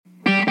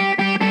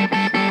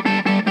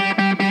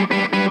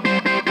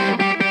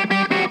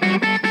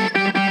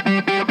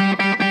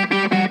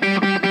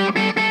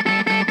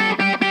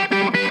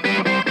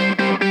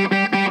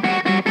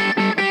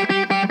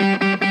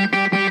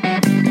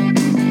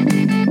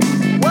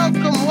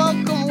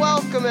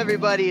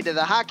everybody, to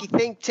the Hockey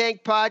Think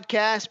Tank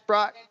podcast,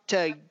 brought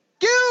to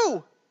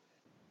you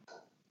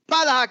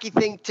by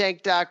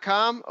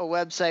thehockeythinktank.com, a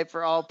website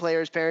for all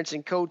players, parents,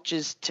 and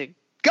coaches to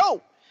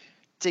go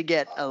to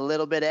get a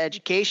little bit of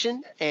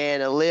education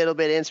and a little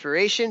bit of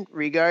inspiration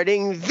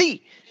regarding the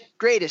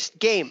greatest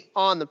game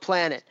on the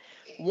planet.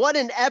 What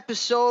an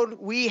episode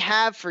we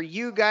have for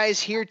you guys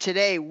here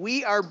today.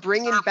 We are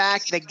bringing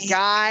back the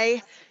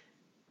guy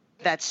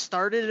that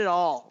started it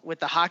all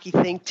with the Hockey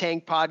Think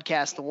Tank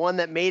podcast, the one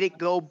that made it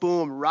go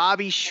boom,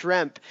 Robbie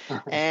Schremp.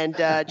 And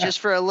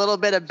just for a little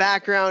bit of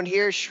background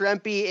here,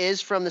 Schrempy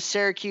is from the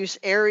Syracuse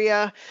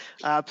area,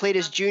 played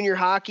his junior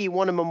hockey,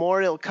 won a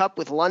Memorial Cup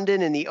with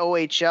London in the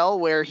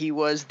OHL, where he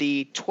was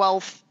the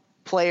 12th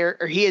player,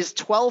 or he is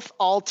 12th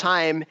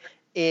all-time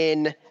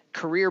in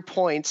career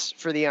points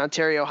for the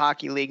Ontario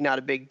Hockey League. Not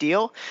a big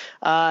deal.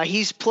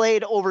 He's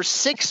played over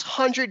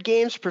 600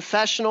 games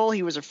professional.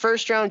 He was a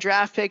first-round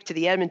draft pick to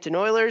the Edmonton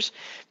Oilers,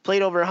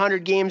 played over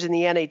 100 games in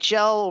the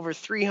NHL, over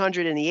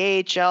 300 in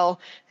the AHL,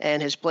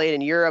 and has played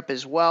in Europe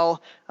as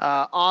well.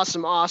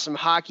 Awesome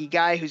hockey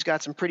guy who's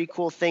got some pretty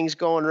cool things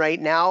going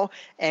right now,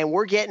 and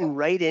we're getting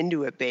right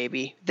into it,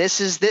 baby. This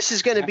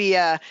is going to be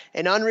an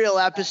unreal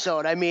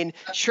episode. I mean,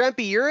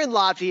 Schrempy, you're in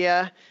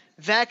Latvia.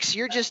 Vex,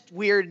 you're just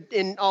weird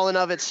in all and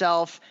of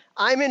itself.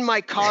 I'm in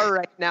my car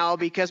right now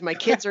because my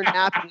kids are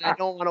napping and I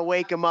don't want to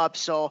wake them up.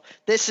 So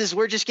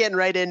we're just getting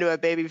right into it,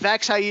 baby.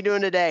 Vex, how you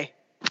doing today?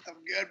 I'm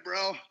good,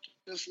 bro.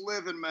 Just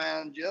living,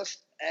 man. Just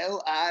Livin.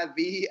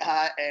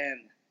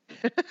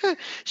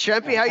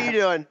 Schrempy, how you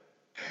doing?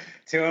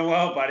 Doing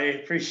well,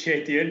 buddy.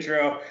 Appreciate the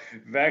intro.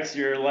 Vex,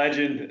 you're a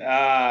legend.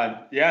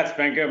 Yeah, it's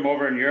been good. I'm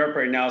over in Europe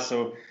right now,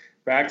 so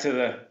back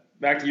to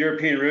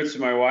European roots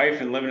with my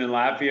wife and living in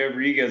Latvia.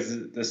 Riga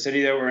is the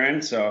city that we're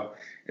in, so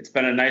it's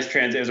been a nice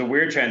transition. It was a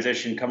weird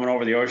transition coming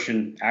over the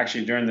ocean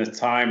actually during this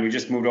time. We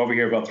just moved over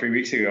here about 3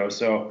 weeks ago,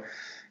 so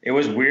it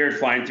was weird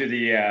flying through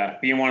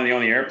being one of the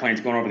only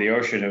airplanes going over the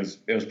ocean.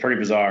 It was pretty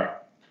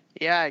bizarre.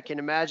 Yeah, I can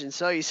imagine.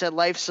 So you said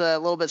life's a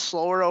little bit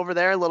slower over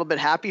there, a little bit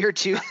happier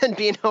too than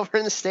being over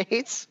in the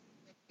States?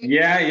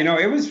 Yeah,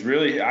 it was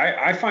really,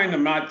 I find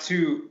them not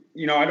too,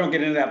 I don't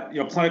get into that,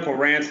 political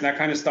rants and that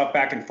kind of stuff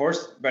back and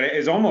forth, but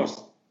it's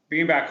almost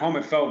being back home.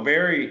 It felt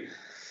a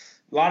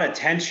lot of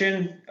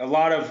tension, a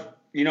lot of,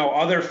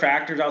 other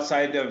factors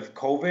outside of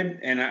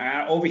COVID. And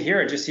over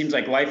here, it just seems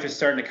like life is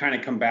starting to kind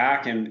of come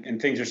back and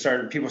people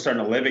are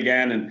starting to live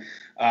again and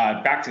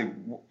back to,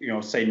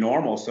 say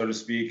normal, so to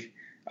speak.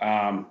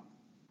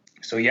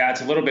 So yeah,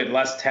 it's a little bit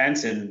less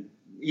tense and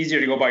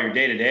easier to go by your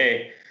day to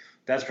day.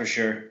 That's for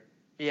sure.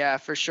 Yeah,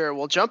 for sure.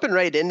 Well, jumping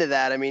right into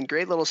that, I mean,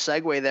 great little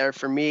segue there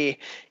for me.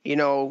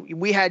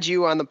 We had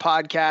you on the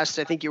podcast.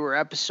 I think you were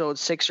episode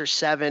 6 or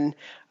 7.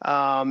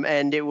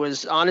 And it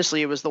was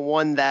the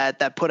one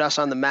that put us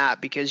on the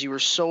map because you were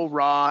so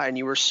raw and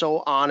you were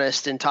so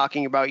honest in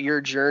talking about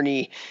your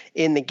journey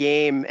in the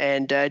game,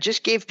 and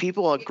just gave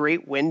people a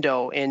great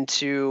window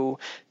into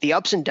the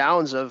ups and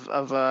downs of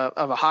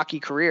a hockey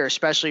career,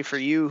 especially for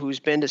you who's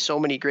been to so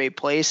many great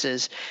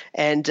places.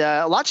 And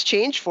a lot's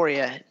changed for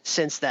you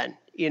since then.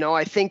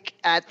 I think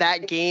at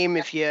that game,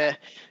 at that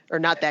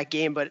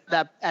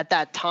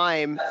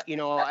time,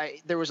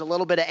 there was a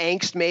little bit of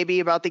angst maybe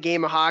about the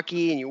game of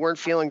hockey and you weren't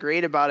feeling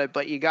great about it,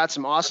 but you got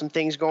some awesome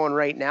things going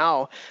right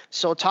now.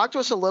 So talk to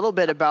us a little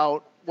bit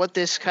about what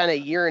this kind of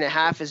year and a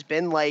half has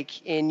been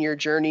like in your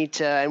journey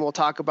and we'll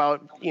talk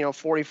about,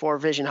 44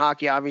 Vision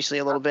Hockey, obviously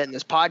a little bit in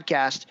this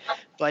podcast,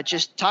 but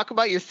just talk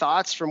about your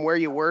thoughts from where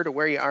you were to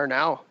where you are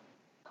now.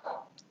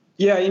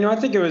 Yeah. I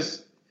think it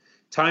was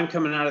time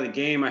coming out of the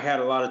game. I had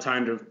a lot of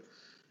time over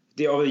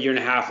the year and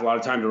a half, a lot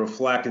of time to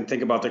reflect and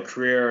think about the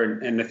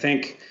career. And I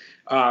think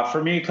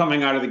for me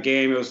coming out of the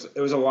game, it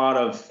was a lot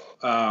of,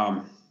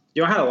 I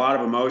had a lot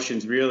of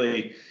emotions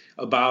really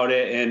about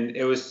it. And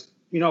it was,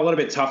 a little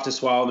bit tough to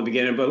swallow in the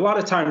beginning, but a lot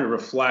of time to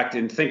reflect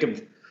and think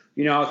of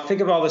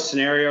all the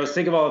scenarios,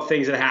 think of all the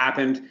things that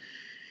happened.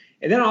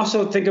 And then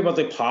also think about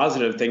the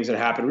positive things that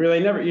happened.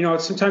 Really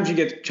sometimes you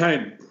get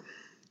kind of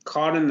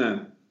caught in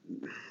the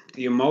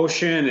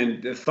emotion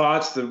and the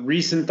thoughts, the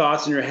recent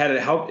thoughts in your head.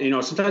 It helped,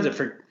 sometimes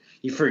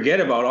you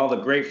forget about all the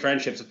great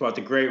friendships, about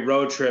the great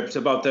road trips,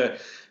 about the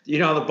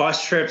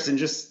bus trips and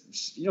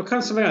just, kind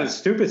of some of the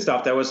stupid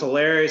stuff that was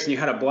hilarious and you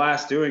had a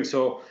blast doing.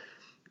 So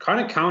kind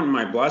of counting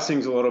my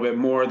blessings a little bit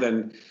more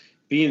than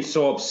being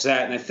so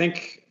upset. And I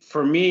think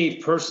for me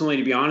personally,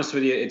 to be honest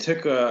with you, it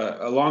took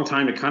a long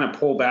time to kind of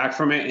pull back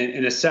from it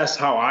and assess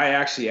how I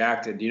actually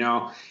acted,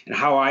 and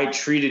how I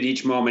treated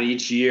each moment,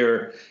 each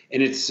year.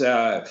 And it's,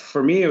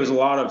 for me, it was a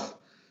lot of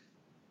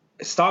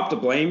stop the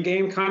blame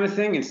game kind of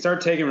thing and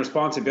start taking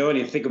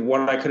responsibility and think of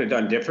what I could have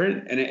done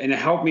different. And it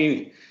helped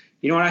me,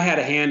 I had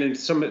a hand in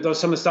some of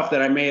the stuff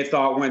that I may have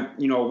thought went,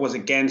 was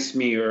against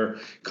me or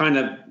kind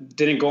of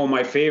didn't go in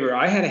my favor.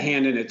 I had a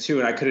hand in it too,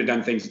 and I could have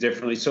done things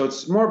differently. So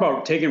it's more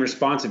about taking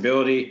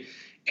responsibility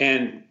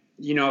and,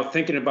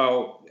 thinking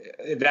about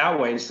it that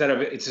way instead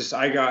of it's just,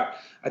 I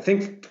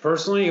think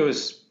personally it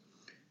was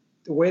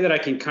the way that I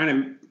can kind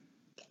of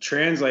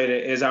translate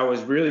it is I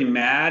was really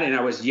mad and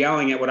I was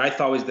yelling at what I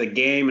thought was the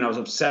game, and I was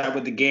upset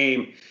with the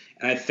game.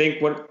 And I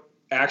think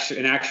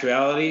in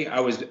actuality,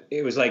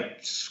 it was like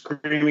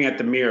screaming at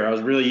the mirror. I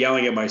was really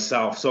yelling at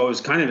myself. So I was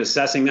kind of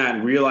assessing that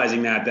and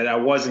realizing that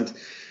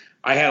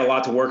I had a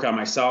lot to work on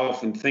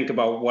myself and think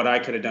about what I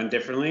could have done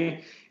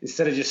differently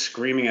instead of just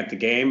screaming at the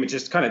game. It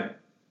just kind of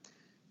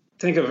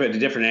think of it at a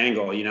different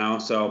angle,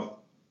 So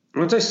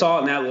once I saw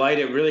it in that light,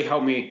 it really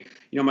helped me.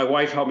 My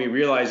wife helped me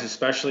realize,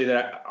 especially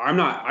that I'm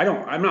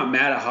not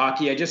mad at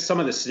hockey. Some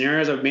of the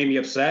scenarios have made me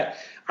upset.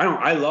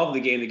 I love the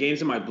game. The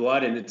game's in my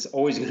blood, and it's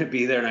always going to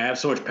be there. And I have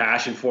so much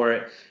passion for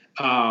it.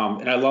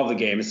 And I love the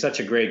game. It's such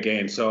a great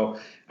game. So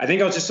I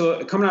think I was just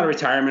coming out of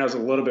retirement. I was a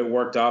little bit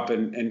worked up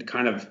and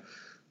kind of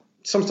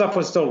some stuff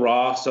was still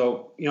raw.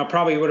 So,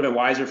 probably it would have been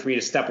wiser for me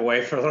to step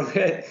away for a little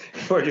bit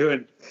before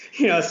doing,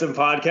 some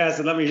podcasts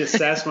and let me just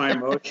assess my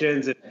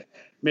emotions and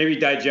maybe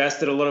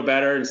digest it a little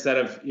better instead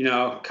of,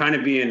 kind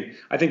of being,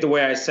 I think the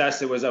way I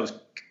assessed it was I was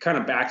kind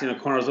of backed in a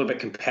corner. I was a little bit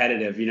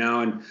competitive,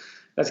 and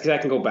that's because I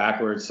can go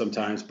backwards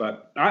sometimes.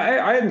 But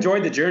I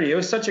enjoyed the journey. It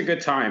was such a good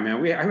time, man.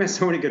 I met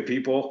so many good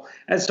people.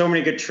 I had so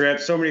many good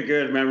trips, so many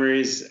good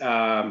memories.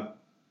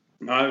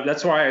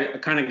 That's why I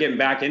kind of getting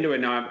back into it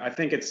now. I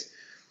think it's,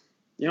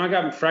 I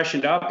got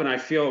freshened up and I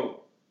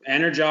feel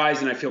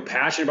energized and I feel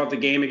passionate about the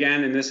game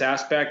again in this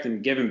aspect,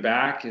 and giving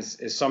back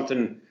is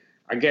something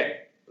I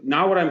get.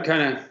 Now what I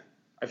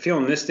feel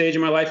in this stage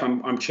of my life,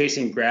 I'm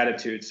chasing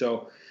gratitude.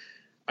 So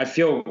I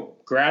feel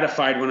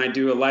gratified when I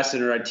do a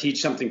lesson or I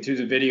teach something through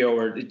the video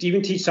or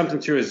even teach something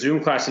through a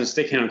Zoom class and a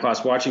stick handle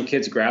class, watching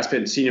kids grasp it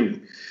and seeing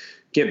them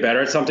get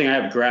better. It's something I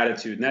have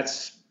gratitude. And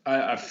that's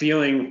a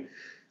feeling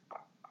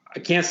I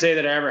can't say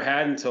that I ever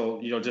had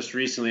until, just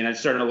recently. And I'm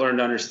starting to learn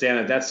to understand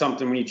that that's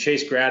something when you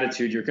chase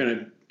gratitude,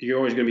 you're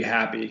always going to be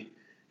happy.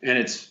 And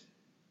it's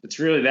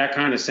really that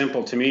kind of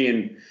simple to me.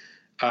 And,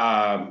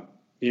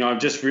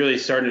 I'm just really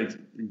starting to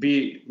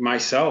be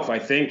myself, I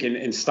think,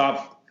 and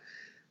stop.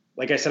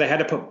 Like I said, I had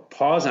to put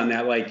pause on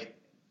that. Like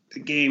the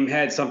game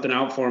had something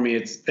out for me.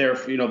 It's there,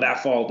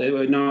 that fault.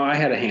 No, I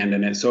had a hand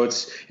in it. So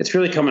it's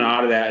really coming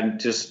out of that and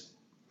just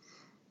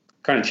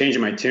kind of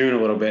changing my tune a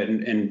little bit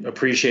and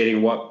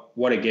appreciating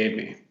what it gave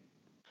me.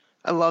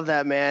 I love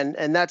that, man.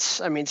 And that's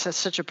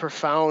such a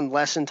profound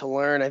lesson to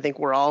learn. I think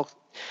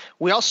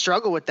we all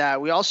struggle with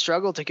that. We all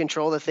struggle to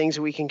control the things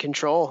that we can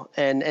control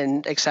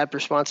and accept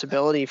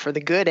responsibility for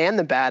the good and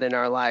the bad in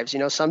our lives.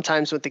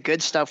 Sometimes with the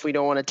good stuff, we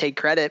don't want to take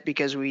credit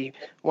because we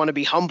want to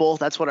be humble.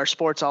 That's what our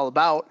sport's all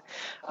about.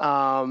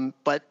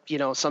 But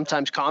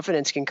sometimes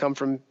confidence can come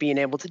from being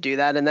able to do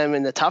that. And then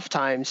in the tough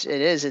times,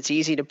 it's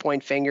easy to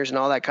point fingers and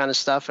all that kind of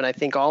stuff. And I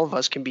think all of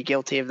us can be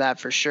guilty of that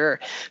for sure.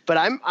 But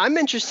I'm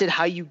interested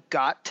how you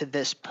got to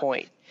this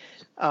point,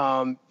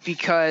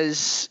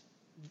 because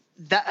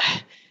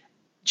that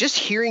just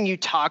hearing you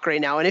talk right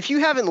now, and if you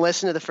haven't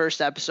listened to the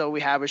first episode we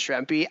had with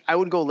Schremp, I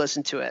would go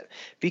listen to it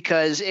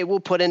because it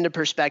will put into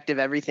perspective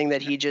everything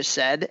that he just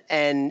said,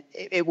 and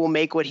it will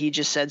make what he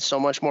just said so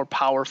much more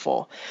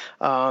powerful,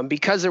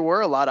 because there were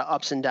a lot of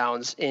ups and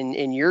downs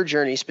in your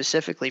journey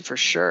specifically, for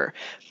sure.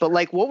 But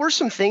what were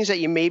some things that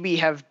you maybe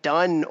have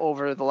done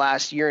over the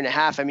last year and a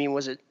half?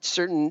 Was it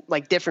certain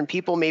different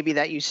people maybe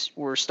that you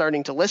were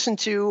starting to listen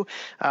to?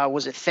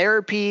 Was it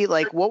therapy?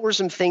 What were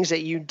some things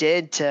that you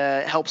did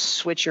to help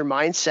switch your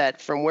mindset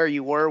from where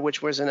you were,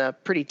 which was in a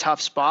pretty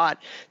tough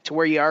spot, to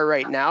where you are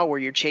right now, where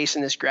you're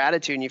chasing this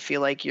gratitude and you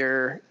feel like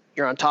you're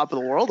on top of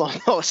the world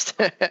almost?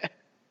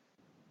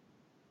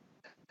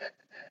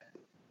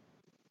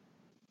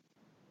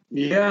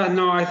 Yeah,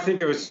 no, I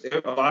think it was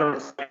a lot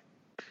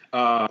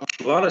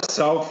of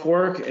self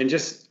work, and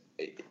just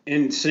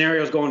in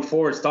scenarios going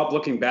forward, stop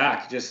looking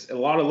back. Just a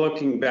lot of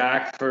looking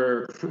back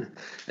I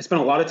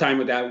spent a lot of time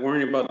with that,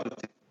 worrying about the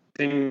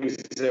things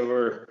that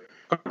were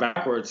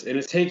backwards, and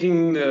it's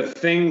taking the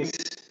things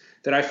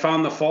that I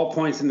found the fault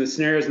points in the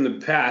scenarios in the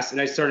past, and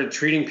I started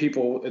treating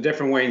people a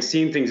different way and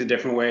seeing things a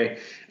different way.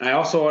 And I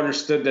also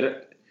understood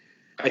that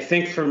I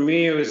think for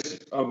me it was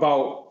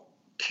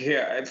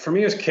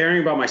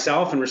caring about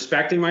myself and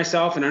respecting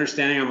myself and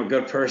understanding I'm a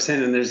good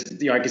person, and there's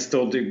I can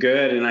still do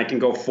good, and I can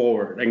go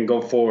forward. I can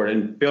go forward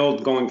and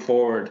build going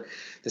forward.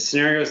 The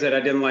scenarios that I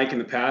didn't like in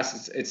the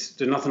past, there's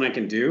nothing I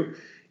can do.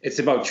 It's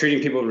about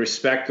treating people with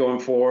respect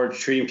going forward,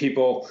 treating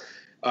people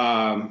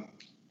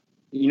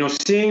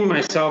seeing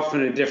myself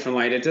in a different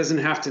light. It doesn't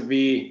have to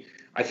be,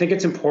 I think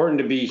it's important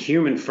to be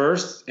human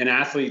first and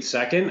athlete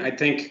second. I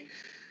think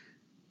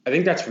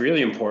that's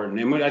really important.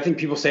 And I think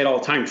people say it all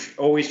the time,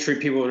 always treat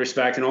people with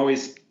respect and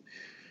always,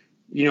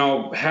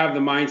 have the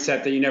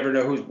mindset that you never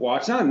know who's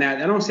watching. Not in that,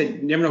 I don't say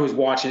you never know who's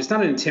watching. It's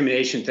not an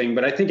intimidation thing,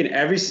 but I think in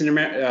every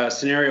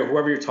scenario,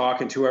 whoever you're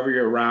talking to, whoever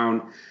you're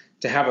around,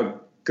 to have a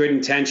good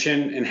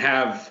intention and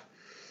have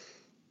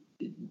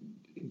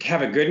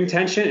a good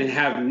intention and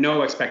have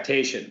no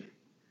expectation.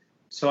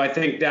 So I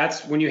think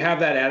that's when you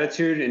have that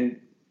attitude and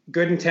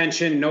good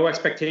intention, no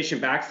expectation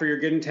back for your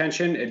good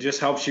intention, it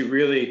just helps you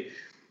really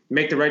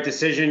make the right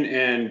decision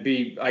and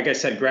be, like I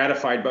said,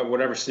 gratified by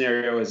whatever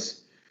scenario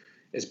is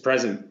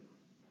present.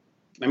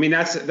 I mean,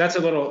 that's a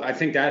little, I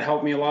think that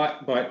helped me a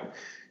lot, but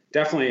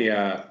definitely,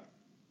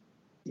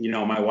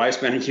 my wife's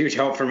been a huge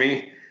help for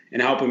me in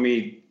helping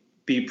me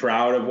be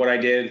proud of what I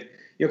did.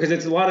 Because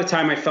it's a lot of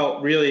time I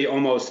felt really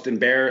almost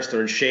embarrassed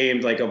or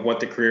ashamed, like, of what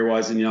the career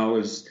was. And,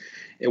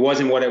 it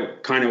wasn't what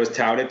it kind of was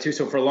touted to.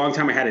 So for a long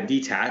time, I had to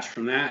detach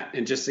from that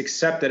and just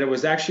accept that it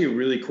was actually a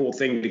really cool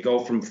thing to go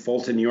from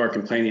Fulton, New York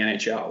and play in the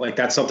NHL. Like,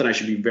 that's something I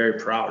should be very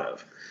proud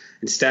of,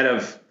 instead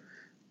of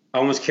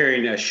almost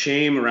carrying a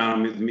shame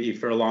around me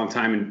for a long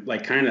time. And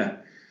like, I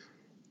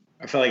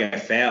felt like I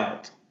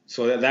failed.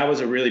 So that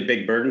was a really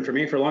big burden for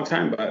me for a long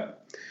time.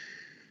 But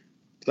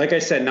like I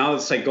said, now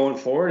it's like going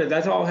forward,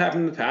 that's all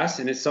happened in the past.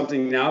 And it's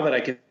something now that I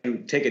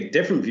can take a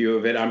different view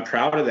of it. I'm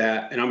proud of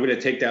that. And I'm going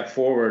to take that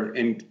forward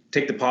and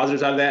take the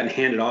positives out of that and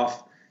hand it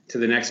off to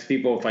the next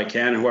people if I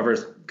can,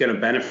 whoever's going to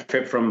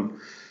benefit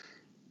from,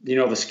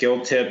 the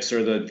skill tips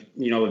or the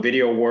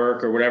video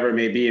work or whatever it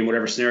may be in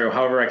whatever scenario.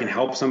 However I can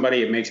help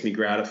somebody, it makes me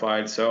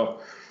gratified.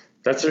 So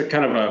that's right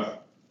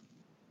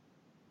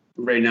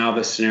now,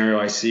 the scenario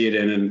I see it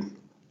in, and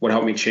what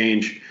helped me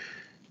change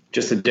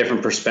just a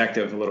different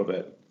perspective a little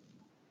bit.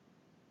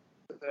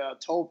 Yeah,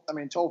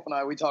 Toph and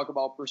I, we talk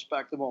about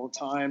perspective all the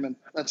time, and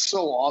that's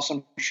so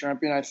awesome,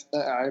 Schremp. And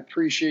I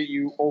appreciate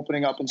you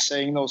opening up and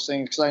saying those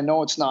things, because I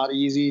know it's not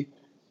easy.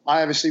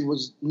 I obviously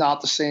was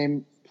not the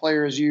same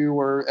player as you,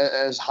 or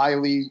as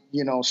highly,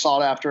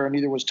 sought after, and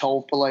neither was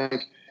Toph. But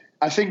like,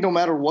 I think no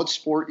matter what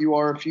sport you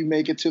are, if you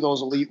make it to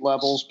those elite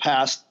levels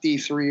past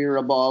D3 or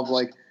above,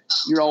 like,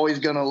 you're always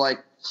gonna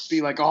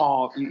be like,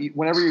 oh,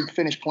 whenever you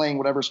finish playing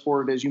whatever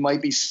sport it is, you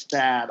might be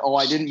sad. Oh,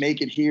 I didn't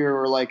make it here,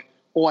 or like,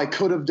 oh, I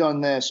could have done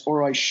this,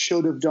 or I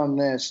should have done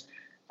this.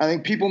 I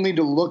think people need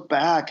to look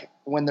back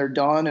when they're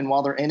done and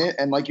while they're in it.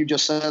 And like you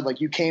just said, like,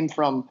 you came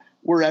from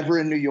wherever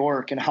in New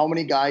York, and how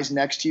many guys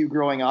next to you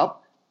growing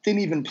up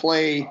didn't even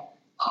play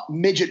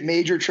midget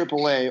major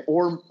AAA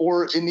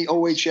or in the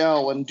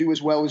OHL and do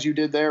as well as you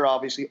did there,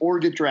 obviously, or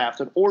get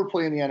drafted, or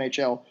play in the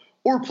NHL,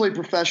 or play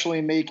professionally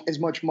and make as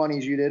much money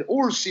as you did,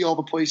 or see all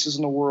the places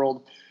in the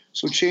world.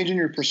 So changing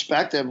your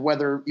perspective,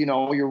 whether,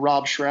 you're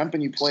Rob Schremp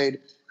and you played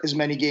as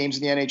many games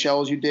in the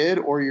NHL as you did,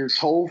 or you're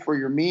Toph, or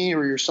you're me,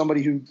 or you're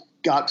somebody who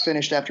got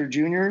finished after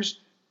juniors,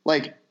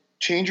 like,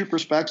 change your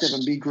perspective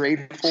and be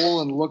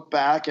grateful and look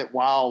back at,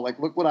 wow, like,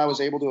 look what I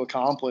was able to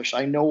accomplish.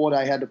 I know what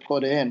I had to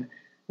put in.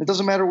 It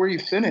doesn't matter where you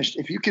finished.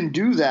 If you can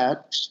do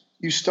that,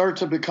 you start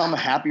to become a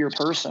happier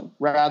person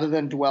rather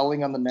than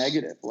dwelling on the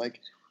negative. Like,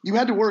 you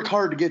had to work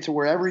hard to get to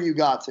wherever you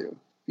got to.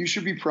 You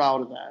should be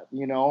proud of that,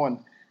 and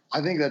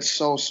I think that's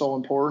so, so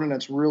important.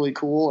 It's really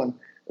cool. And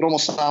it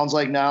almost sounds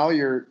like now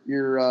you're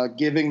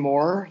giving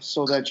more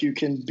so that you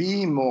can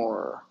be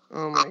more.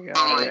 Oh my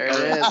God, there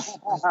it is.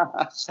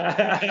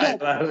 I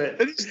love it.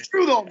 It's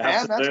true though,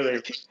 man. Absolutely.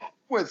 That's what you came up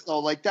with, though.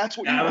 Like, that's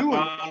what you're doing.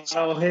 That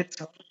hits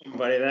home,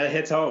 buddy. That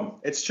hits home.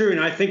 It's true, and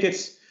I think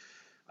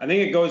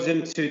it goes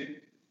into,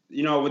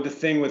 with the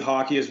thing with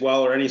hockey as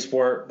well, or any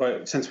sport.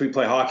 But since we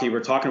play hockey,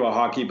 we're talking about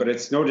hockey. But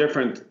it's no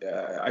different.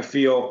 I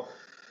feel.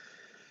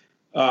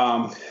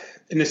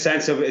 In the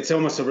sense of, it's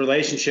almost a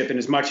relationship, and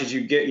as much as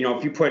you get,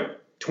 if you put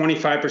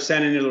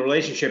 25% into the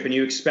relationship and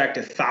you expect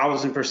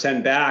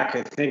 1,000% back,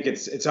 I think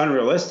it's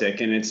unrealistic,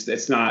 and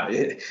it's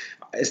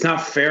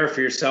not fair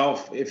for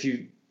yourself.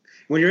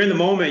 When you're in the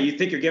moment, you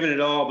think you're giving it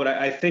all, but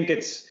I think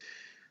it's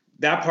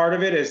that part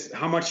of it is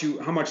how much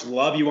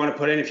love you want to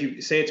put in. If you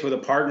say it's with a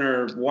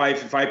partner,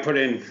 wife, if I put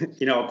in,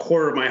 a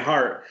quarter of my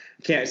heart,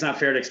 it's not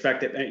fair to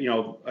expect it,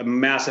 a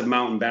massive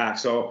mountain back.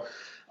 So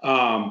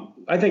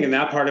I think in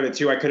that part of it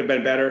too, I could have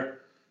been better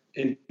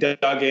and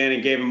dug in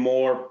and gave him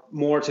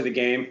more to the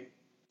game.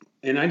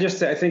 And I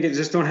think it's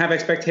just don't have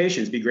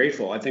expectations. Be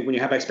grateful. I think when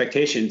you have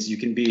expectations, you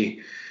can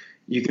be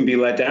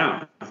let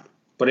down.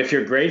 But if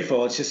you're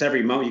grateful, it's just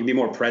every moment you can be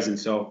more present.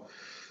 So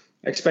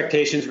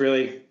expectations,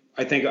 really,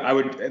 I think I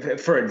would,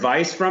 for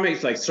advice from it,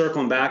 it's like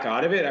circling back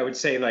out of it, I would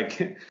say,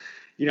 like,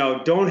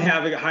 don't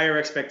have higher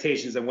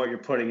expectations than what you're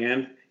putting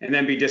in, and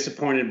then be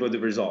disappointed with the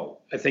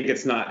result. I think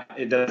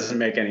it doesn't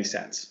make any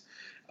sense.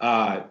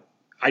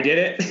 I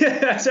did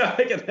it, so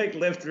I can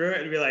live through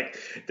it and be like,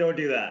 don't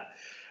do that.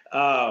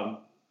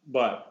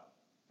 But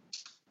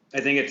I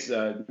think it's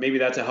maybe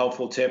that's a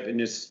helpful tip, and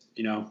just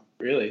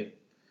really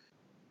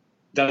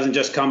doesn't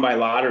just come by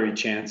lottery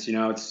chance.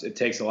 It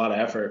takes a lot of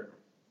effort.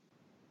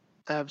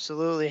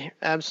 Absolutely,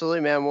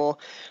 man. Well,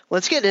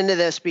 let's get into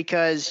this,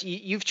 because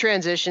you've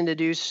transitioned to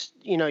do.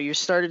 You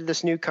started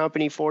this new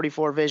company,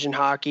 44 Vision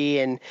Hockey,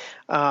 and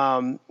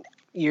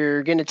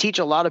you're going to teach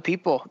a lot of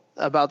people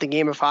about the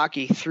game of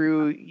hockey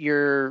through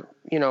your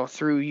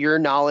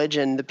knowledge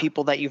and the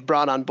people that you've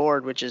brought on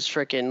board, which is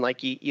freaking,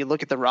 like, you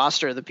look at the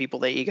roster of the people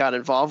that you got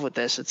involved with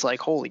this, it's like,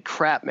 holy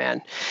crap,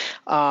 man.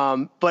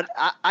 But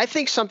I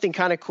think something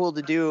kind of cool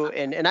to do,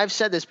 and I've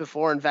said this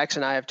before, and Vex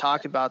and I have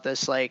talked about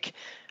this, like,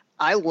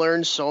 I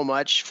learned so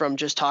much from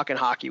just talking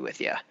hockey with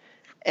you.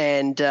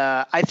 And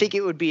I think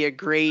it would be a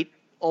great,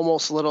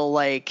 almost little,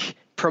 like,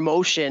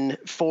 promotion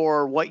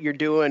for what you're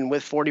doing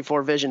with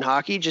 44 Vision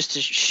Hockey, just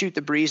to shoot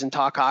the breeze and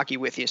talk hockey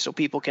with you so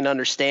people can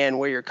understand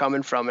where you're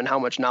coming from and how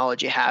much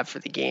knowledge you have for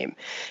the game.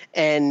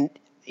 And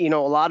a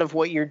lot of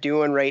what you're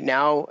doing right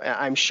now,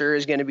 I'm sure,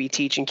 is going to be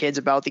teaching kids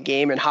about the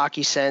game and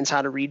hockey sense,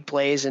 how to read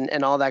plays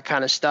and all that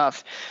kind of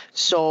stuff.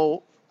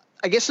 So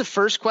I guess the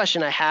first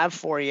question I have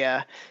for you,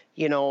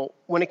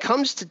 when it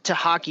comes to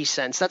hockey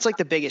sense, that's like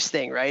the biggest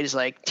thing, right? Is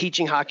like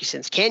teaching hockey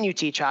sense. Can you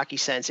teach hockey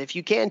sense? If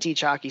you can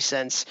teach hockey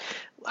sense,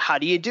 how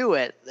do you do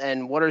it?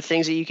 And what are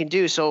things that you can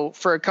do? So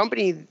for a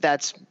company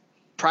that's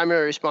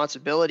primary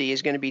responsibility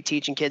is going to be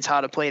teaching kids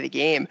how to play the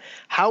game,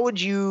 how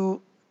would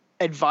you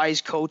advise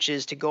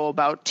coaches to go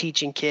about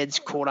teaching kids,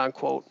 quote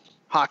unquote,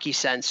 hockey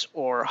sense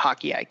or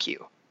hockey IQ?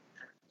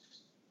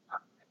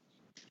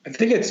 I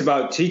think it's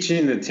about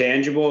teaching the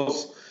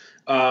tangibles.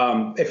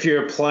 If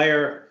you're a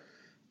player,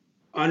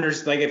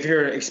 if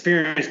you're an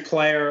experienced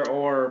player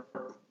or,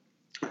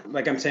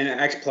 like I'm saying, an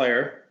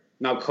ex-player,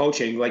 now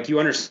coaching, like you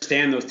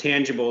understand those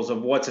tangibles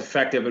of what's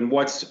effective and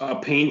what's a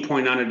pain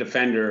point on a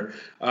defender,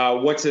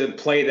 what's a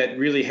play that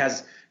really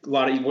has a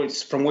lot of,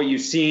 from what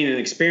you've seen and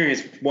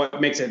experienced, what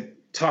makes it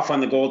tough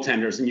on the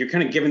goaltenders. And you're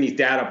kind of giving these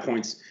data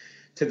points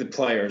to the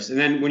players. And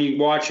then when you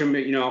watch them,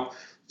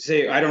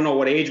 say, I don't know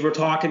what age we're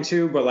talking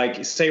to, but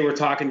like say we're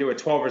talking to a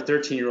 12 or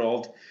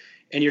 13-year-old,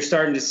 and you're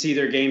starting to see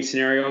their game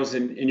scenarios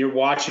and you're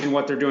watching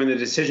what they're doing, the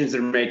decisions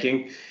they're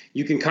making,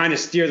 you can kind of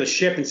steer the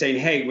ship and saying,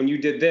 hey, when you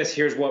did this,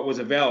 here's what was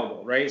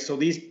available, right? So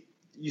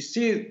you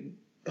see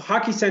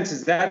hockey sense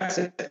is that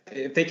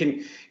if they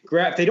can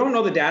grab, if they don't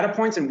know the data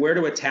points and where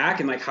to attack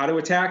and like how to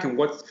attack and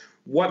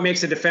what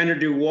makes a defender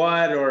do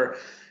what, or,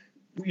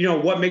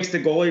 what makes the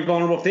goalie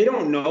vulnerable. If they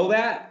don't know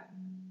that,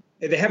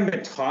 if they haven't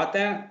been taught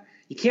that,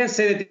 you can't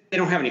say that they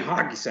don't have any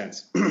hockey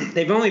sense.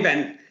 They've only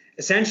been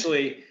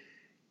essentially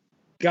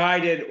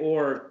guided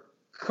or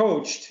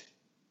coached,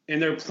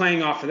 and they're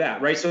playing off of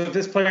that, right? So if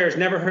this player has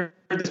never heard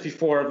this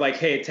before, like,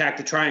 hey, attack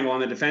the triangle on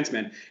the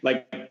defenseman,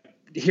 like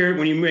here,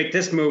 when you make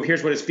this move,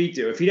 here's what his feet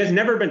do. If he has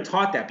never been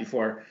taught that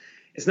before,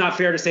 it's not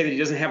fair to say that he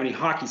doesn't have any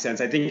hockey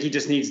sense. I think he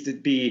just needs to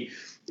be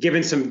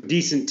given some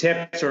decent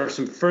tips or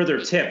some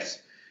further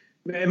tips.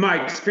 In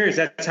my experience,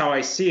 that's how I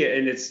see it.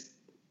 And it's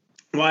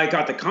why I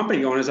got the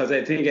company going, is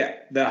I think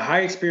the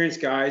high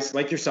experienced guys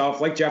like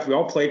yourself, like Jeff, we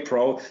all played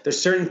pro. There's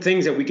certain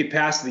things that we could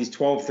pass to these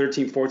 12,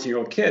 13,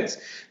 14-year-old kids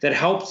that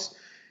helps.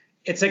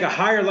 It's like a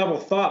higher level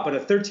thought, but a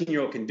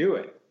 13-year-old can do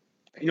it.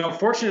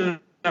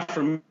 Fortunate enough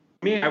for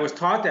me, I was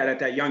taught that at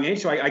that young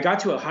age. So I got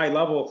to a high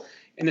level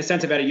in the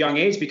sense of at a young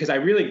age because I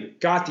really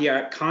got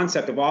the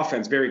concept of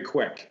offense very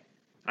quick.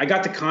 I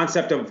got the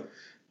concept of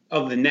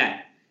the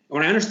net.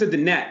 When I understood the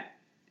net,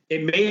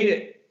 it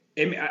made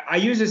it. I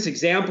use this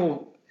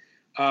example.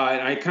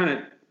 And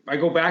I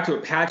go back to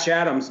it. Patch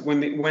Adams,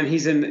 when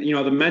he's in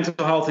the mental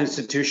health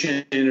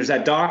institution and there's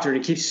that doctor and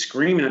he keeps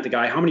screaming at the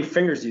guy, how many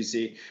fingers do you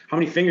see? How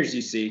many fingers do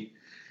you see?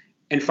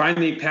 And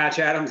finally Patch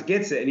Adams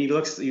gets it and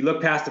you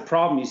look past the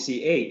problem, you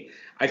see 8.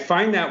 I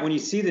find that when you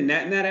see the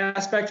net in that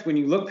aspect, when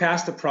you look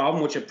past the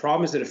problem, which a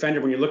problem is the defender,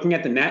 when you're looking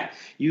at the net,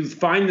 you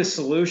find the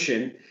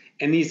solution,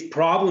 and these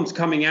problems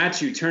coming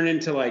at you turn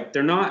into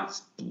they're not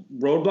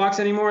roadblocks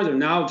anymore. They're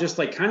now just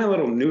kind of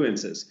little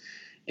nuances.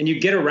 And you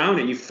get around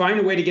it. You find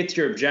a way to get to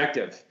your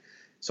objective.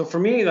 So for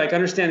me,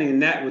 understanding the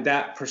net with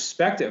that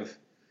perspective,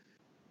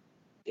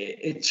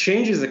 it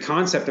changes the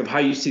concept of how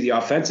you see the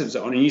offensive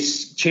zone, and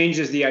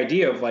changes the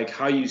idea of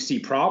how you see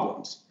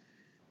problems.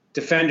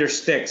 Defender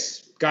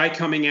sticks, guy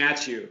coming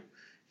at you.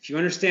 If you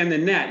understand the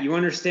net, you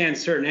understand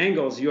certain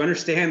angles, you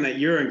understand that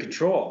you're in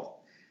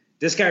control.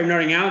 This guy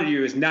running out at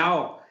you is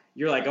now,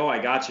 you're like, oh, I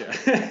gotcha.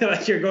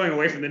 You're going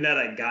away from the net,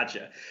 I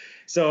gotcha.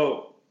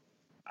 So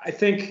I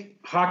think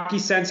hockey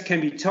sense can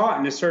be taught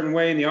in a certain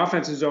way in the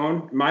offensive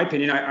zone. In my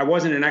opinion, I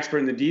wasn't an expert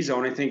in the D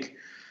zone. I think,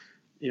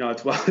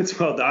 it's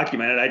well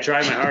documented. I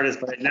tried my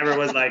hardest, but it never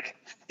was the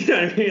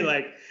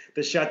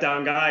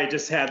shutdown guy. I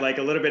just had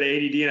a little bit of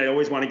ADD, and I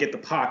always want to get the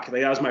puck.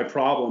 That was my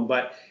problem.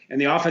 But in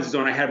the offensive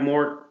zone, I had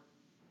more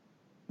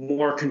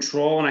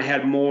control, and I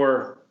had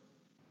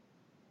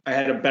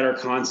a better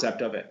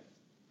concept of it.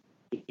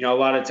 A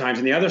lot of times.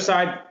 On the other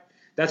side,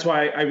 that's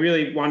why I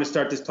really wanted to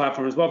start this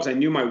platform as well, because I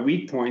knew my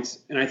weak points,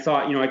 and I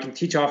thought, I can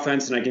teach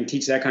offense and I can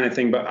teach that kind of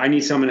thing, but I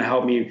need someone to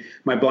help me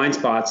my blind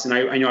spots. And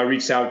I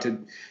reached out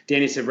to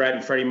Danny Severett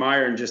and Freddie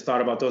Meyer and just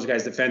thought about those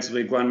guys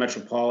defensively, Glenn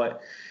Metropolit,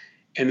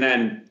 and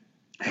then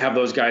have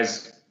those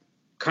guys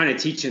kind of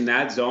teach in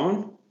that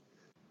zone.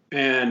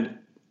 And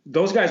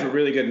those guys were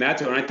really good in that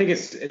zone. I think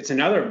it's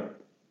another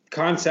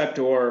concept,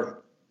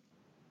 or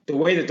the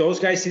way that those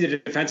guys see the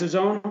defensive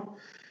zone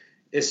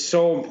is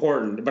so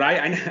important. But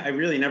I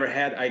really never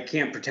had, I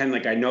can't pretend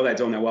like I know that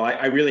zone that well.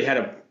 I really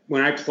had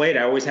when I played,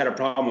 I always had a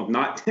problem of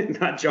not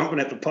jumping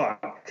at the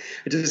puck.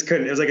 I just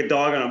couldn't. It was like a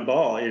dog on a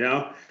ball,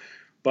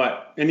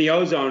 But in the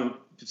O zone,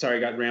 sorry, I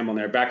got rambling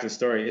there. Back to the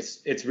story.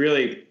 It's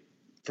really,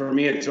 for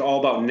me, it's all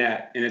about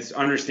net, and it's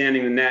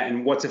understanding the net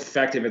and what's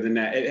effective at the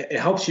net. It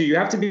helps you. You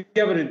have to be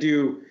able to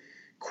do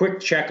quick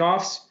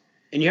checkoffs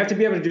and you have to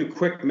be able to do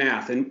quick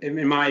math,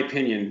 in my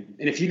opinion.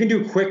 And if you can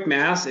do quick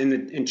math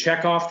and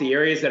check off the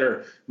areas that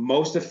are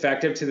most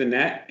effective to the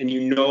net, and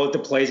you know that the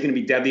play is going to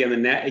be deadly on the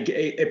net,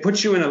 it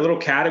puts you in a little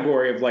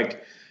category of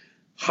like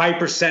high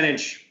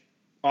percentage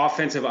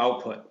offensive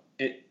output.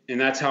 And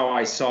that's how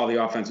I saw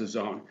the offensive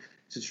zone.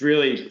 So it's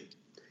really,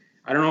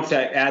 I don't know if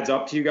that adds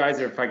up to you guys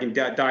or if I can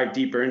dive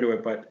deeper into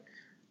it, but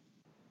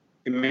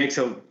it makes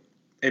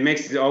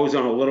the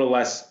ozone a little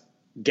less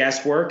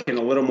guesswork and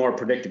a little more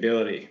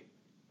predictability.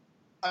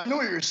 I know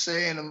what you're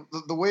saying, and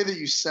the way that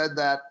you said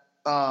that,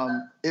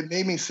 it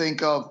made me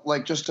think of,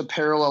 like, just to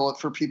parallel it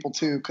for people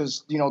too,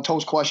 because, you know,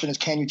 Toe's question is,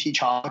 can you teach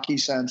hockey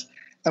sense?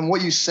 And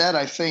what you said,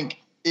 I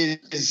think,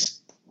 is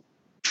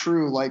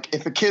true. Like,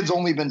 if a kid's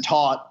only been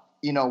taught,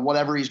 you know,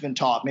 whatever he's been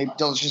taught, maybe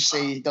let's just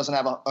say he doesn't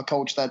have a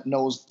coach that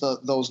knows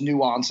those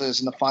nuances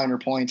and the finer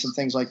points and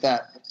things like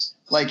that.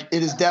 Like,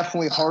 it is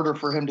definitely harder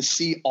for him to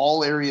see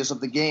all areas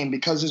of the game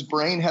because his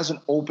brain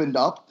hasn't opened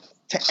up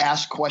to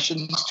ask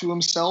questions to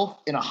himself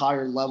in a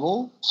higher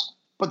level.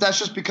 But that's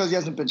just because he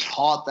hasn't been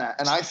taught that.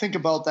 And I think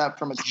about that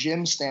from a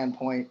gym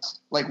standpoint,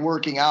 like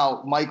working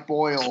out. Mike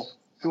Boyle,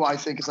 who I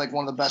think is like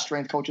one of the best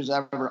strength coaches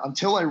ever,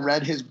 until I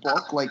read his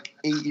book like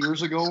 8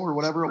 years ago or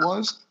whatever it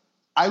was,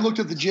 I looked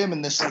at the gym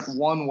in this like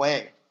one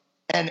way.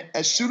 And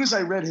as soon as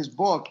I read his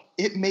book,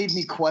 it made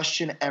me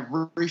question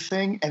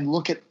everything and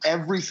look at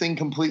everything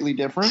completely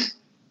different.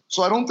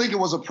 So I don't think it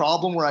was a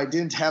problem where I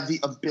didn't have the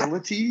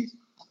ability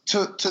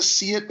to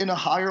see it in a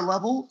higher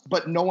level,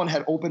 but no one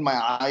had opened my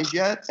eyes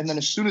yet. And then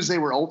as soon as they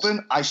were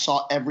open, I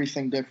saw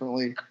everything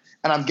differently.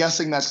 And I'm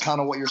guessing that's kind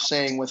of what you're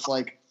saying with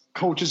like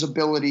coach's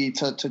ability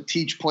to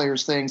teach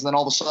players things. And then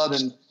all of a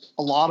sudden,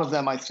 a lot of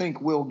them, I think,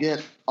 will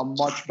get a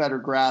much better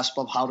grasp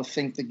of how to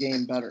think the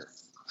game better.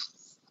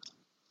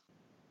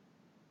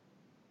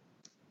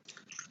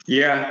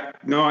 Yeah,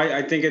 no,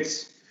 I think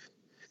it's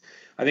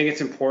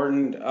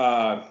important,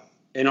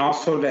 and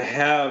also to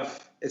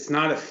have, it's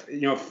not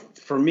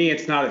for me,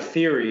 it's not a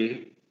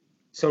theory,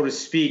 so to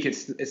speak.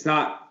 It's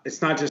not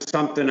just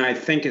something I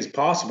think is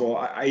possible.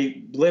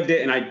 I lived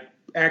it and I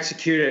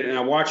executed it, and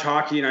I watch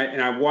hockey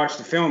and I watch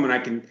the film, and I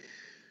can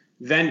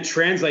then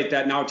translate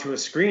that now to a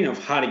screen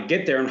of how to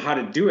get there and how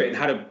to do it and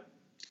how to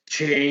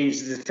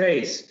change the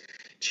face,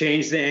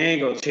 change the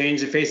angle,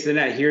 change the face of the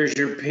net. Here's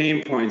your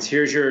pain points.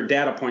 Here's your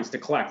data points to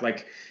collect.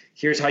 Like,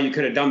 here's how you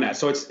could have done that.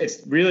 So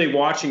it's really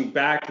watching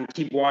back and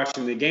keep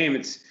watching the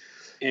game.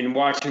 And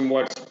watching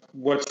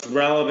what's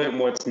relevant,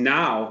 what's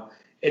now.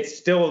 It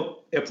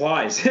still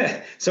applies.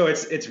 So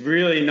it's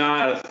really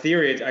not a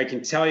theory. I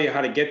can tell you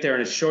how to get there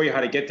and show you how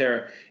to get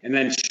there, and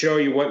then show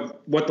you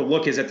what the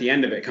look is at the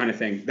end of it, kind of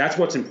thing. That's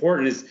what's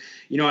important. Is,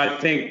 you know, I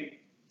think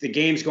the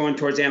game's going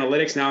towards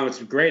analytics now.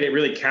 It's great. It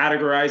really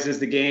categorizes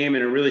the game,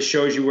 and it really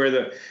shows you where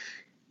the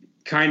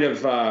kind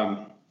of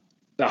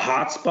the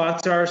hot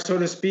spots are, so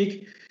to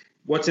speak.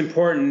 What's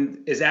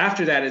important is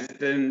after that is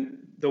then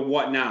the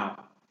what now.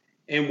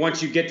 And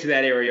once you get to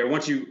that area, or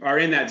once you are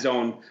in that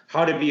zone,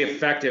 how to be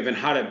effective and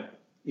how to,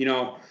 you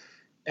know,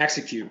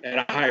 execute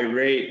at a high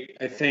rate.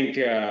 I think,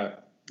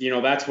 you know,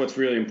 that's what's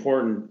really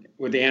important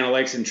with the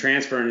analytics and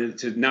transferring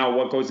to now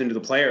what goes into the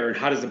player and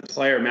how does the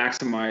player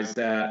maximize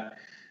that.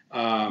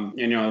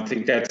 You know, I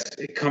think that's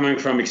coming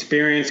from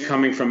experience,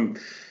 coming from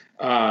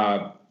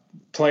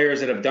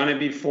players that have done it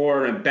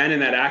before and have been in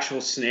that actual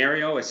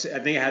scenario. I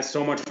think it has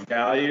so much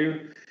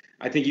value.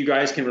 I think you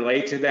guys can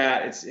relate to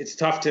that. It's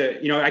tough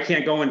to, you know, I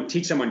can't go and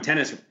teach someone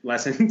tennis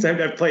lessons.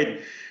 I've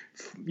played,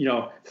 you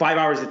know, 5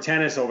 hours of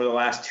tennis over the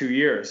last 2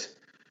 years.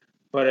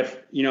 But if,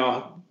 you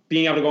know,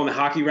 being able to go in the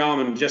hockey realm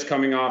and just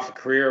coming off a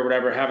career or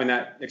whatever, having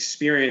that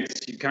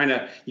experience, you've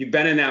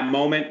been in that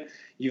moment.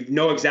 You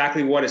know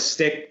exactly what a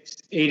stick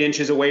 8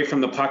 inches away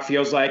from the puck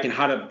feels like and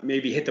how to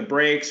maybe hit the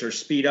brakes or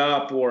speed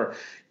up or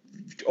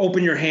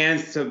open your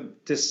hands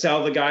to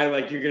sell the guy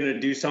like you're going to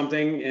do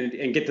something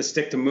and get the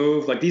stick to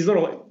move. Like these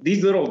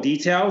little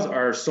details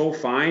are so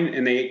fine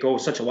and they go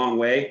such a long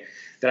way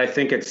that I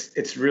think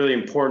it's really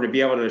important to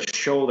be able to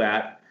show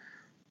that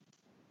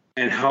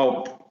and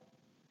help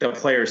the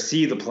players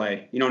see the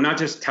play, you know, not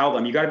just tell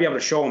them. You got to be able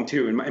to show them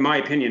too. In my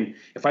opinion,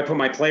 if I put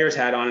my player's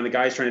hat on and the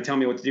guy's trying to tell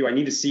me what to do, I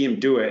need to see him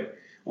do it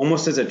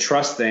almost as a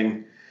trust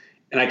thing.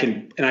 And I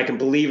can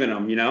believe in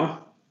him, you know?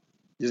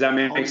 Does that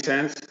make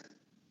sense?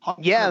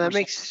 Yeah, that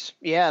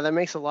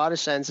makes a lot of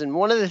sense. And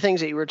one of the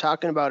things that you were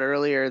talking about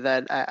earlier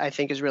that I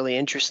think is really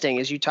interesting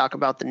is you talk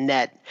about the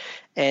net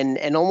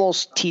and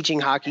almost teaching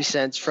hockey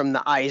sense from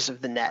the eyes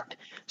of the net.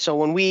 So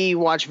when we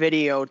watch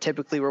video,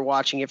 typically we're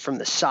watching it from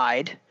the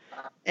side,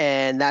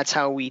 and that's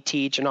how we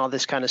teach and all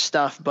this kind of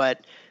stuff.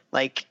 But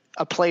like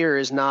a player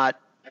is not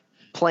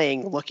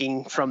playing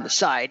looking from the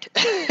side.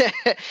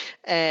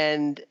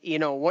 And, you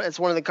know, it's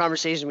one of the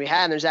conversations we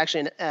had. And there's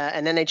actually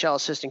an NHL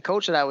assistant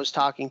coach that I was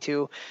talking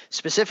to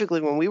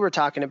specifically when we were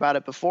talking about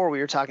it before. We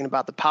were talking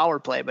about the power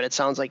play, but it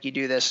sounds like you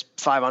do this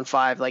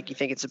 5-on-5. Like you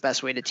think it's the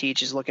best way to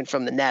teach is looking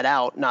from the net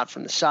out, not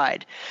from the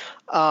side.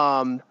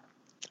 And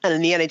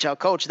in the NHL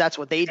coach, that's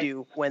what they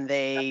do when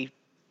they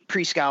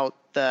pre-scout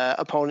the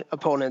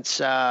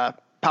opponent's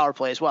power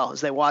play as well,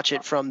 as they watch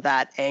it from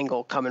that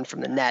angle coming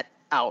from the net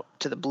out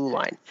to the blue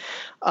line.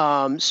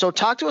 So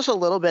talk to us a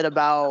little bit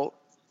about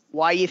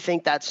why you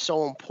think that's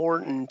so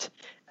important,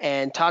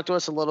 and talk to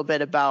us a little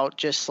bit about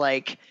just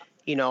like,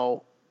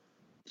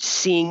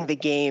 seeing the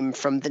game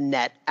from the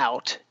net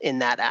out in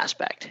that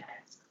aspect.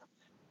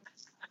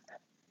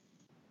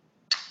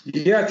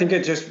 Yeah, I think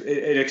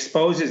it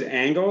exposes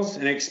angles,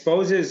 and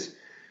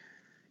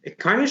it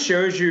kind of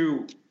shows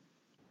you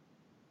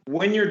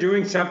when you're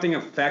doing something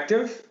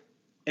effective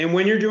and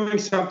when you're doing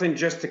something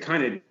just to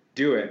kind of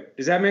do it.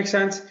 Does that make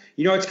sense?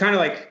 It's kind of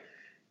like,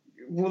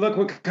 well, look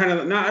what kind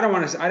of, no,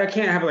 I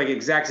can't have like an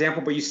exact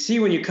example, but you see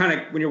when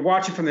you're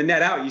watching from the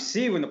net out, you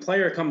see when the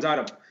player comes out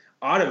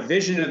of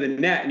vision of the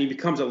net and he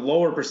becomes a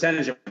lower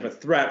percentage of a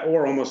threat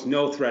or almost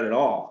no threat at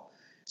all.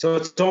 So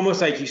it's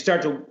almost like you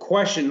start to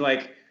question,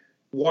 like,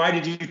 why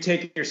did you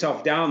take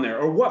yourself down there,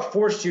 or what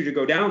forced you to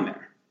go down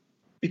there?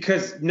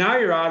 Because now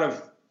you're out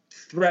of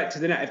threat to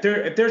the net.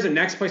 If there's a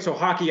next play, so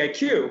hockey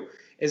IQ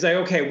is like,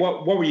 okay,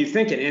 what were you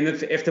thinking? And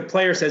if the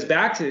player says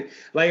back to,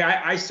 like,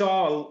 I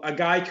saw a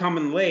guy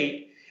coming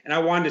late and I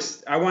wanted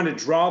to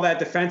draw that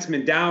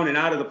defenseman down and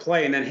out of the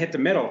play and then hit the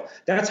middle.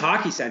 That's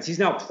hockey sense. He's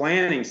now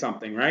planning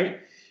something,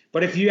 right?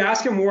 But if you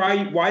ask him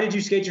why did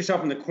you skate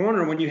yourself in the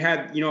corner when you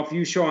had, if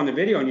you show on the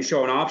video and you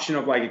show an option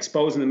of like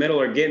exposing the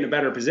middle or getting a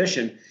better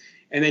position,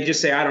 and they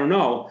just say, I don't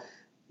know,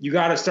 you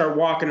got to start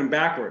walking them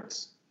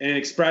backwards and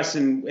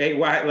expressing, hey,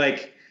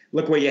 like,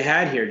 look what you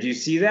had here. Do you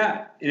see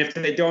that? And if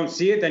they don't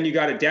see it, then you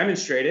got to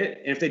demonstrate it.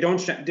 And if they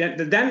don't,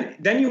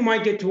 then you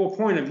might get to a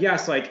point of,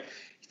 yes, like,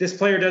 this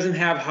player doesn't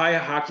have high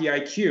hockey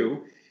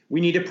IQ.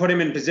 We need to put him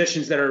in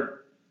positions that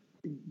are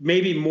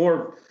maybe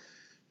more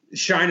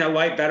shine a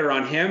light better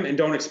on him and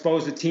don't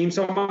expose the team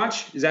so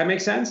much. Does that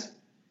make sense?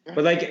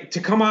 But like, to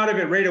come out of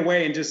it right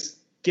away and just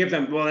give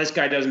them, well, this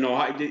guy doesn't know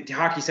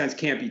hockey sense,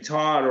 can't be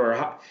taught,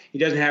 or he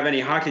doesn't have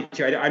any hockey.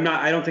 I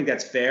don't think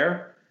that's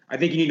fair. I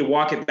think you need to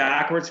walk it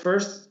backwards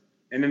first,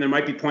 and then there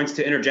might be points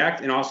to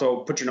interject and also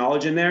put your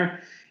knowledge in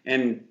there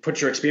and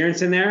put your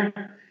experience in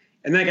there.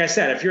 And like I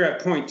said, if you're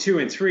at point 2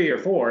 and 3 or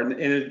 4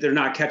 and they're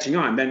not catching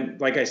on, then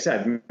like I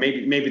said,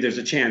 maybe there's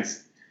a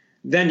chance.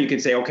 Then you can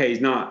say, okay, he's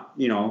not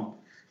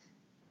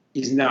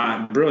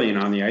brilliant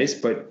on the ice,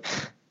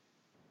 but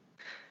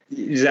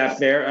is that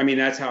fair? I mean,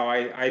 that's how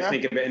I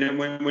think of it. And then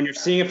when you're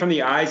seeing it from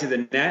the eyes of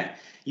the net,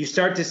 you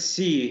start to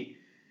see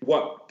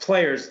what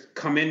players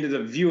come into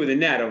the view of the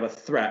net of a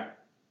threat,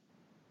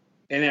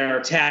 and they're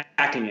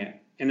attacking it,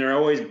 and they're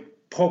always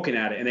poking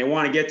at it, and they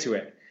want to get to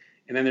it.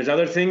 And then there's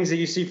other things that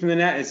you see from the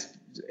net.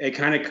 It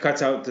kind of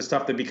cuts out the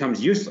stuff that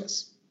becomes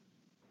useless.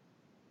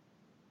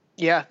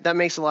 Yeah, that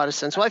makes a lot of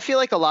sense. Well, I feel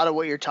like a lot of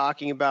what you're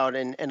talking about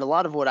and a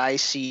lot of what I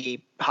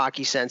see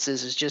hockey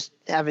senses is just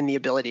having the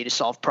ability to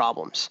solve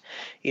problems.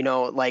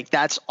 Like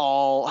that's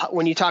all.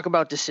 When you talk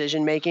about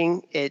decision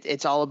making,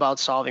 it's all about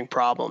solving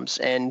problems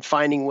and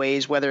finding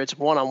ways, whether it's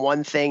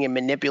one-on-one thing and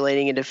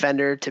manipulating a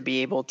defender to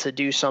be able to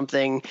do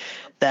something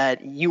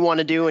that you want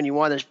to do and you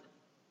want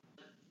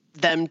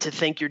them to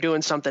think you're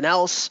doing something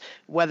else,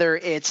 whether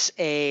it's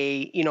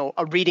a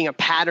reading a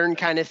pattern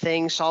kind of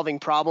thing, solving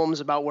problems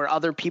about where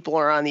other people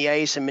are on the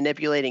ice and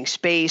manipulating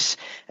space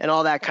and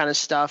all that kind of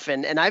stuff.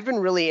 And I've been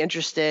really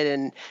interested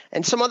in,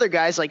 and some other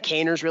guys like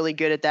Kaner's really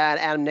good at that.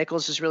 Adam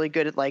Nicholas is really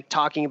good at like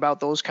talking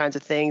about those kinds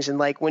of things. And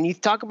like when you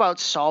talk about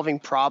solving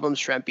problems,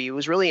 Schrempy, it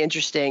was really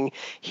interesting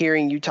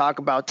hearing you talk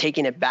about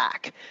taking it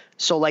back.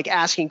 So like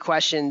asking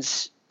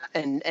questions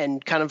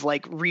and kind of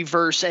like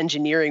reverse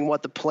engineering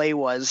what the play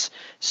was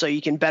so you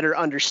can better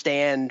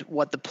understand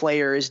what the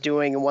player is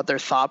doing and what their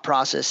thought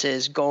process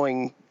is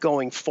going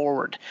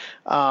forward.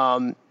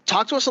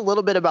 Talk to us a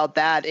little bit about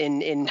that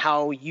in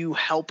how you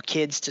help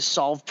kids to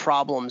solve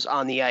problems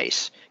on the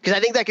ice, because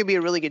I think that could be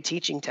a really good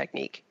teaching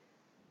technique.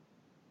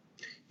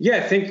 Yeah,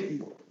 I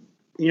think,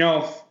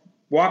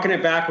 walking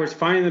it backwards,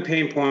 finding the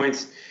pain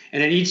points,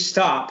 and at each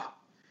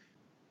stop,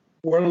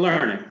 we're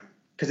learning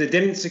because it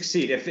didn't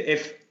succeed.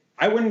 If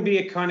I wouldn't be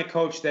a kind of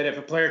coach that if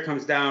a player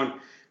comes down,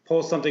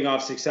 pulls something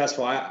off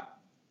successful,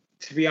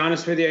 to be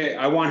honest with you,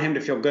 I want him to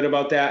feel good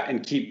about that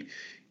and keep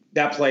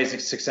that play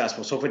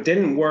successful. So if it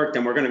didn't work,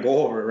 then we're going to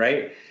go over it,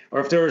 right? Or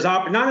if there was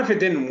not if it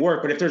didn't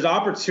work, but if there's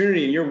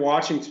opportunity and you're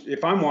watching,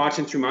 if I'm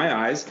watching through my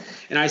eyes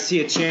and I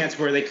see a chance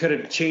where they could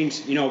have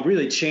changed,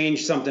 really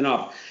changed something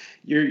up,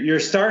 you're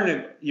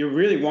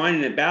really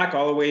winding it back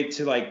all the way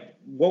to like,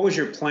 what was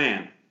your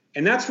plan?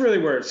 And that's really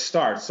where it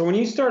starts. So when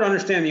you start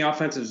understanding the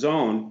offensive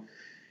zone,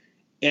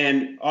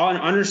 and on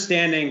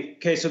understanding,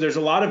 okay, so there's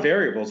a lot of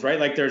variables, right?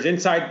 Like there's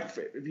inside,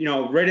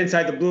 right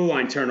inside the blue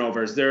line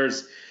turnovers.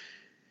 There's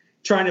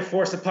trying to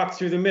force a puck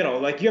through the middle.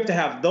 Like you have to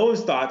have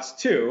those thoughts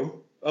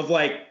too of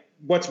like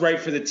what's right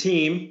for the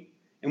team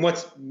and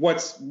what's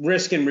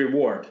risk and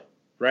reward,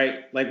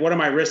 right? Like what am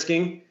I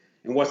risking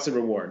and what's the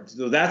reward?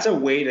 So that's a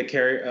way to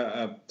carry,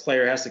 a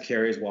player has to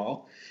carry as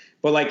well.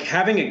 But like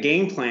having a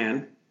game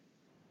plan,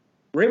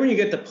 right when you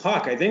get the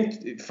puck, I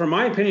think, from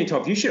my opinion,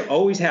 Toph, you should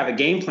always have a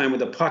game plan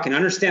with the puck and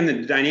understand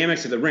the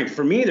dynamics of the rink.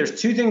 For me,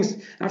 there's two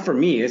things. Not for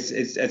me.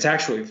 It's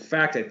actually a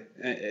fact.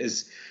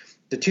 Is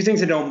The two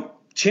things that don't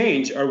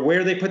change are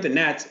where they put the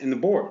nets and the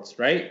boards,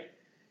 right?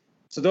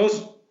 So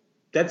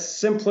that's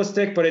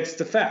simplistic, but it's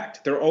the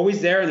fact. They're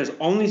always there, and there's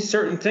only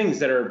certain things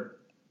that are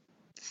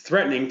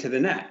threatening to the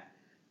net.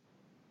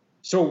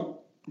 So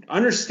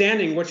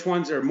understanding which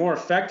ones are more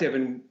effective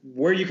and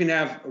where you can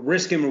have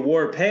risk and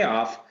reward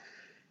payoff,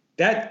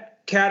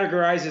 that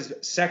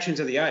categorizes sections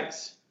of the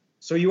ice.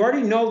 So you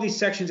already know these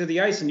sections of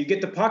the ice, and you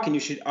get the puck, and you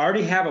should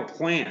already have a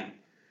plan.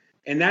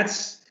 And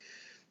that's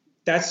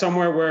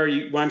somewhere where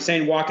when I'm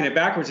saying walking it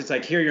backwards, it's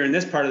like, here, you're in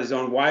this part of the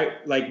zone. Why?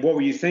 Like, what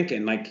were you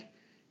thinking? Like,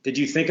 did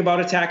you think about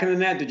attacking the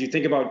net? Did you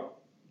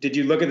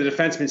look at the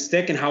defenseman's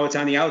stick and how it's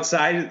on the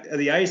outside of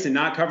the ice and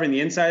not covering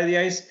the inside of the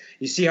ice?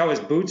 You see how his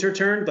boots are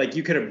turned? Like,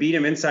 you could have beat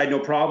him inside, no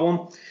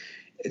problem.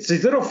 It's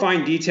these little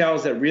fine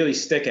details that really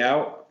stick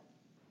out.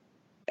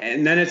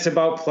 And then it's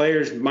about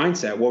players'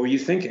 mindset. What were you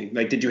thinking?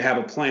 Like, did you have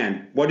a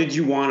plan? What did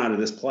you want out of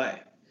this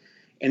play?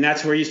 And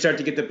that's where you start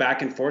to get the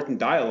back and forth and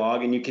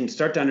dialogue, and you can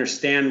start to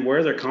understand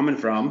where they're coming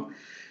from.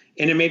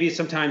 And it maybe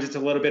sometimes it's a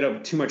little bit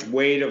of too much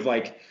weight of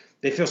like,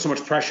 they feel so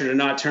much pressure to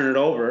not turn it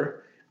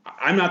over.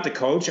 I'm not the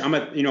coach.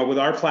 With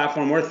our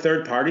platform, we're a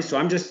third party. So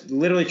I'm just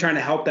literally trying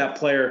to help that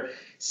player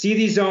see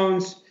these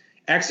zones,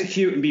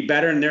 execute, and be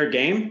better in their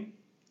game.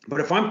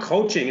 But if I'm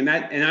coaching and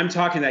I'm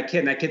talking to that kid,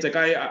 and that kid's like,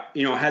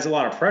 has a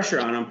lot of pressure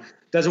on him,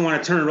 doesn't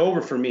want to turn it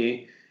over for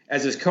me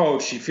as his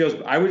coach,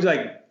 I would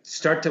like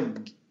start to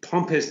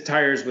pump his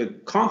tires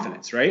with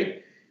confidence,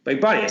 right?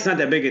 Like, buddy, it's not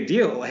that big a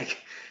deal. Like,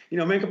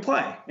 make a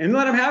play and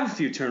let him have a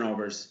few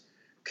turnovers.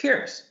 Who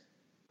cares?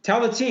 Tell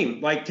the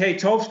team, like, hey,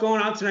 Toph's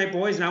going out tonight,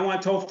 boys, and I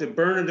want Toph to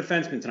burn a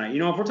defenseman tonight.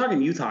 If we're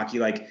talking youth hockey,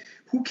 like,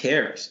 who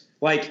cares?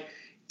 Like,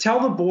 tell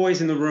the boys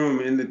in the room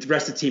and the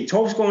rest of the team,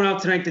 Toph's going out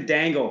tonight to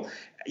dangle.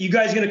 You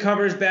guys are going to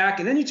cover his back?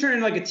 And then you turn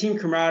into like a team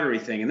camaraderie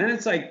thing. And then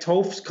it's like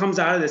Toph comes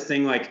out of this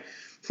thing like,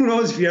 who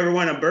knows if you ever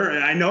want to burn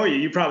it. I know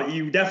you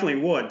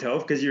definitely would,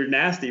 Toph, because you're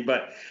nasty.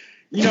 But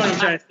you know what I'm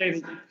trying to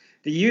say?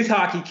 The youth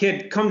hockey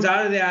kid comes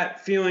out of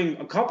that feeling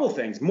a couple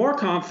things, more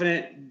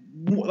confident,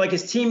 like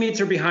his teammates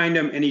are behind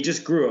him, and he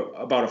just grew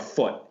about a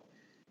foot.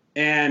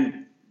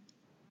 And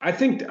I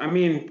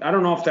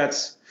don't know if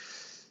that's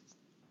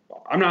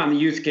 – I'm not in the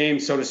youth game,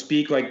 so to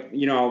speak, like,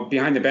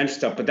 behind the bench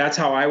stuff, but that's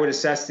how I would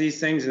assess these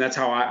things, and that's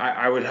how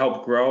I would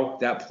help grow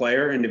that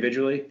player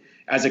individually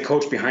as a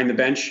coach behind the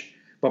bench.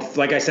 But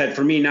like I said,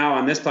 for me now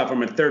on this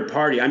platform, a third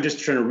party, I'm just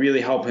trying to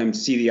really help him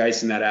see the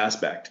ice in that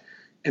aspect.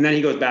 And then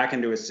he goes back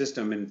into his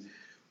system, and,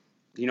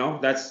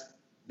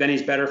 then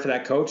he's better for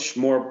that coach,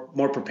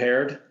 more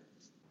prepared,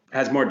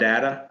 has more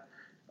data.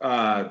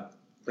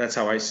 That's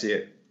how I see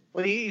it.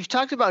 Well, you've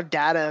talked about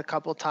data a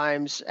couple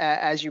times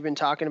as you've been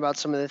talking about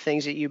some of the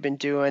things that you've been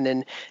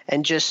doing,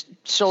 and just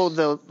so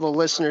the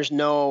listeners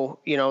know,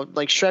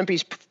 like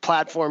Schrempy's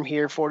platform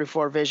here,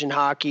 44 Vision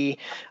Hockey.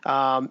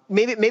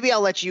 Maybe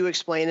I'll let you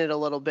explain it a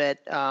little bit.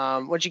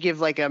 Why don't you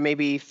give like a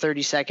maybe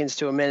 30 seconds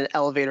to a minute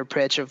elevator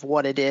pitch of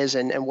what it is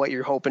and what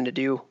you're hoping to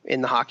do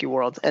in the hockey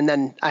world, and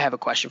then I have a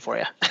question for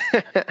you.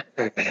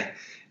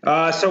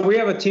 So we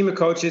have a team of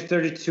coaches,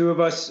 32 of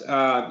us.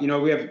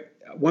 We have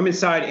women's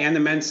side and the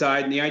men's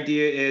side. And the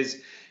idea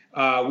is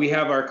we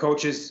have our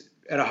coaches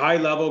at a high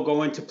level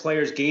go into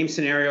players' game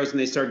scenarios, and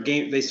they start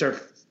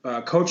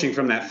coaching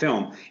from that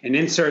film and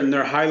inserting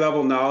their high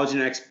level knowledge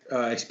and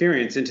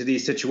experience into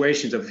these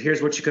situations of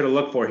here's what you could have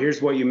looked for,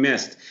 here's what you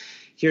missed,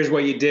 here's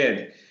what you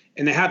did.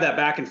 And they have that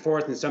back and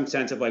forth in some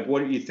sense of like,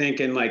 what are you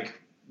thinking? Like,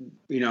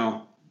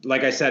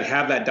 like I said,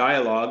 have that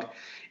dialogue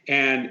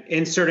and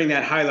inserting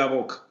that high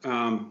level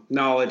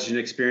knowledge and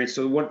experience.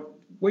 So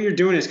what you're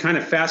doing is kind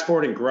of fast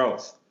forwarding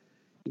growth.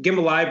 You give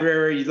them a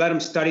library, you let them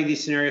study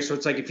these scenarios. So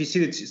it's like if you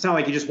see it's not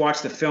like you just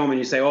watch the film and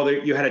you say, oh,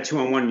 you had a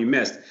 2-on-1 and you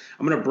missed.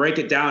 I'm going to break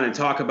it down and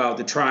talk about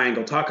the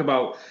triangle, talk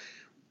about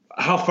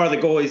how far the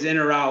goalie's in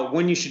or out,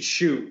 when you should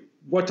shoot,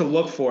 what to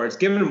look for. It's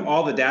giving them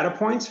all the data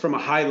points from a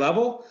high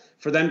level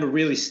for them to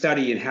really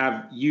study and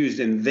have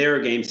used in their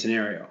game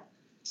scenario.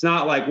 It's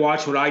not like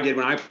watch what I did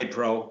when I played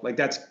pro. Like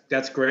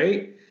that's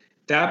great.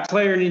 That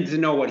player needs to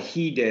know what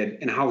he did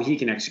and how he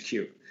can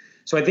execute.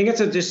 So I think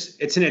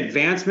it's an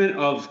advancement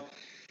of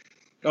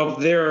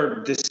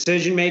their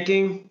decision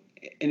making,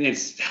 and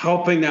it's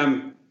helping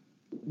them.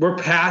 We're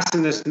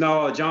passing this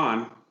knowledge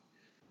on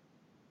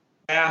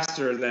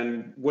faster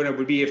than what it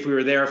would be if we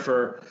were there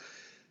for,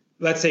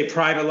 let's say,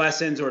 private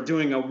lessons or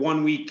doing a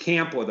 1-week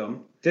camp with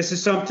them. This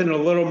is something a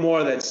little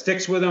more that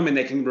sticks with them and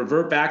they can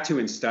revert back to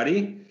and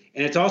study.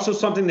 And it's also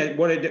something that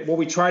what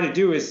we try to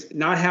do is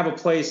not have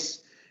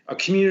a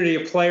community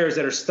of players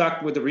that are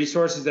stuck with the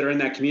resources that are in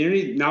that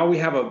community. Now we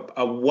have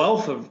a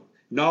wealth of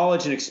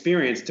knowledge and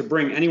experience to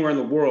bring anywhere in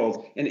the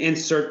world and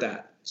insert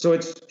that. So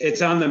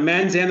it's on the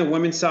men's and the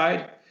women's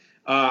side.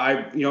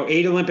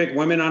 8 Olympic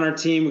women on our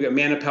team. We got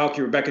Amanda Pelkey,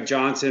 Rebecca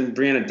Johnson,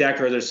 Brianna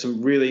Decker. There's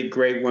some really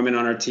great women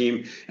on our team.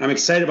 And I'm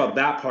excited about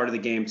that part of the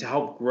game to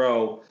help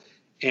grow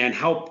and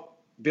help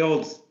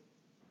build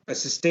a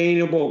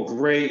sustainable,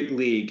 great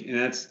league.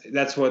 And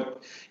that's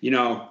what,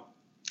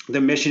 the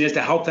mission is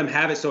to help them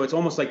have it. So it's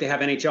almost like they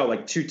have NHL,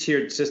 like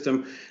 2-tiered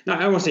system. No,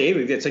 I won't say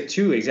A-League. It's like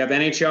 2 leagues. They have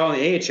NHL and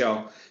the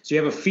AHL. So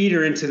you have a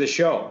feeder into the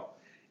show.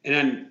 And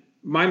then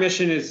my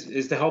mission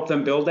is to help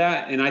them build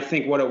that. And I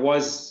think what it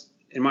was,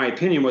 in my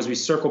opinion, was we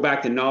circle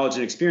back the knowledge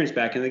and experience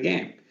back in the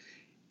game.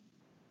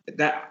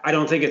 That I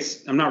don't think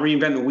I'm not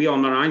reinventing the wheel.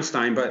 I'm not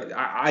Einstein, but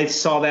I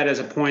saw that as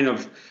a point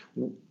of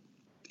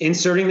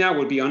inserting that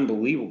would be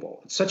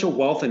unbelievable. It's such a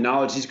wealth of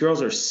knowledge. These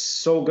girls are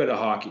so good at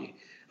hockey.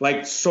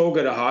 Like so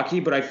good at hockey,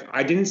 but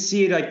I didn't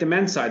see it like the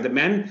men's side. The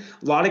men,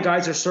 a lot of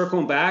guys are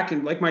circling back,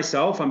 and like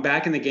myself, I'm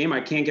back in the game.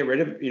 I can't get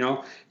rid of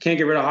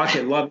hockey.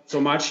 I love it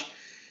so much.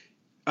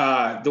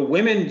 The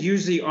women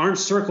usually aren't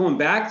circling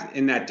back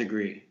in that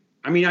degree.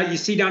 I mean, you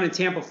see down in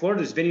Tampa,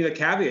 Florida, there's Vinny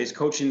LeCavier is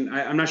coaching.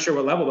 I'm not sure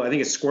what level, but I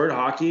think it's squirt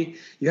hockey.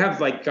 You have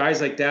like guys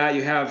like that.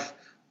 You have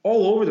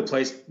all over the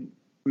place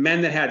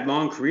men that had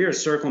long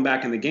careers circling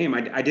back in the game.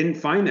 I didn't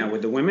find that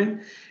with the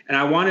women. And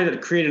I wanted to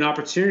create an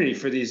opportunity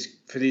for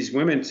these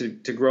women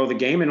to grow the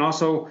game and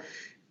also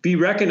be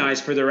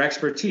recognized for their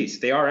expertise.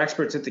 They are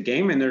experts at the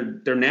game, and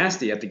they're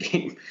nasty at the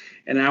game.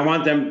 And I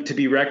want them to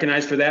be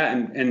recognized for that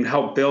and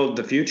help build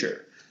the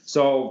future.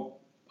 So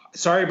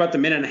sorry about the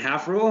minute and a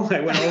half rule. I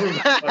went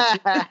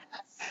over,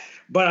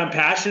 but I'm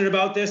passionate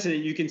about this.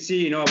 And you can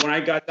see, when I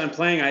got done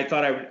playing, I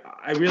thought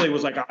I really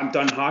was like, I'm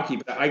done hockey.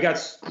 But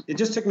it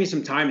just took me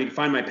some time to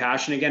find my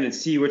passion again and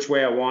see which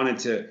way I wanted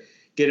to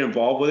get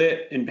involved with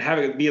it and have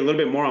it be a little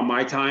bit more on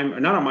my time, or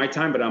not on my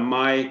time, but on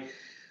my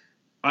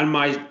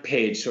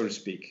page, so to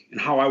speak, and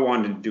how I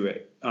wanted to do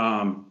it.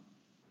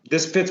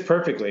 This fits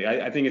perfectly.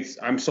 I think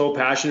I'm so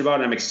passionate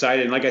about it. I'm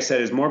excited. And like I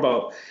said, it's more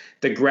about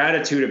the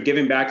gratitude of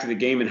giving back to the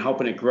game and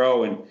helping it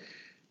grow. And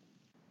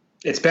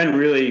it's been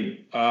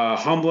really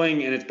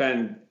humbling, and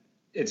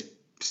it's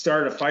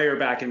started a fire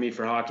back in me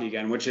for hockey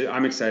again, which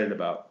I'm excited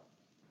about.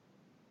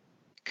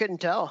 Couldn't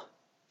tell.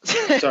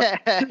 Sorry.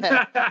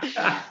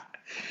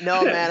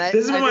 No, man.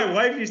 This is when my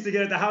wife used to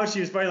get at the house. She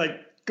was probably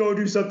like, go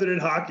do something in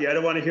hockey. I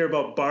don't want to hear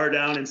about bar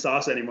down and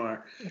sauce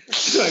anymore.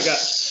 So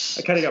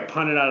I kind of got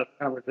punted out of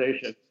the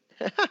conversation.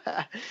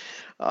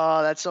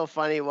 Oh, that's so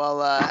funny.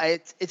 Well,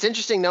 it's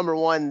interesting, number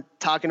one,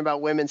 talking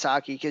about women's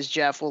hockey, because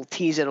Jeff, we'll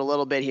tease it a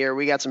little bit here.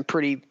 We got some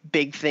pretty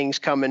big things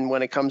coming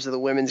when it comes to the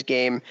women's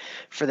game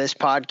for this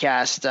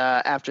podcast,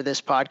 after this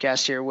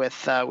podcast here with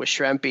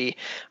Schremp.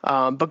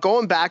 But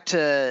going back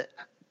to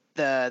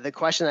the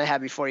question I had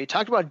before, you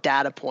talked about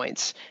data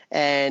points,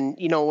 and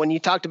when you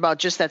talked about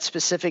just that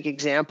specific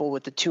example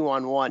with the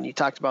 2-on-1, you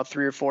talked about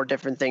 3 or 4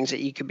 different things that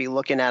you could be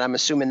looking at. I'm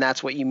assuming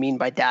that's what you mean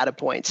by data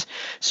points.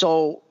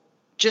 So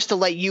just to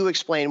let you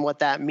explain what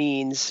that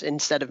means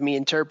instead of me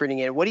interpreting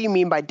it, what do you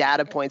mean by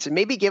data points? And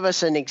maybe give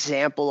us an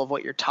example of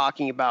what you're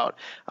talking about.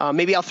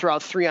 Maybe I'll throw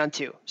out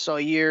 3-on-2. So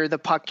you're the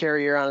puck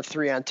carrier on a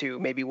 3-on-2.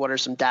 Maybe what are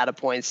some data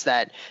points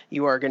that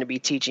you are going to be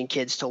teaching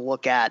kids to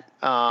look at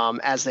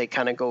as they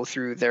kind of go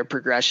through their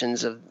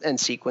progressions and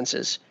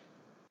sequences?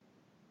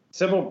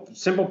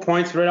 Simple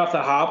points right off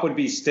the hop would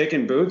be stick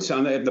and boots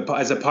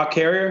as a puck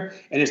carrier,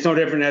 and it's no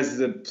different as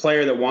the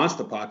player that wants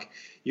the puck.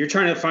 You're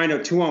trying to find a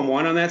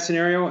 2-on-1 on that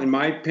scenario. In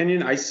my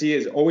opinion, I see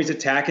as always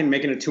attacking,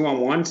 making a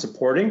 2-on-1,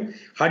 supporting.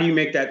 How do you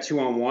make that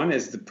 2-on-1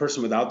 as the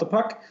person without the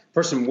puck?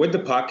 Person with the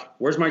puck,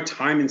 where's my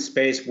time and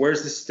space?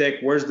 Where's the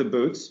stick? Where's the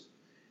boots?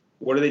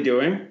 What are they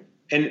doing?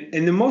 And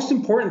the most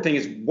important thing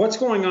is what's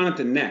going on at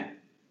the net.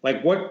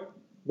 Like what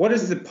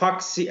does the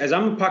puck see? As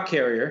I'm the puck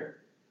carrier,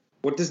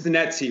 what does the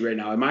net see right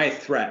now? Am I a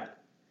threat?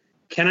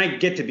 Can I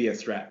get to be a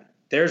threat?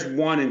 There's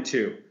 1 and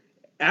 2.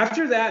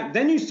 After that,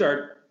 then you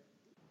start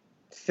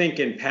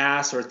thinking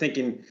pass or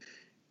thinking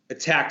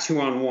attack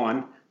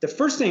 2-on-1. The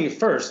first thing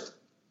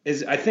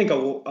is I think a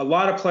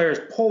lot of players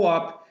pull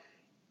up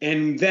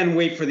and then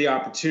wait for the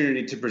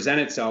opportunity to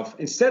present itself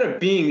instead of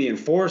being the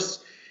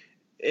enforcer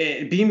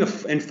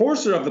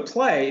of the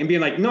play and being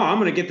like, no, I'm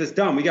going to get this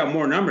done. We got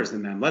more numbers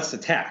than them. Let's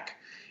attack.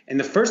 And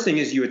the first thing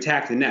is you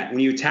attack the net. When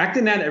you attack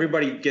the net,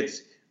 everybody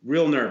gets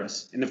real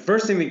nervous. And the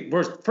first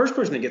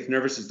person that gets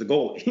nervous is the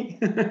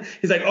goalie.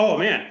 He's like, oh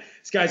man,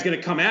 this guy's going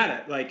to come at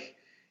it. Like,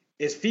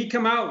 his feet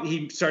come out,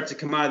 he starts to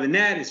come out of the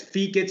net. His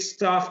feet get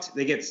stuffed.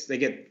 They get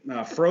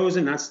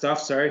frozen, not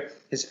stuffed. Sorry,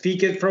 his feet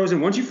get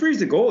frozen. Once you freeze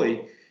the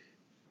goalie,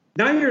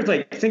 now you're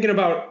like thinking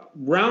about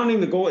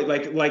rounding the goalie,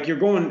 like you're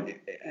going,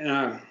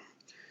 a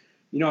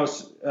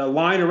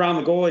line around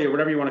the goalie or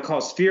whatever you want to call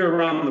it, sphere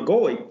around the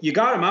goalie. You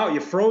got him out, you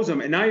froze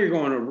him, and now you're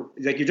going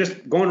like you're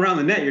just going around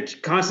the net. You're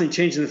constantly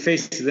changing the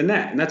face of the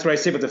net, and that's what I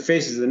say about the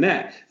faces of the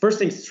net. First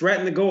thing,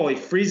 threaten the goalie,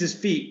 freeze his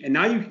feet, and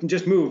now you can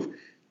just move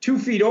 2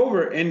 feet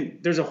over, and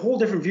there's a whole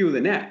different view of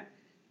the net.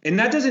 And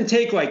that doesn't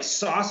take like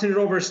saucing it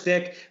over a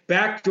stick,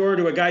 backdoor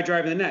to a guy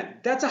driving the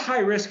net. That's a high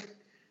risk,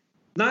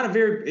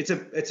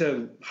 it's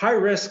a high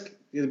risk,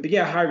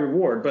 high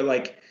reward, but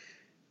like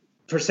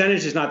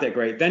percentage is not that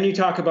great. Then you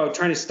talk about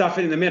trying to stuff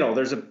it in the middle.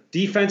 There's a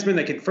defenseman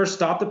that can first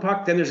stop the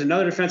puck, then there's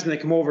another defenseman that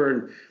come over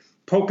and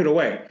poke it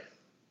away.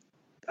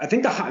 I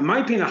think in my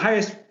opinion, the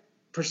highest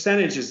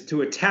percentage is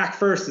to attack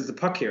first as the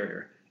puck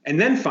carrier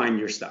and then find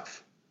your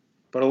stuff.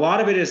 But a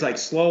lot of it is like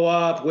slow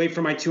up, wait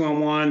for my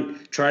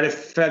 2-on-1, try to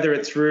feather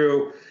it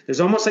through. There's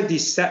almost like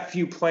these set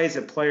few plays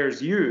that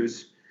players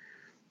use.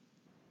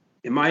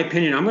 In my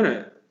opinion,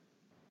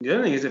 the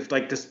other thing is if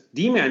like this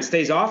D-man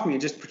stays off me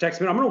and just protects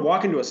me, I'm going to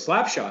walk into a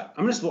slap shot.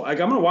 I'm going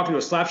to walk into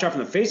a slap shot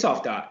from the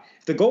face-off dot.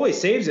 If the goalie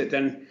saves it,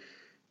 then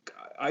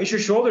ice your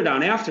shoulder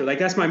down after. Like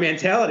that's my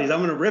mentality. Is I'm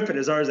going to rip it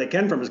as hard as I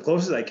can from as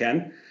close as I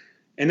can.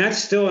 And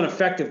that's still an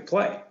effective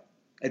play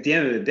at the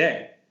end of the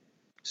day.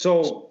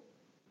 So,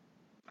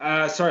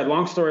 sorry,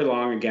 long story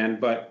long again,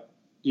 but,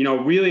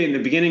 really in the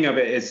beginning of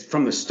it is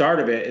from the start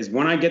of it is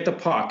when I get the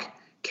puck,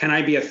 can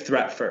I be a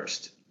threat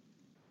first?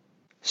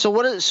 So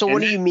what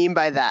do you mean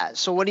by that?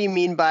 So what do you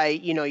mean by,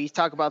 you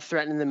talk about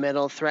threatening the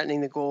middle,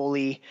 threatening the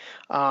goalie,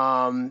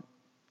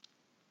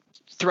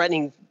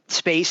 threatening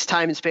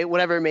time and space,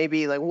 whatever it may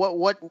be. Like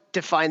what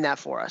define that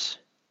for us?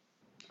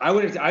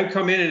 I'd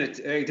come in and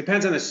it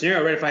depends on the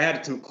scenario, right? If I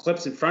had some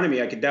clips in front of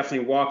me, I could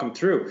definitely walk them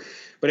through.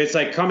 But it's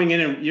like coming in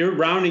and you're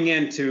rounding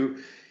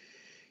into,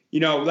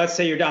 let's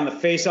say you're down the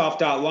face-off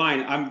dot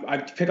line. I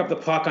pick up the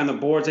puck on the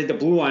boards, like the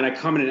blue line. I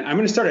come in and I'm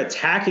going to start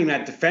attacking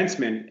that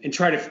defenseman and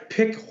try to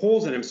pick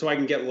holes in him so I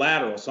can get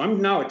lateral. So I'm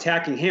now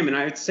attacking him. And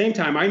at the same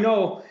time, I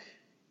know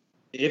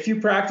if you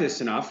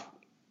practice enough,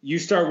 you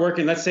start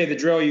working, let's say the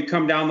drill, you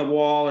come down the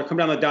wall or come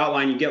down the dot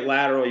line, you get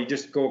lateral, you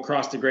just go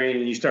across the grain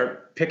and you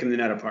start picking the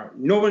net apart.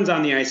 No one's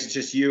on the ice. It's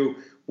just you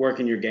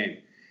working your game.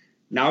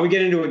 Now we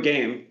get into a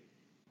game.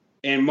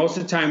 And most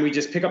of the time we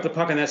just pick up the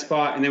puck on that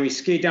spot and then we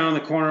skate down in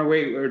the corner,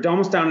 we're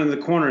almost down into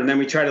the corner, and then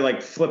we try to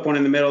like flip one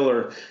in the middle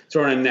or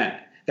throw it in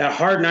net. That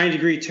hard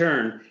 90-degree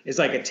turn is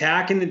like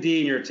attacking the D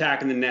and you're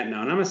attacking the net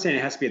now. And I'm not saying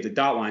it has to be at the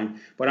dot line,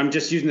 but I'm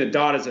just using the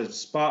dot as a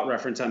spot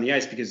reference on the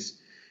ice because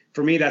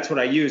for me, that's what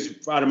I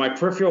use. Out of my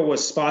peripheral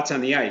was spots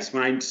on the ice.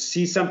 When I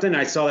see something,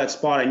 I saw that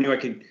spot, I knew I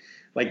could,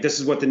 like this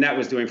is what the net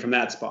was doing from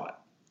that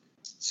spot.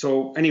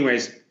 So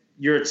anyways,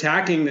 you're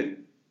attacking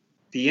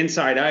the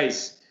inside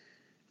ice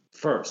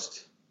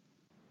first,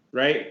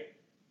 right?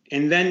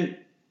 And then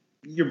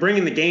you're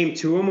bringing the game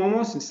to them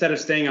almost instead of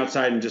staying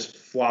outside and just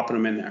flopping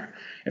them in there,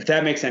 if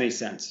that makes any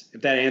sense,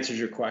 if that answers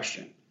your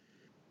question.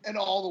 And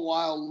all the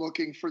while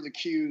looking for the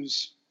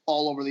cues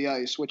all over the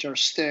ice, which are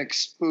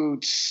sticks,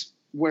 boots,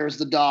 where's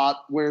the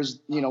dot, where's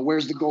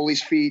the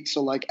goalie's feet.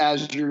 So like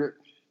as you're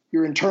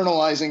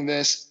internalizing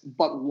this,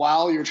 but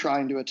while you're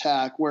trying to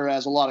attack,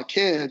 whereas a lot of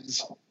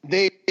kids,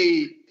 they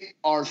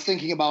are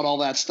thinking about all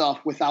that stuff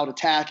without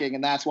attacking,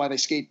 and that's why they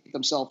skate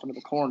themselves into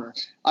the corner.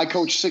 I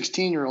coach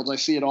 16-year-olds. I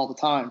see it all the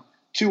time.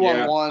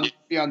 2-on-1,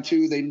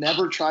 3-on-2. They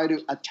never try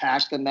to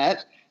attack the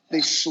net.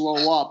 They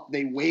slow up.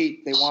 They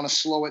wait. They want to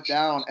slow it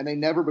down, and they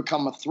never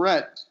become a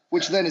threat,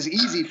 which then is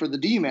easy for the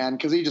D-man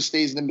because he just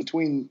stays in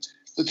between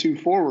the two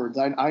forwards.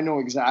 I know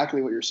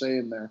exactly what you're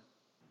saying there.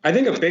 I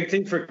think a big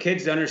thing for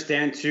kids to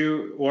understand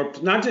too, or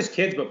not just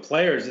kids but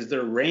players, is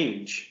their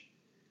range.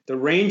 The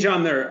range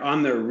on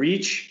their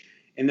reach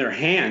in their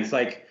hands.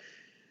 Like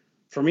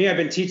for me, I've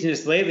been teaching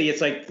this lately.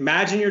 It's like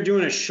imagine you're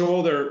doing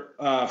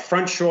a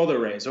front shoulder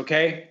raise.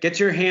 Okay, get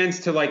your hands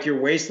to like your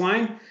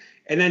waistline,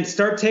 and then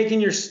start taking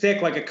your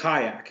stick like a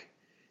kayak.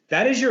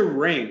 That is your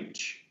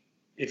range.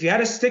 If you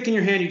had a stick in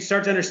your hand, you'd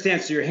start to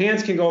understand. So your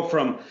hands can go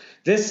from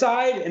this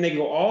side and they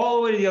go all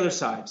the way to the other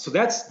side. So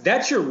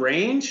that's your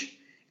range.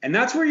 And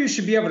that's where you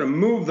should be able to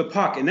move the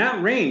puck. And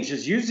that range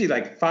is usually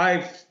like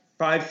 5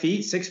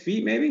 feet, 6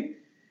 feet maybe.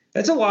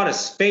 That's a lot of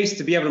space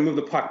to be able to move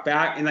the puck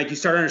back. And like you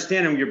start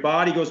understanding your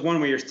body goes one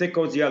way, your stick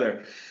goes the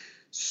other.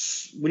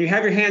 When you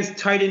have your hands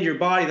tight into your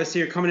body, let's say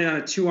you're coming in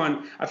on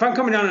if I'm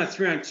coming down on a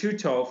 3-on-2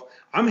 toe,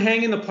 I'm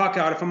hanging the puck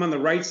out. If I'm on the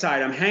right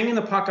side, I'm hanging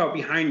the puck out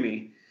behind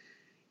me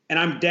and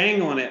I'm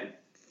dangling it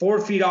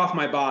 4 feet off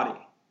my body.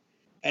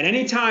 At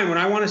any time when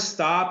I want to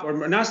stop,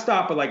 or not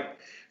stop, but like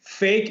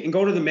fake and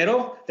go to the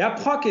middle,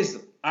 that puck is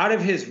out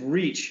of his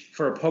reach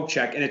for a poke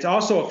check. And it's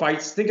also, if I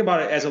think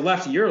about it as a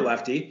lefty, you're a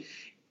lefty.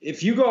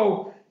 If you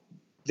go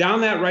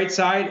down that right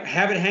side,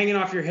 have it hanging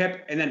off your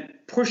hip, and then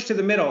push to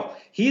the middle,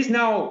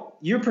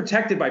 you're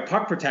protected by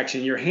puck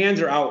protection. Your hands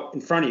are out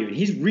in front of you, and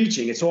he's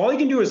reaching. And so all you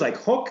can do is like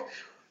hook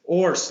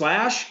or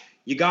slash,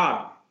 you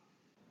got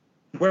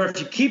him. Where if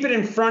you keep it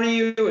in front of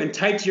you and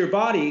tight to your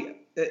body,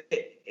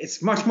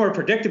 it's much more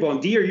predictable.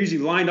 And D are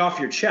usually lined off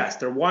your chest.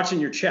 They're watching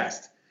your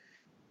chest.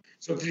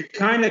 So if you're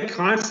kind of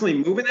constantly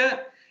moving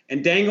that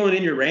and dangling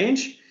in your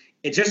range,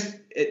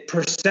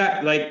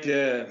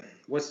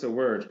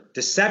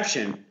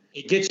 deception.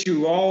 It gets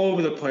you all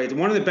over the place.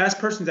 One of the best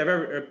players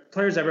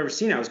I've ever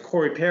seen was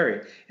Corey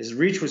Perry. His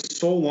reach was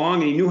so long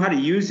and he knew how to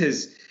use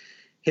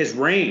his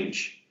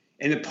range.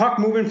 And the puck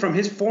moving from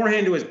his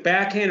forehand to his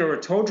backhand or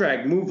a toe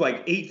drag moved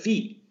like 8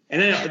 feet.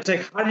 And then it's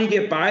like, how did he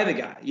get by the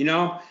guy?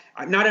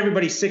 Not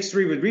everybody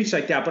 6'3" would reach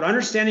like that, but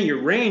understanding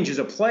your range as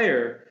a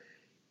player,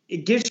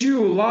 it gives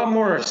you a lot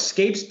more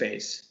escape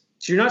space.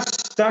 So you're not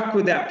stuck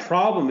with that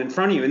problem in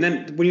front of you. And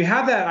then when you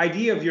have that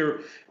idea of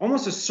your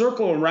almost a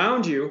circle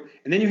around you,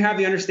 and then you have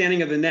the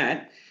understanding of the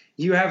net,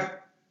 you have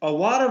a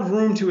lot of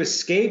room to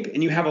escape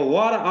and you have a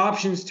lot of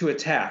options to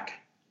attack.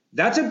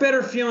 That's a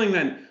better feeling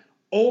than,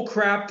 oh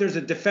crap, there's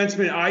a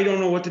defenseman. I don't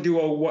know what to do.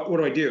 Oh, what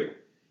do I do?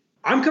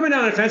 I'm coming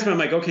down on a defenseman. I'm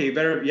like, okay, you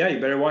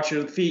better watch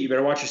your feet. You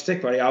better watch your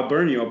stick, buddy. I'll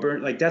burn you.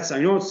 Like that's, I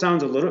know it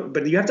sounds a little,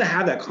 but you have to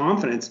have that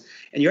confidence,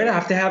 and you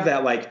have to have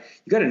that, like,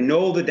 you got to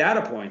know the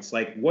data points.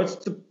 Like, what's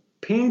the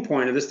pain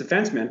point of this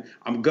defenseman?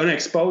 I'm going to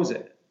expose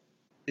it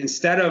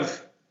instead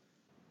of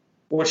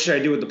what should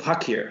I do with the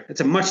puck here?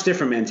 It's a much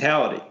different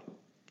mentality.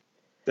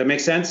 That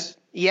makes sense?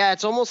 Yeah,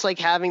 it's almost like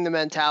having the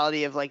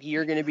mentality of like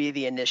you're going to be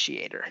the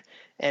initiator.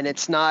 And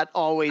it's not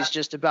always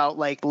just about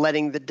like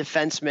letting the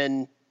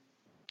defenseman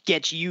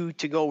get you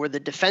to go where the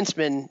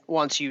defenseman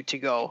wants you to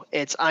go.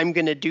 It's I'm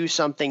going to do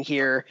something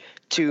here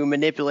to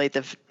manipulate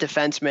the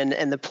defenseman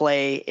and the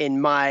play in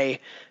my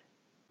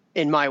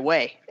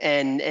way.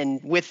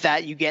 And with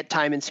that, you get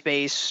time and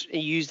space. We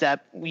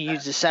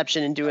use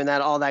deception in doing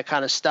that, all that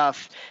kind of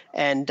stuff.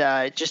 And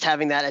just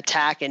having that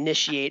attack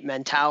initiate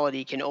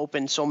mentality can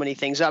open so many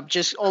things up,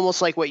 just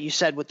almost like what you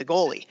said with the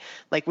goalie.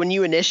 Like when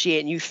you initiate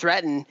and you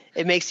threaten,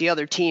 it makes the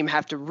other team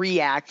have to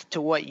react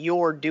to what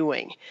you're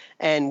doing.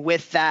 And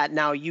with that,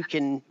 now you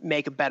can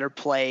make a better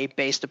play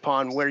based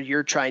upon where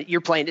you're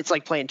playing. It's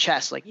like playing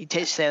chess. Like you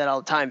say that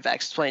all the time,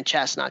 Vex. It's playing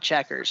chess, not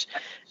checkers.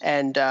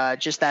 And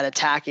just that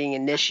attacking,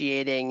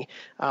 initiating,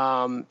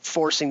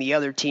 forcing the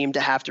other team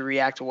to have to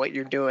react to what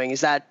you're doing.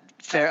 Is that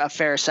a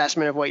fair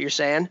assessment of what you're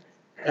saying?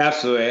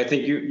 Absolutely. I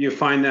think you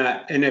find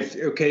that, and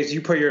so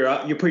you put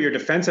your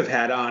defensive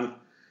hat on.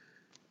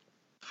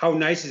 How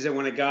nice is it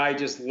when a guy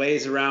just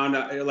lays around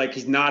like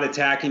he's not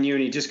attacking you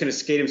and he's just going to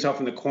skate himself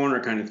in the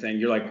corner kind of thing?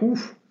 You're like,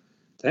 oof,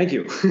 thank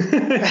you.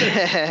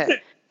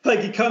 Like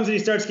he comes and he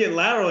starts getting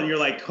lateral and you're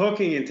like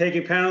hooking and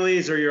taking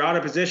penalties, or you're out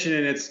of position,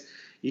 and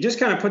you just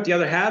kind of put the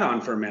other hat on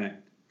for a minute.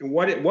 And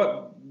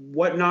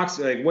what knocks,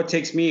 like what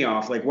takes me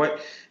off, like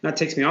what not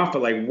takes me off,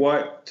 but like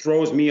what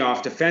throws me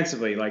off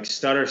defensively, like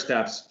stutter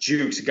steps,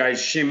 jukes, guys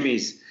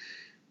shimmies,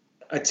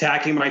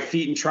 attacking my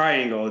feet in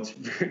triangle.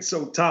 It's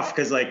so tough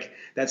because like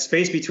that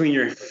space between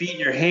your feet and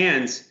your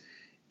hands,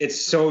 it's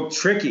so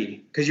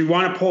tricky because you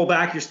want to pull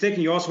back your stick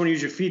and you also want to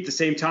use your feet at the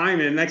same time.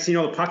 And the next thing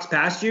you know, the puck's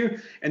past you,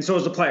 and so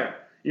is the player.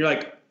 You're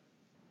like,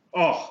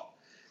 oh,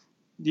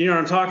 you know what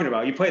I'm talking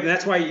about. You play, and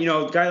that's why,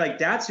 a guy like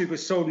Datsuk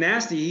was so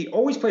nasty. He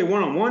always played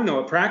one-on-one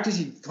though. At practice,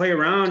 he'd play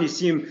around. You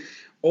see him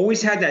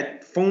always had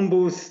that phone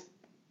booth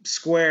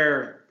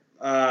square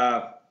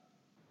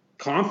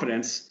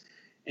confidence,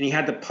 and he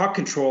had the puck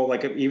control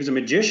like he was a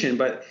magician.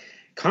 But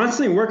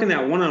constantly working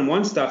that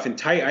one-on-one stuff and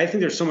tight, I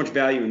think there's so much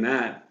value in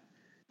that.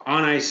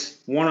 On ice,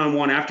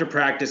 one-on-one after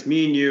practice,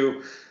 me and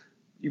you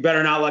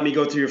better not let me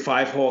go through your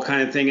 5-hole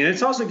kind of thing. And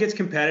it also gets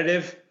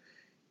competitive.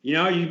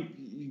 You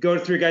go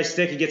through a guy's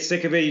stick, he gets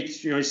sick of it,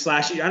 he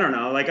slash you. I don't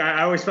know. Like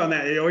I always found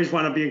that you always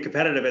want to be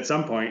competitive at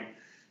some point.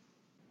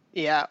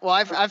 Yeah, well,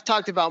 I've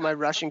talked about my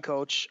Russian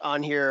coach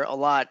on here a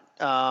lot,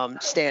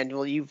 Stan.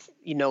 Well, you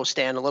know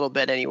Stan a little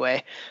bit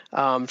anyway,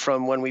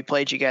 from when we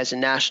played you guys in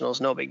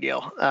nationals. No big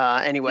deal.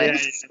 Anyway, what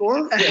was the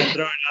score?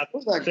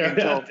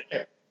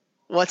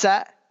 What's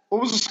that?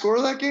 What was the score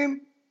of that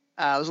game?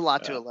 It was a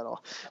lot to a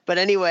little, but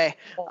anyway.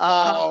 You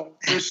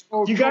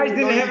guys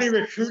didn't have any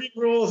recruiting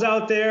rules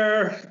out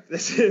there.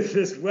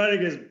 This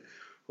wedding is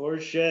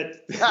horse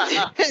shit. So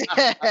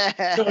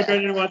I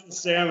didn't want the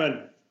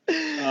salmon.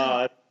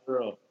 That's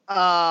brutal.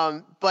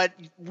 But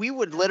we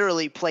would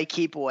literally play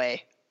keep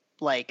away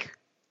like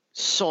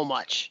so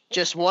much,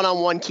 just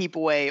 1-on-1 keep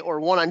away, or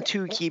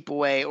 1-on-2 keep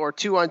away, or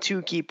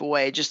 2-on-2 keep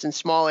away, just in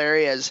small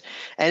areas.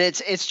 And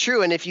it's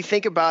true. And if you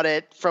think about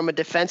it from a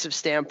defensive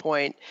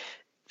standpoint,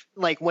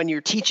 like when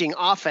you're teaching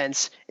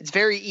offense, it's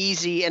very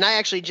easy. And I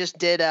actually just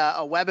did a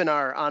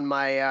webinar on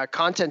my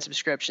content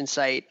subscription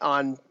site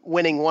on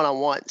winning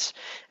one-on-ones.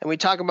 And we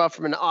talk about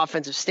from an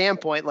offensive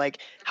standpoint, like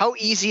how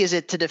easy is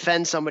it to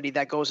defend somebody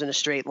that goes in a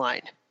straight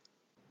line?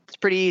 It's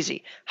pretty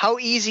easy. How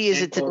easy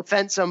is it to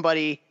defend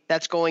somebody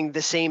that's going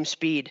the same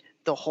speed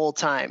the whole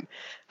time?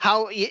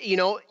 How,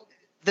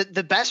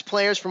 the best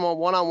players from a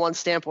one-on-one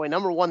standpoint,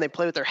 number one, they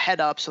play with their head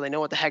up so they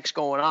know what the heck's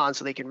going on,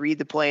 so they can read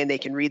the play and they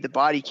can read the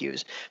body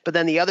cues. But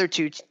then the other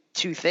two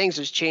things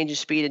is change in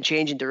speed and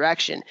change in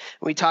direction.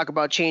 When we talk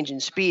about change in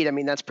speed, I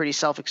mean, that's pretty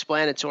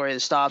self-explanatory, the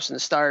stops and the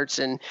starts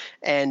and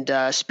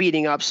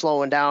speeding up,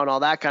 slowing down, all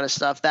that kind of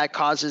stuff. That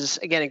causes,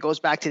 again, it goes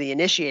back to the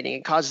initiating.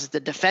 It causes the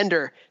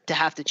defender to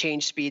have to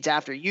change speeds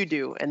after you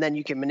do, and then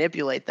you can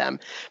manipulate them.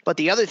 But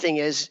the other thing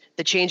is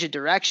the change of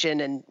direction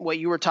and what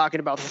you were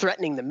talking about,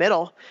 threatening the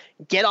middle.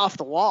 Get off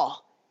the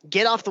wall.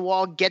 Get off the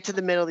wall, get to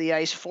the middle of the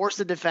ice, force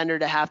the defender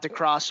to have to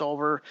cross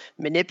over,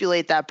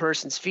 manipulate that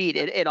person's feet.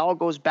 It all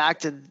goes back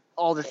to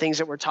all the things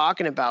that we're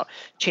talking about.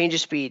 Change of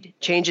speed,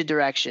 change of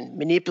direction,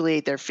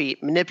 manipulate their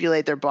feet,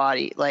 manipulate their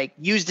body, like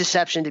use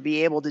deception to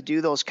be able to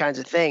do those kinds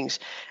of things.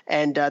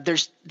 And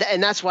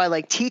that's why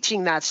like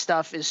teaching that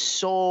stuff is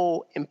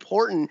so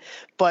important.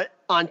 But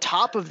on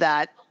top of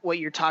that, what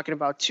you're talking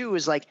about too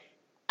is like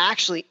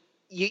actually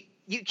you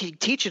can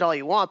teach it all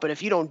you want, but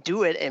if you don't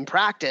do it in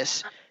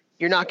practice,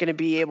 you're not going to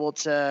be able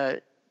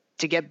to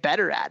get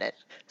better at it.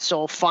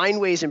 So find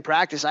ways in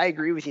practice. I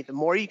agree with you. The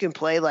more you can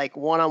play like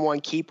one-on-one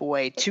keep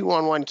away,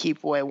 two-on-one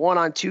keep away,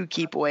 one-on-two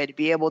keep away to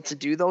be able to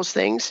do those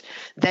things,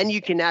 then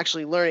you can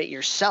actually learn it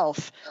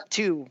yourself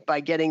too by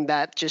getting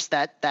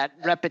that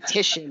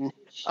repetition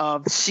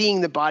of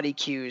seeing the body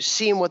cues,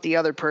 seeing what the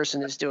other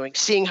person is doing,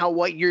 seeing how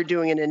what you're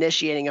doing and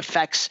initiating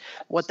affects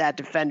what that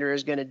defender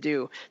is going to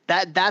do.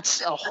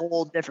 That's a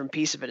whole different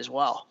piece of it as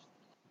well.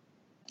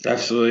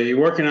 Absolutely. You're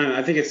working on,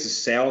 I think it's the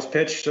sales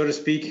pitch, so to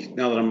speak.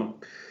 Now that I'm a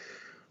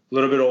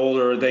little bit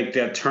older, I think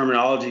that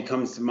terminology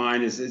comes to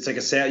mind. It's like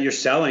you're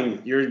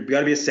selling. You got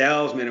to be a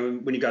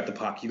salesman when you got the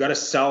puck. You got to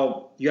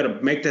sell. You got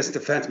to make this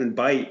defenseman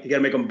bite. You got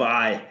to make them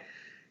buy.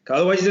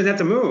 Otherwise, he doesn't have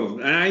to move.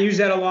 And I use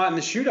that a lot in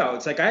the shootout.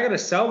 It's like, I got to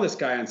sell this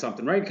guy on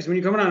something, right? Because when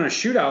you're coming down a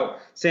shootout,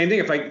 same thing.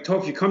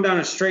 If you come down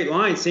a straight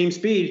line, same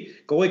speed,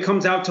 goalie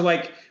comes out to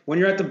like when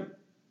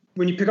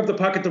you pick up the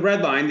puck at the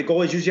red line, the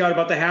goalie's usually out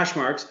about the hash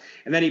marks,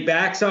 and then he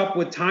backs up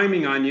with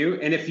timing on you.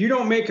 And if you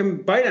don't make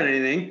him bite on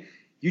anything,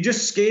 you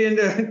just skate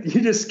into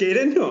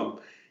him,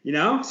 you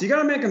know? So you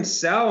got to make him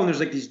sell, and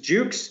there's like these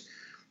jukes.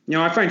 You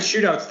know, I find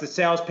shootouts, the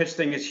sales pitch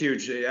thing is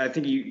huge. I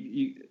think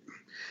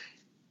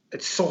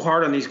it's so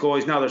hard on these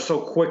goalies now. They're so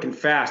quick and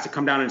fast to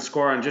come down and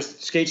score and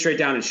just skate straight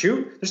down and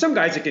shoot. There's some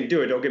guys that can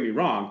do it, don't get me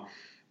wrong.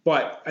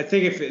 But I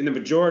think if in the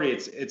majority,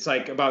 it's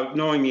like about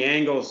knowing the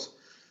angles,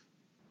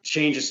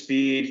 change of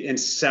speed, and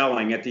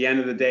selling. At the end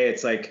of the day,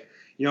 it's like,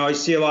 you know, I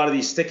see a lot of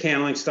these stick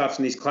handling stuff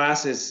in these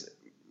classes.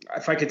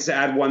 If I could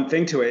add one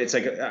thing to it, it's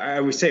like I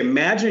would say,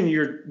 imagine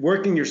you're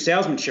working your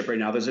salesmanship right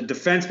now. There's a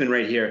defenseman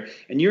right here,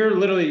 and you're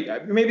literally,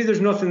 maybe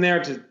there's nothing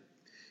there to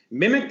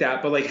mimic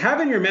that, but like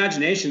have in your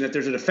imagination that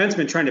there's a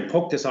defenseman trying to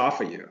poke this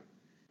off of you.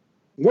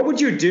 What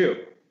would you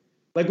do?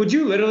 Like, would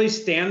you literally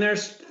stand there,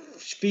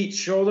 feet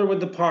shoulder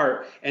width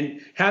apart,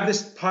 and have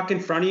this puck in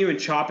front of you and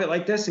chop it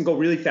like this and go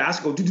really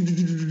fast, go,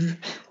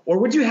 or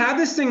would you have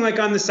this thing like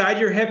on the side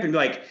of your hip and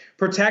like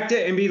protect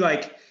it and be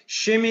like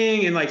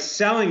shimmying and like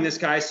selling this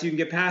guy so you can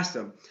get past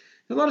him?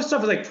 A lot of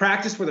stuff is like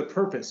practice with a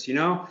purpose, you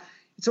know?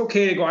 It's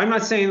okay to go. I'm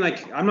not saying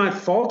I'm not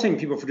faulting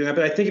people for doing that,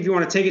 but I think if you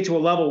want to take it to a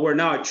level where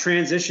now it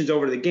transitions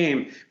over to the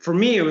game, for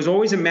me, it was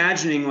always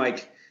imagining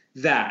like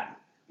that.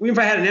 Even if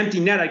I had an empty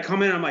net, I'd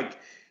come in, I'm like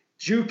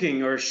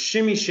juking or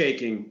shimmy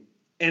shaking,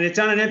 and it's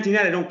on an empty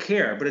net. I don't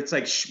care, but it's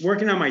like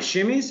working on my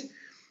shimmies,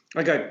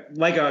 like a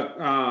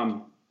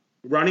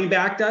running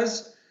back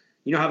does.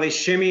 You know how they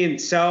shimmy and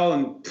sell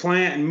and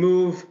plant and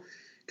move.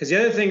 Because the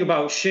other thing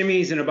about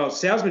shimmies and about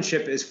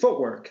salesmanship is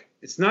footwork.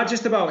 It's not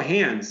just about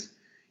hands.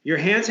 Your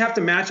hands have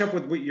to match up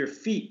with what your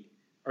feet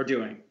are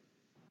doing.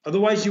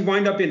 Otherwise, you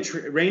wind up in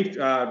train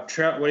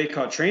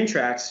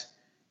tracks,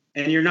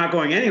 and you're not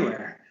going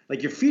anywhere.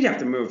 Like, your feet have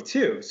to move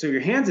too. So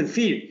your hands and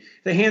feet,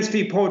 the hands,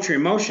 feet, poetry,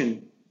 and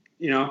motion,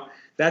 you know,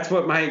 that's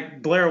what my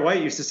Blair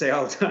White used to say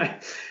all the time.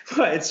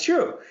 But it's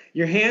true.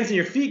 Your hands and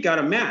your feet got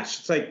to match.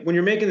 It's like when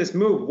you're making this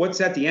move,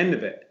 what's at the end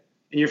of it?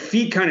 And your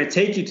feet kind of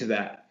take you to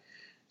that.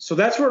 So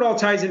that's where it all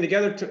ties in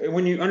together.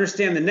 When you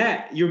understand the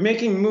net, you're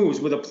making moves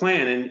with a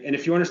plan. And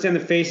if you understand the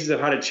faces of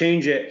how to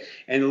change it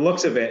and the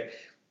looks of it,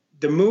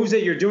 the moves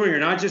that you're doing are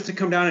not just to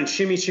come down and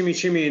shimmy, shimmy,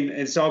 shimmy, and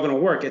it's all going to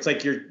work. It's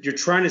like you're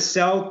trying to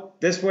sell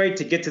this way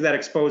to get to that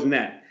exposed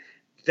net.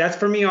 That's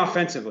for me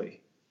offensively.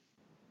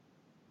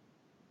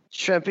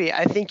 Schrempy,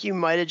 I think you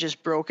might have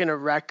just broken a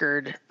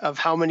record of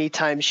how many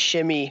times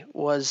shimmy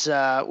was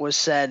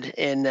said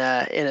in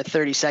a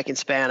 30-second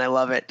span. I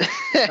love it.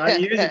 I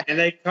use it, and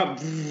they come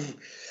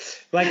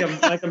like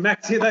a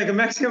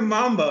Mexican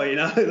mambo, you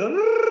know.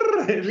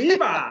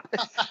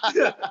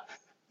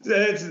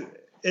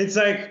 It's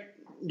like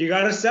you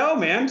got to sell,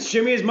 man.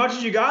 Shimmy as much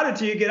as you got it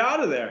till you get out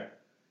of there.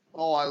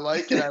 Oh, I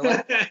like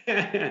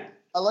it.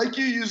 I like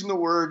you using the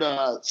word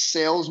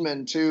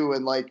salesman too,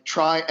 and like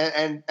trying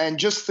and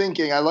just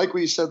thinking. I like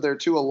what you said there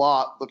too a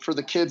lot. But for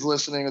the kids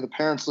listening or the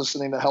parents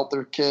listening to help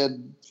their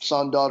kid,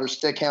 son, daughter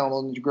stick handle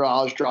in the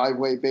garage,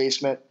 driveway,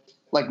 basement,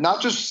 like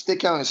not just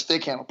stick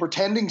handle,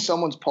 pretending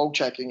someone's poke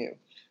checking you.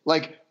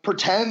 Like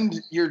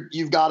pretend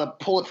you've got to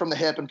pull it from the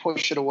hip and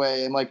push it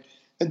away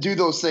and do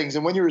those things.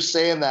 And when you were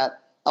saying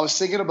that, I was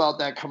thinking about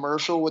that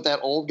commercial with that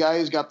old guy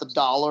who's got the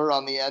dollar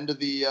on the end of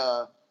the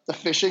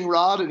fishing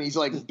rod, and he's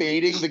like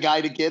baiting the guy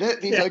to get it.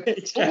 And he's like,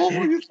 "Oh,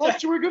 you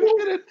thought you were going to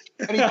get it,"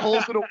 and he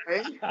pulls it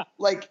away.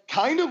 Like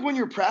kind of when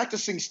you're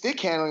practicing stick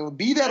handling,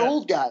 be that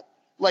old guy.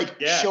 Like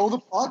show the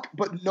puck,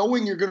 but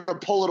knowing you're going to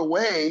pull it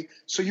away,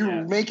 so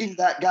you're making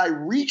that guy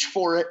reach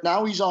for it.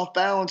 Now he's off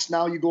balance.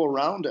 Now you go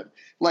around him.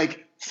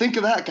 Like think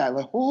of that guy.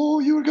 Like, oh,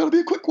 you were going to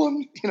be a quick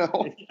one. You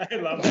know. I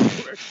love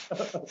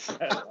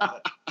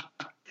that.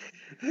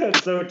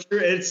 That's so true.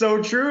 It's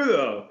so true,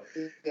 though.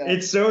 Yeah.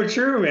 It's so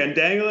true, man.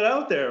 Dangle it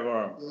out there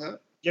for him. Yeah.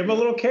 Give him a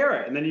little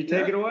carrot, and then you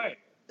take it away.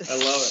 I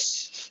love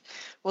it.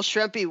 Well,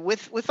 Schrempy,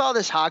 with all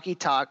this hockey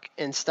talk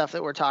and stuff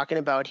that we're talking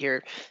about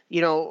here,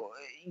 you know,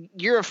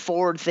 you're a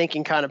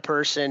forward-thinking kind of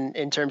person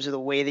in terms of the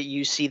way that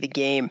you see the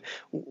game.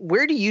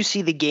 Where do you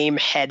see the game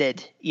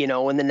headed, you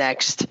know, in the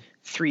next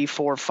 3,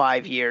 4,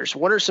 5 years?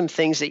 What are some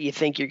things that you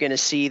think you're going to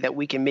see that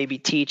we can maybe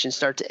teach and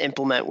start to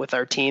implement with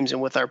our teams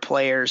and with our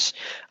players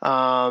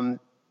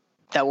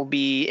that will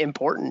be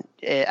important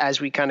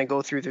as we kind of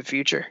go through the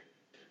future?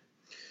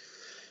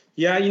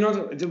 Yeah, I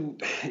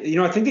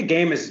think the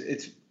game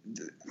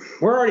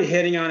we're already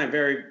hitting on it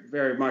very,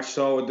 very much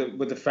so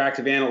with the fact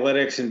of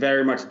analytics and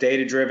very much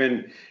data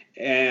driven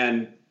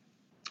and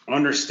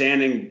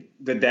understanding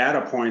the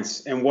data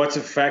points and what's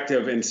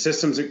effective and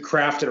systems that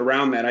crafted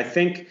around that. I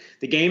think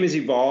the game has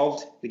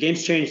evolved. The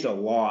game's changed a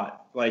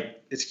lot.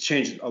 Like, it's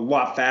changed a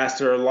lot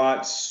faster, a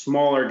lot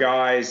smaller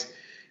guys,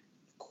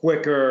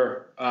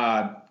 quicker.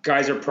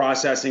 Guys are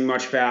processing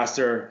much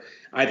faster.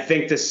 I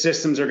think the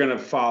systems are going to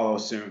follow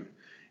soon.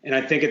 And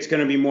I think it's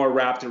going to be more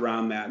wrapped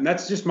around that. And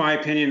that's just my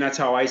opinion. That's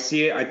how I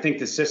see it. I think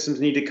the systems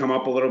need to come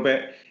up a little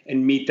bit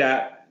and meet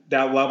that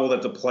level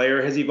that the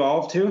player has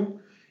evolved to.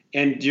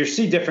 And you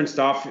see different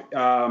stuff.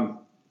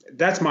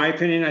 That's my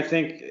opinion. I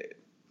think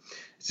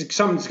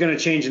something's going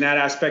to change in that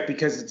aspect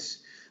because it's,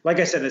 like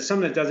I said, it's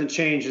something that doesn't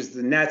change is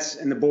the nets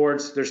and the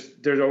boards.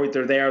 They're always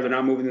there. They're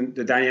not moving.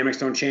 The dynamics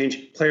don't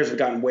change. Players have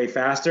gotten way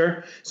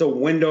faster. So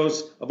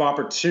windows of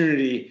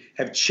opportunity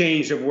have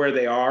changed of where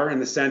they are in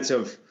the sense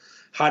of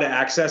how to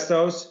access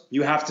those.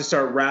 You have to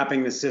start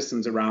wrapping the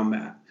systems around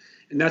that.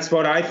 And that's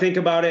what I think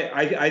about it.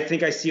 I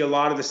think I see a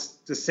lot of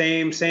the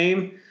same.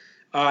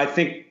 I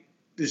think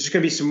there's just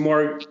going to be some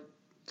more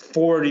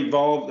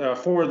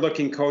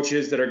forward-looking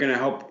coaches that are going to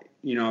help,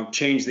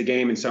 change the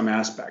game in some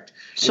aspect.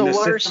 So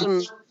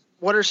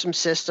what are some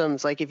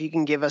systems, like if you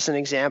can give us an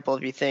example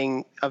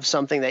of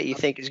something that you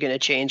think is going to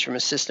change from a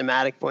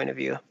systematic point of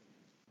view?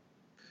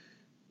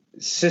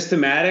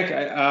 Systematic,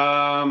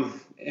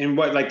 and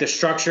what, like the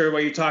structure?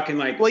 What you're talking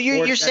like? Well,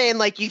 you're saying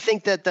like you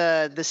think that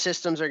the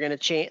systems are going to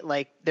change,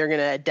 like they're going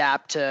to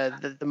adapt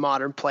to the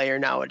modern player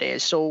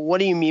nowadays. So what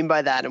do you mean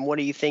by that, and what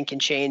do you think can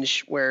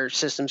change where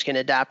systems can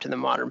adapt to the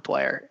modern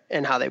player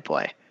and how they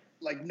play?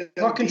 Like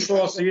puck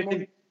control. So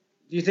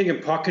you're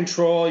thinking puck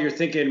control. You're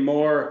thinking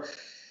more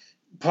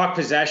puck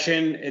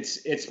possession.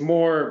 It's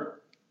more.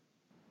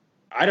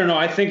 I don't know.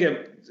 I think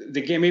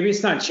the game, maybe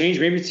it's not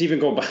changed. Maybe it's even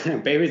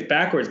maybe it's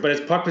backwards. But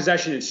it's puck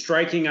possession and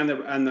striking on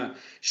the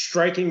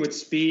striking with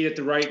speed at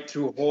the right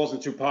through holes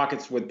and through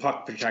pockets with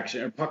puck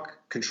protection or puck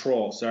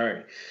control.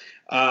 Sorry,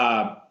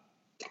 I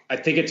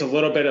think it's a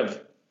little bit of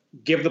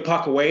give the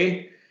puck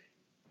away.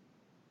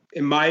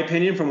 In my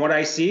opinion, from what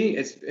I see,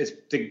 it's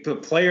the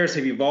players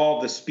have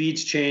evolved. The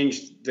speed's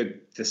changed.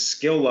 The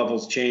skill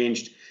levels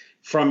changed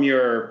from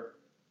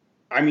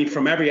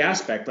every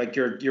aspect. Like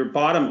your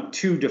bottom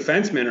two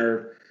defensemen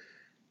are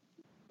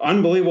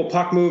unbelievable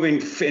puck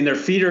moving, and their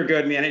feet are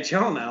good in the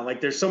NHL now.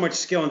 Like, there's so much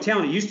skill and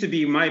talent. It used to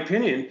be, in my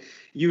opinion,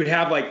 you would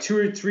have like 2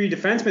 or 3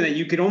 defensemen that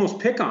you could almost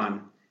pick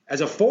on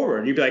as a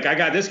forward. You'd be like, I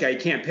got this guy, he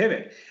can't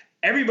pivot.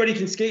 Everybody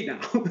can skate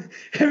now.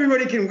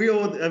 Everybody can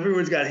wheel.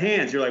 Everyone's got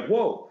hands. You're like,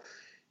 whoa.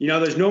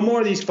 There's no more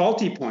of these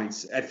faulty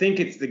points. I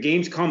think the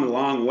game's come a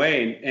long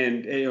way,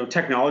 and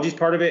technology's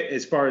part of it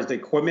as far as the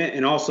equipment,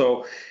 and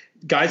also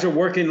guys are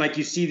working, like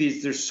you see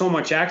these. There's so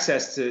much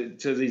access to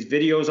these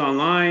videos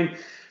online.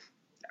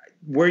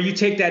 Where you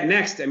take that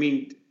next, I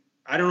mean,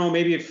 I don't know,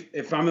 maybe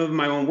if I'm in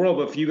my own world,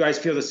 but if you guys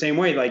feel the same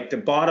way, like the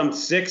bottom 2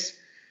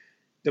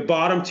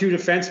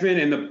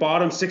 defensemen and the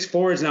bottom 6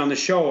 forwards now on the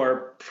show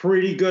are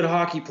pretty good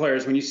hockey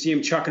players when you see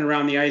them chucking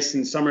around the ice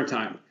in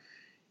summertime.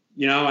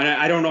 And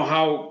I don't know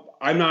how.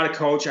 I'm not a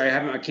coach.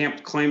 I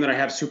can't claim that I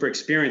have super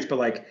experience, but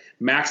like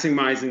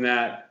maximizing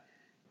that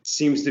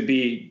seems to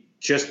be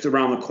just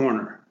around the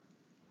corner.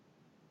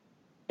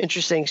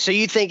 Interesting. So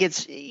you think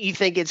it's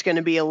going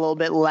to be a little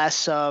bit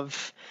less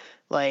of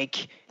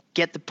like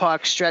get the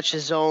puck, stretch the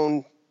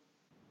zone,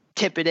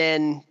 tip it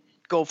in,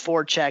 go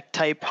forecheck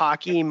type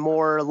hockey,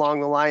 more along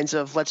the lines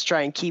of let's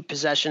try and keep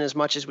possession as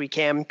much as we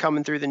can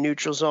coming through the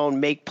neutral zone,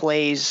 make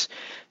plays.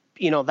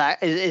 That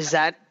is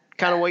that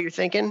kind of what you're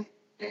thinking?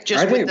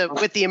 Just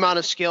with the amount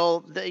of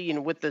skill,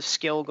 with the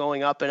skill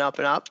going up and up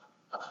and up.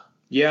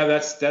 Yeah,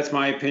 that's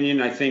my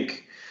opinion. I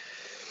think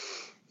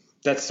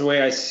that's the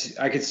way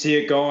I could see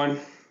it going.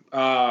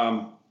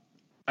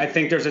 I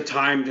think there's a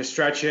time to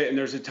stretch it, and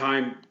there's a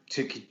time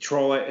to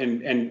control it,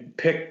 and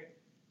pick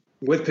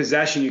with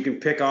possession. You can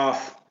pick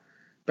off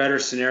better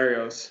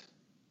scenarios.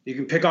 You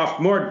can pick off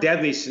more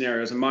deadly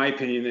scenarios. In my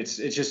opinion, it's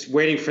just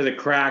waiting for the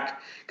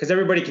crack because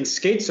everybody can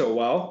skate so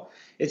well.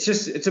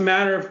 It's a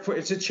matter of,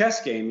 it's a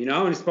chess game,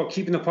 and it's about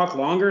keeping the puck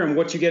longer and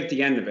what you get at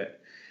the end of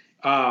it.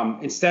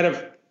 Instead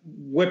of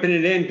whipping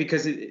it in,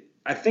 because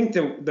I think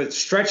the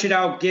stretch it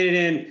out, get it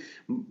in,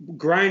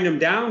 grind them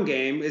down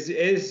game is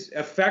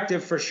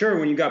effective for sure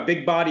when you got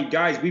big bodied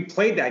guys. We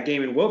played that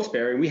game in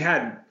Wilkes-Barre, and we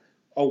had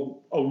a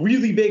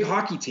really big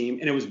hockey team,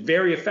 and it was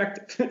very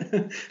effective.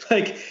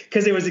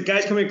 Because it was the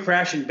guys coming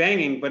crashing,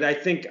 banging. But I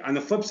think on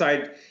the flip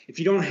side, if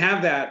you don't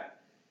have that,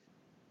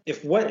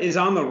 if what is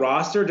on the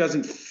roster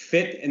doesn't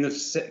fit in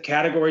the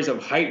categories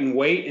of height and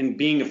weight and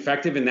being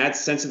effective in that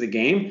sense of the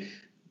game,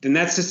 then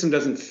that system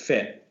doesn't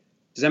fit.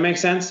 Does that make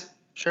sense?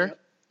 Sure.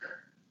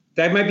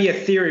 that might be a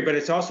theory, but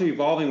it's also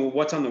evolving with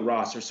what's on the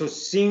roster. So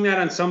seeing that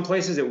on some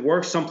places it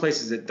works, some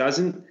places it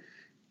doesn't.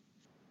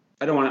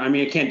 I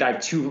can't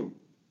dive too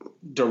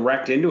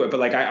direct into it, but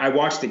like I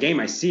watch the game,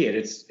 I see it.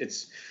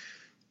 It's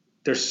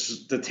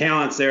there's the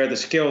talents there, the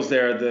skills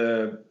there,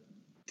 the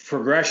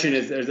progression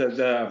is that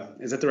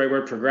the right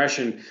word?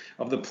 Progression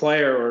of the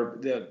player, or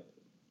the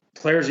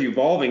players are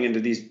evolving into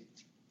these.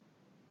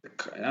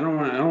 I don't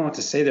want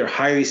to say they're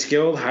highly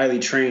skilled, highly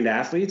trained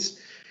athletes.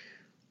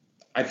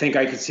 I think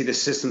I could see the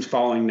systems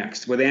following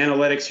next. With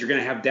analytics, you're going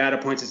to have data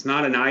points. It's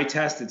not an eye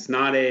test. It's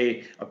not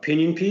a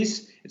opinion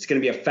piece. It's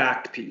going to be a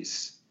fact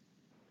piece.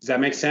 Does that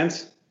make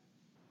sense?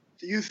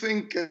 Do you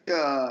think,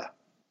 because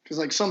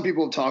like some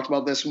people have talked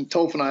about this, and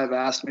Toph and I have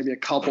asked maybe a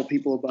couple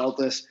people about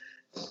this,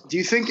 do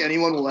you think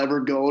anyone will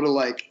ever go to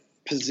like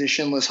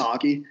positionless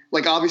hockey?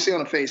 Like obviously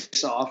on a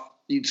face-off,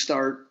 you'd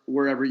start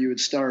wherever you would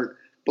start.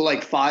 But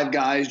like 5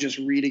 guys just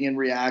reading and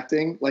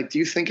reacting, like do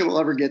you think it'll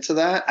ever get to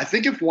that? I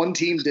think if one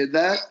team did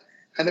that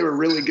and they were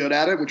really good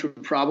at it, which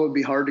would probably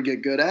be hard to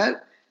get good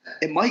at,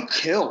 it might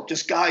kill.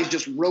 Just guys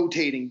just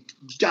rotating,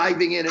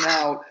 diving in and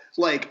out,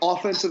 like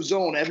offensive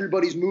zone,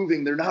 everybody's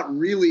moving. They're not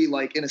really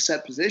like in a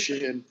set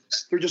position.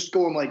 They're just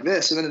going like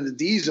this. And then in the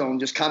D zone,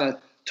 just kind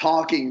of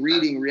talking,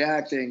 reading,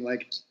 reacting.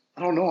 Like,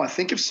 I don't know. I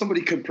think if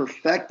somebody could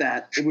perfect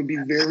that, it would be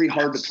very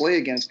hard to play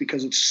against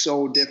because it's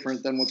so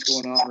different than what's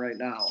going on right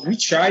now. We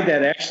tried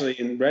that actually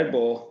in Red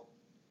Bull.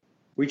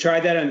 We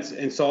tried that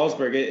in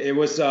Salzburg.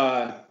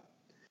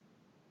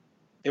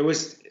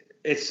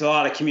 It's a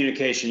lot of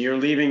communication. You're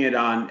leaving it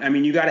on. I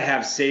mean, you got to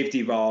have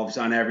safety valves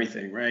on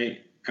everything, right?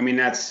 I mean,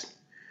 that's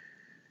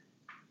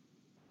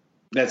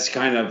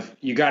kind of,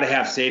 you got to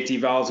have safety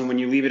valves. And when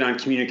you leave it on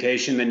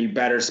communication, then you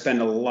better spend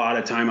a lot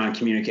of time on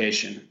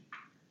communication,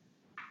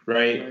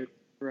 right?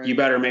 You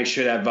better make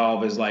sure that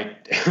valve is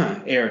like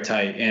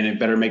airtight, and it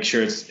better make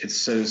sure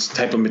it's this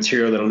type of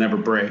material that'll never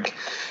break.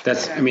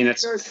 That's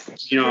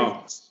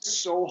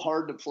so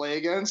hard to play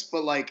against,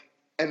 but like,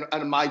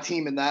 and my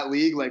team in that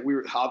league, like we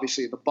were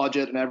obviously the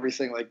budget and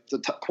everything, like the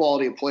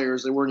quality of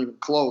players, they weren't even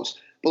close.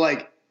 But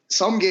like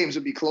some games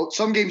would be close.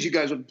 Some games you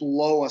guys would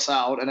blow us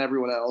out and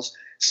everyone else.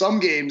 Some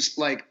games,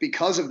 like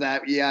because of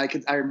that,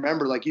 I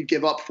remember like you'd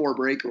give up 4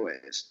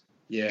 breakaways.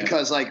 Yeah.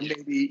 Because like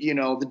maybe,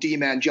 the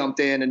D-man jumped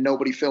in and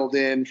nobody filled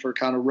in for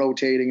kind of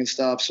rotating and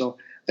stuff. So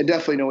I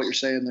definitely know what you're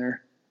saying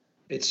there.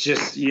 It's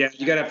just, you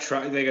got to have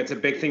trust. Like it's a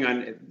big thing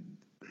on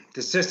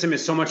the system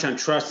is so much on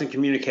trust and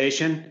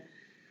communication.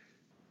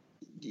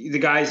 The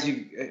guys,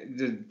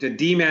 the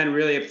D-man,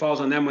 really, it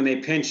falls on them when they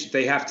pinch.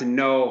 They have to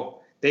know.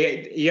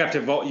 You have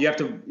to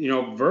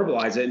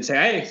verbalize it and say,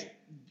 "Hey,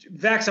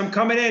 Vex, I'm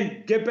coming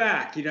in. Get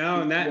back."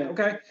 And that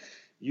okay.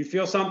 You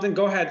feel something?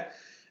 Go ahead.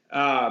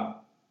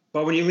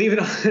 But when you leave it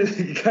on,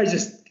 the guy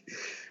just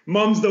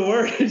mums the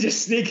word and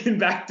just sneaking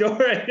back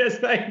door. And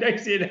just like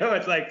next thing you know,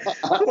 it's like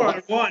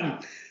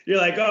 4-on-1. You're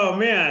like, oh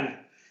man,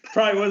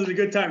 probably wasn't a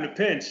good time to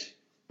pinch.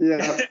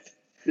 Yeah.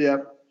 Yeah.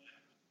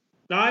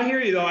 No, I hear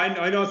you though.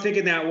 I know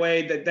thinking that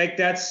way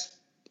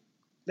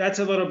that's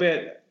a little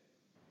bit.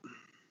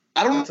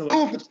 I don't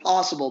know if it's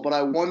possible, but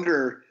I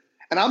wonder,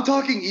 and I'm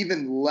talking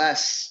even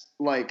less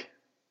like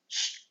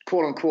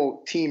quote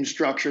unquote team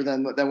structure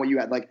than what you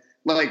had. Like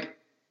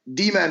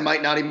D-man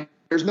might not even.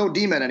 There's no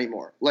D-man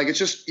anymore. Like it's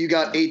just you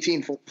got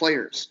 18 full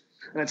players,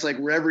 and it's like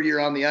wherever you're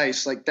on the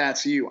ice, like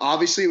that's you.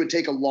 Obviously, it would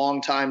take a long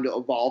time to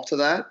evolve to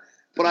that,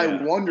 but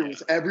I wonder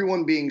with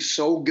everyone being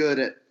so good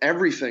at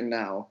everything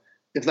now,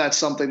 if that's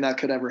something that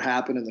could ever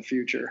happen in the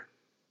future.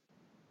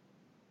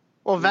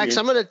 Well, Vex,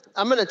 I'm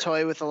gonna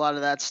toy with a lot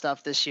of that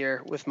stuff this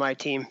year with my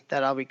team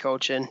that I'll be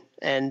coaching,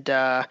 and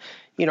I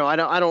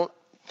don't.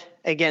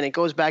 Again, it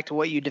goes back to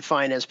what you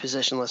define as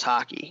positionless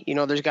hockey.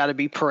 There's got to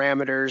be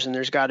parameters and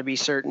there's got to be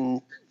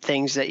certain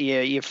things that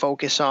you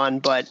focus on.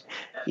 But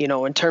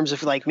in terms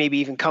of like maybe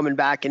even coming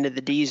back into the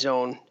D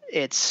zone,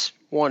 it's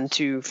 1,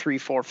 2, 3,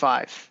 4,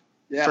 5.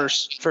 Yeah.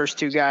 First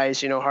 2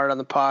 guys, hard on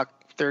the puck.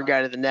 Third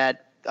guy to the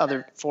net.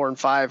 Other 4 and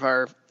 5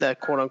 are the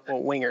quote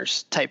unquote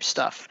wingers type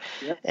stuff.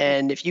 Yep.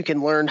 And if you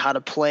can learn how to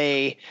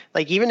play,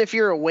 like even if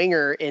you're a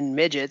winger in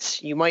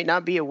midgets, you might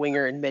not be a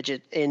winger in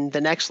midget in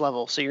the next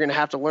level. So you're going to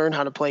have to learn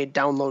how to play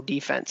down low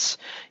defense.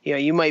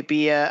 You might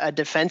be a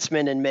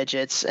defenseman in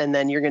midgets, and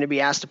then you're going to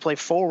be asked to play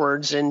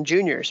forwards in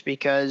juniors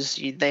because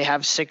they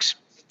have 6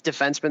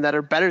 defensemen that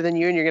are better than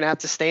you, and you're going to have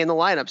to stay in the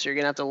lineup. So you're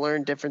going to have to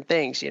learn different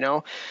things,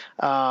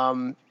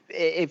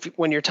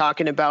 when you're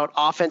talking about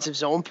offensive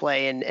zone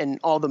play and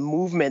all the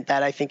movement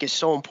that I think is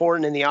so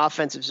important in the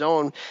offensive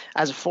zone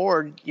as a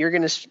forward, you're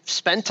going to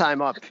spend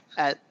time up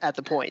at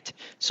the point.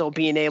 So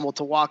being able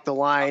to walk the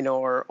line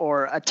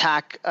or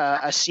attack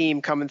a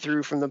seam coming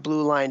through from the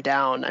blue line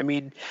down. I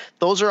mean,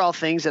 those are all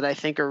things that I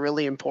think are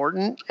really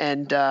important,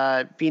 and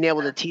being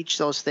able to teach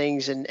those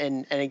things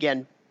and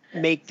again,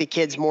 make the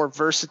kids more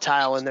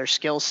versatile in their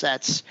skill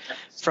sets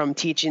from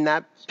teaching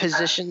that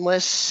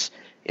positionless.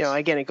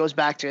 Again, it goes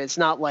back to, it's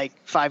not like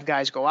 5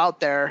 guys go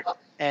out there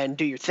and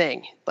do your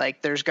thing.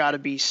 Like there's got to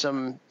be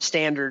some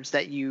standards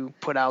that you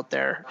put out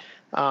there.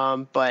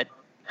 But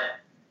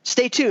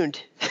Stay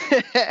tuned.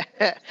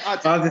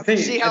 The thing,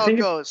 See how it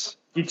goes.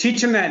 You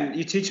teach them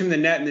the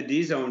net and the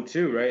D zone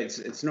too, right?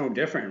 It's no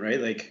different, right?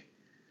 Like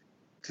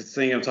the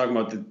thing I'm talking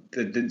about,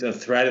 the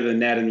threat of the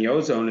net and the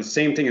O zone, it's the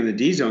same thing in the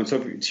D zone.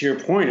 So to your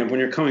point of when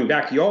you're coming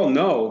back, you all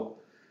know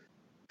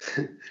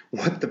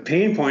what the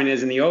pain point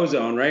is in the O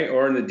zone, right?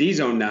 Or in the D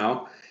zone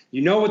now.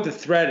 You know what the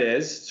threat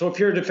is. So if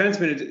you're a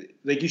defenseman,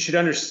 like you should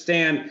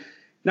understand,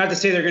 not to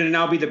say they're going to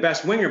now be the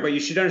best winger, but you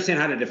should understand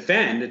how to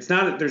defend. It's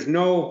not,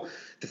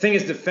 the thing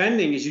is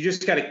defending is you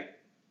just got to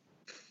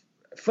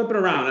flip it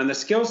around. On the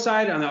skill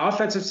side, on the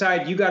offensive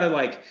side, you got to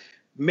like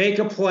make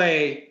a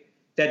play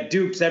that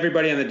dupes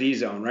everybody on the D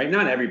zone, right?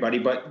 Not everybody,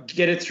 but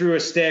get it through a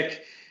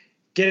stick,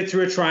 get it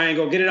through a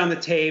triangle, get it on the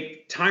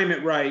tape, time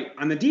it right.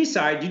 On the D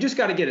side, you just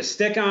got to get a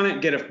stick on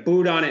it, get a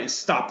boot on it, and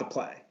stop the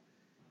play.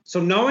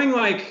 So knowing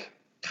like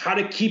how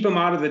to keep them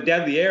out of the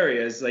deadly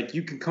areas, like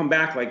you can come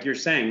back, like you're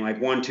saying, like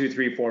 1, 2,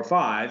 3, 4,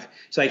 5.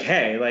 It's like,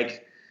 hey,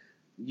 like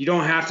you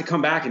don't have to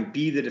come back and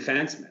be the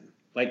defenseman.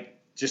 Like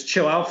just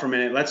chill out for a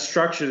minute. Let's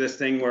structure this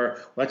thing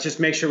where let's just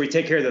make sure we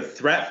take care of the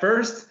threat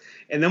first,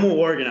 and then we'll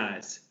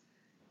organize.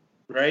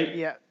 Right?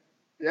 Yeah.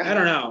 I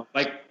don't know.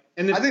 Like,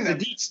 and I think the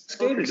D can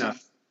skate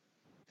enough.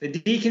 The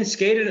D can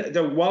skate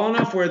it well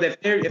enough where if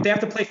they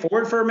have to play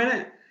forward for a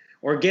minute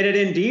or get it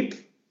in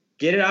deep,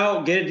 get it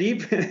out, get it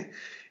deep,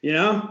 you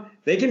know,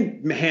 they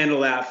can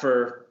handle that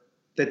for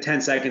the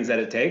 10 seconds that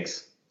it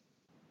takes.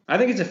 I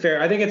think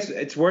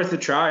it's worth a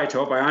try,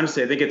 Tope. I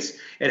honestly think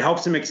it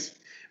helps them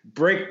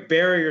break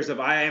barriers of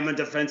I am a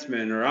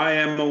defenseman or I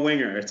am a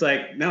winger. It's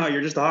like, no,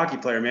 you're just a hockey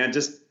player, man.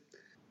 Just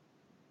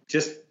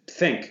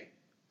think.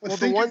 Well,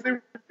 think if they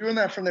were doing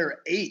that from their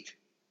 8,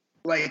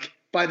 like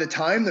by the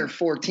time they're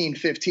 14,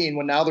 15,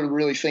 when now they're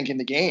really thinking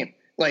the game,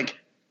 like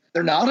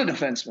they're not a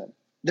defenseman.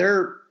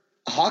 They're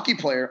a hockey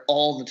player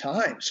all the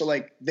time. So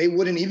like they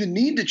wouldn't even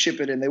need to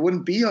chip it in. They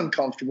wouldn't be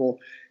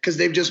uncomfortable because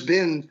they've just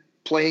been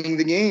playing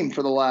the game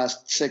for the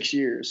last 6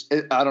 years.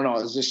 I don't know.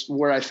 Is this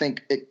where I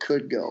think it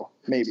could go?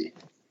 Maybe.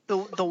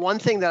 The one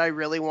thing that I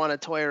really want to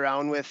toy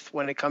around with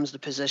when it comes to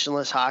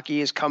positionless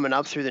hockey is coming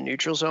up through the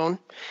neutral zone.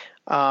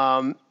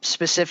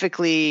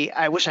 Specifically,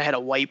 I wish I had a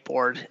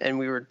whiteboard and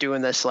we were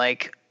doing this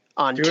like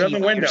on TV on the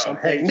window. Or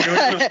something.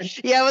 Hey,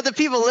 yeah, but the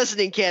people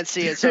listening can't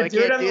see it, so I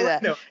can't do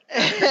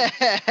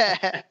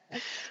that.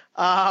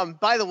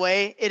 By the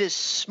way, it is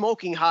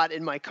smoking hot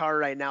in my car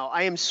right now.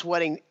 I am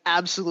sweating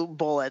absolute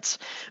bullets.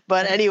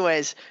 But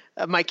anyways,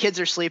 my kids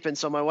are sleeping,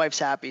 so my wife's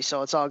happy,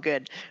 so it's all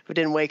good. We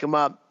didn't wake them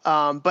up.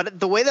 But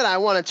the way that I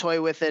want to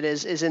toy with it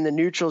is in the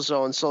neutral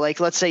zone. So, like,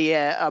 let's say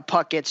a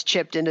puck gets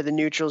chipped into the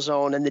neutral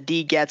zone and the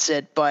D gets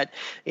it, but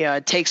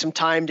it takes some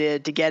time to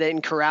get it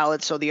and corral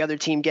it so the other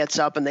team gets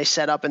up and they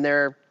set up in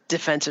their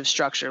defensive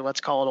structure.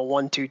 Let's call it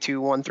a 1-2-2,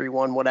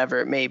 1-3-1, whatever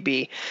it may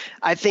be.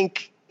 I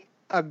think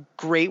a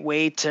great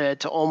way to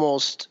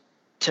almost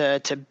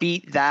to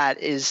beat that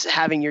is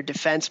having your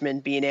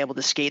defenseman being able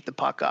to skate the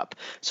puck up.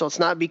 So it's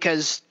not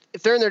because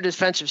if they're in their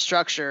defensive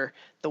structure,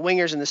 the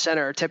wingers in the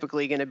center are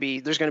typically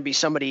there's going to be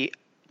somebody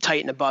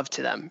tight and above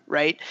to them,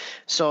 right?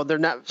 So they're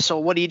not. So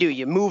what do?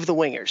 You move the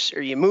wingers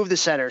or you move the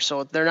center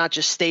so they're not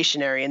just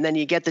stationary, and then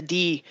you get the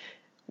D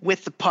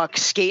with the puck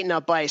skating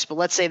up ice. But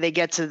let's say they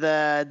get to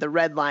the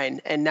red line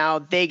and now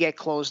they get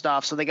closed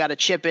off. So they got to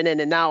chip it in.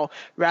 And now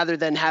rather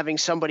than having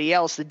somebody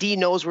else, the D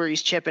knows where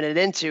he's chipping it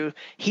into.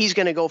 He's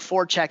going to go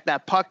forecheck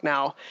that puck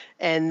now.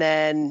 And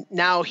then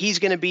now he's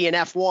going to be an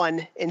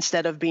F1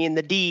 instead of being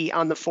the D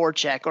on the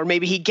forecheck. Or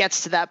maybe he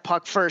gets to that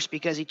puck first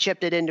because he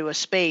chipped it into a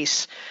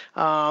space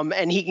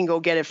and he can go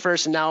get it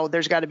first. And now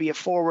there's got to be a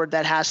forward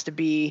that has to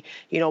be,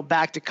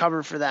 back to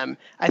cover for them.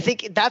 I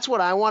think that's what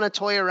I want to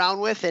toy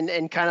around with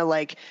and kind of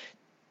like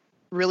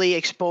really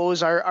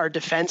expose our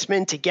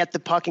defensemen to get the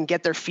puck and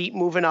get their feet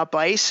moving up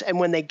ice. And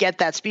when they get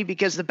that speed,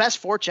 because the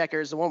best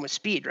forechecker is the one with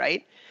speed,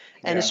 right?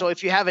 And so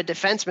if you have a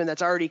defenseman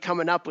that's already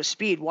coming up with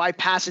speed, why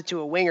pass it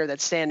to a winger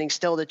that's standing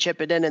still to chip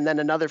it in and then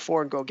another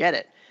forward go get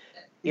it?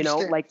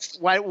 Like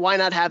why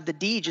not have the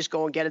D just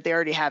go and get it? They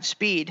already have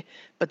speed,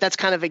 but that's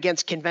kind of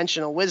against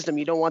conventional wisdom.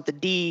 You don't want the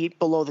D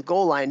below the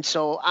goal line.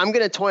 So I'm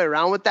going to toy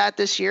around with that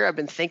this year. I've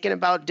been thinking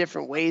about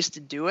different ways to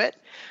do it.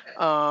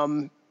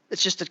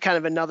 It's just a kind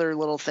of another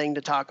little thing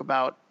to talk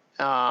about.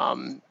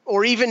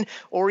 Or even,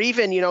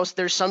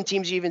 there's some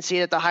teams you even see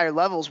it at the higher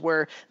levels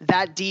where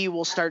that D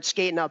will start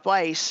skating up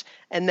ice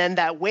and then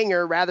that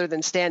winger, rather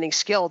than standing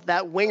still,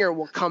 that winger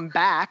will come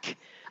back,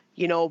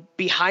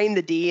 behind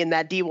the D, and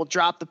that D will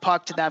drop the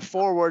puck to that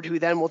forward who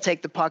then will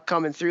take the puck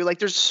coming through. Like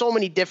there's so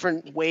many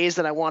different ways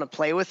that I want to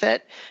play with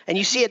it. And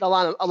you see it a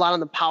lot on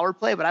the power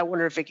play, but I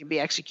wonder if it can be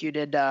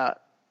executed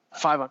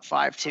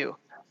 5-on-5 too.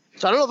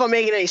 So I don't know if I'm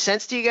making any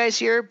sense to you guys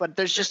here, but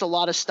there's just a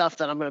lot of stuff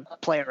that I'm going to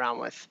play around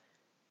with.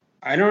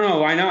 I don't know.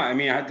 Why not? I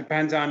mean, it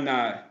depends on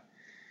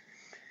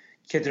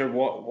kids are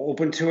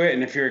open to it,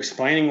 and if you're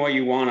explaining what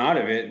you want out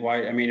of it,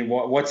 why? I mean,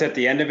 what's at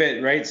the end of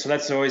it, right? So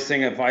that's the always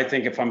thing.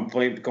 If I'm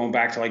going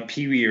back to like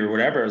Pee Wee or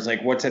whatever, it's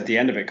like, what's at the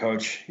end of it,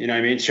 coach? You know what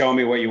I mean? Show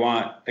me what you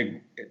want,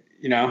 and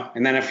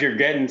then if you're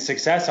getting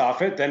success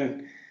off it,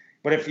 then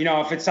But if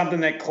it's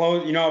something that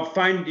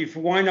if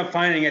you wind up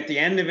finding at the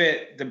end of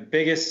it, the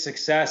biggest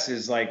success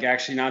is like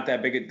actually not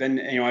that big, then,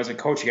 as a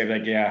coach, you gotta be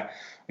like, yeah,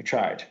 I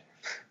tried.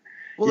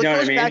 Well, you know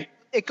what I mean?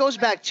 It goes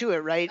back to it,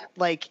 right?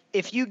 Like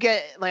if you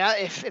get,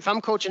 if I'm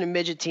coaching a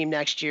midget team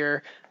next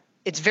year,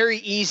 it's very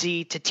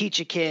easy to teach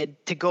a kid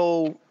to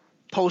go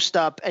post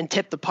up and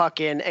tip the puck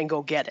in and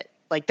go get it.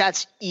 Like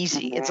that's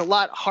easy. It's a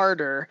lot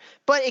harder,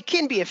 but it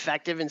can be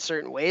effective in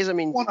certain ways. I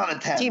mean, 1 out of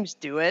 10. Teams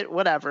do it,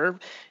 whatever.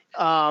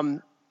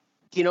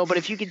 But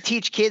if you could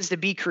teach kids to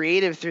be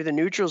creative through the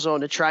neutral zone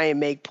to try and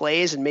make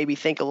plays and maybe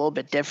think a little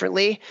bit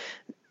differently,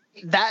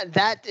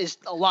 that is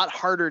a lot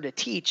harder to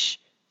teach,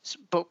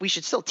 but we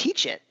should still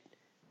teach it.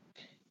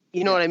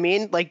 You know what I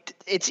mean? Like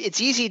it's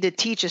easy to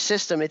teach a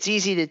system. It's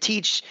easy to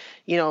teach,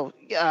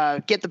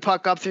 get the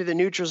puck up through the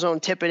neutral zone,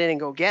 tip it in and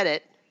go get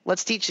it.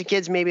 Let's teach the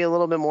kids maybe a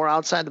little bit more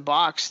outside the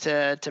box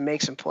to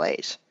make some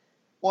plays.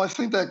 Well, I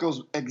think that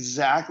goes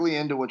exactly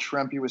into what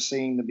Schremp was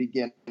saying in the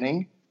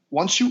beginning.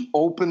 Once you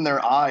open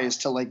their eyes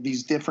to like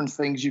these different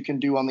things you can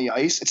do on the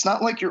ice, it's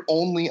not like you're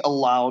only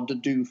allowed to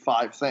do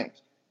 5 things.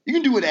 You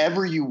can do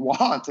whatever you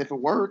want if it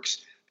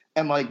works,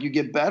 and like you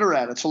get better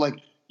at it. So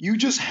like you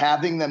just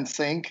having them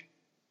think,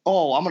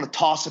 oh, I'm going to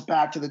toss it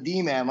back to the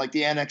D-man like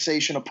the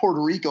annexation of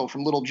Puerto Rico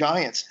from Little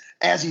Giants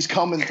as he's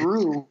coming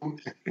through.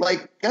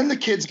 Like then the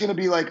kid's going to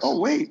be like, oh,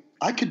 wait,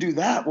 I could do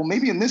that. Well,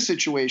 maybe in this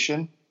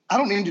situation, I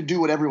don't need to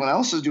do what everyone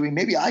else is doing.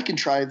 Maybe I can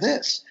try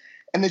this.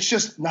 And it's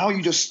just now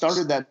you just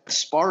started that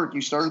spark.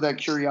 You started that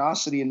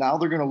curiosity, and now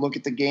they're going to look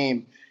at the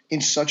game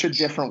in such a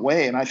different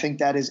way. And I think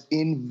that is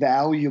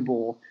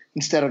invaluable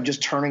instead of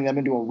just turning them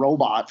into a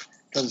robot,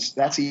 because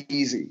that's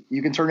easy.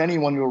 You can turn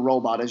anyone into a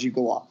robot as you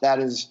go up. That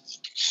is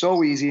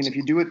so easy. And if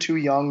you do it too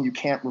young, you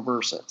can't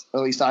reverse it.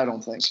 At least I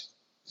don't think.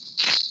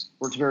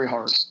 Or it's very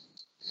hard.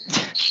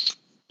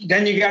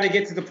 Then you got to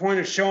get to the point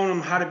of showing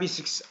them how to be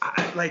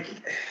like –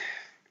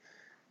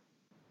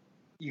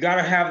 you got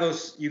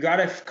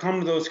to come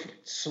to those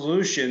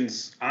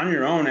solutions on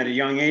your own at a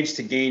young age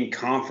to gain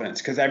confidence,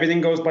 because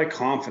everything goes by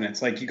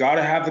confidence. Like you got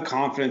to have the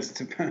confidence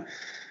to,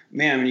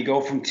 man, when you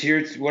go from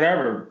tier to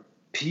whatever,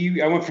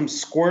 I went from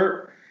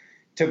squirt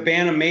to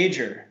Bantam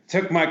major,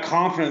 took my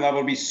confidence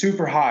level to be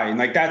super high. And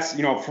like, that's,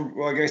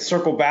 I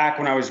circle back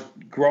when I was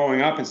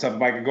growing up and stuff,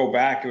 if I could go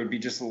back, it would be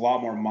just a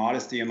lot more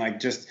modesty and like,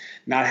 just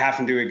not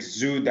having to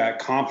exude that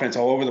confidence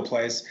all over the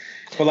place.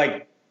 But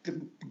like, the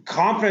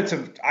confidence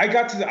of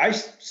I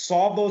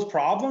solved those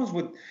problems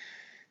with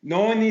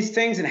knowing these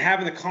things and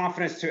having the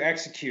confidence to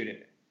execute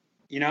it,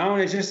 and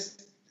it's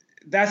just,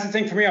 that's the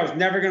thing for me. I was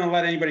never going to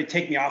let anybody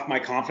take me off my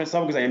confidence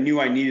level, because I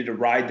knew I needed to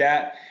ride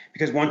that,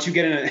 because once you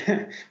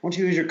once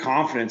you lose your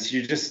confidence,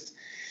 you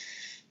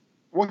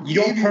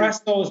don't press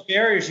those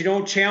barriers. You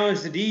don't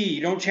challenge the D,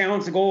 you don't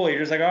challenge the goalie.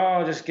 You're just like,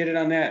 oh, just get it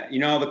on net.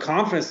 The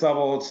confidence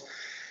level,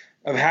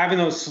 of having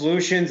those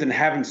solutions and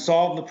having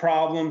solved the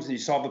problems, and you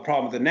solve the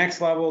problem at the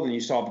next level, then you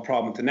solve the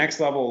problem at the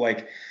next level.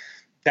 Like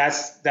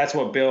that's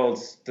what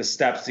builds the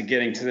steps to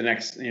getting to the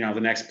next, the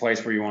next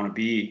place where you want to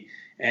be.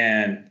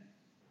 And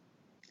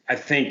I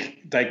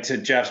think, like, to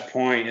Jeff's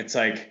point, it's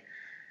like,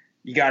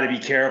 you got to be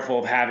careful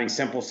of having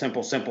simple,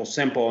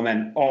 and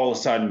then all of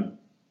a sudden,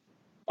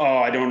 oh,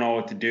 I don't know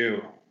what to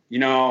do.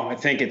 I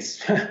think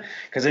it's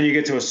because then you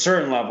get to a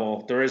certain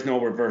level, there is no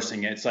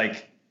reversing it. It's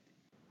like,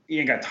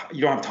 you don't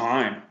have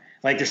time.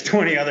 Like there's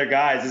 20 other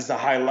guys. This is a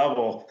high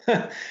level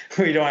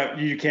where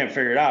you can't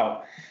figure it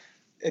out.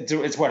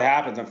 It's what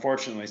happens,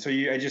 unfortunately. So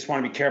I just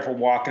want to be careful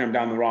walking them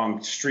down the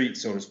wrong street,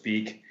 so to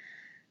speak.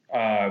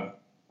 Yeah,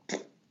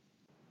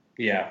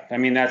 I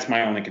mean, that's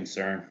my only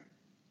concern.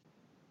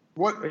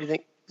 What do you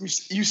think?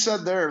 You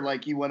said there,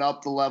 like, you went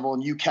up the level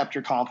and you kept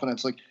your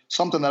confidence. Like,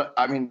 something that,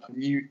 I mean,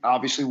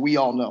 obviously we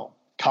all know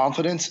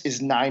confidence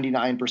is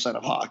 99%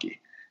 of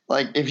hockey.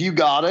 Like, if you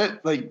got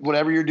it, like,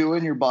 whatever you're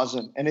doing, you're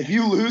buzzing. And if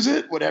you lose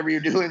it, whatever you're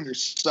doing, you're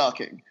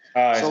sucking.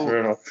 It's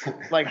brutal.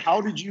 Like,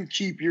 how did you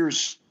keep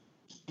yours?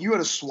 You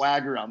had a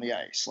swagger on the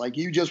ice. Like,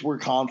 you just were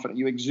confident.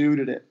 You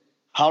exuded it.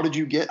 How did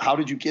you get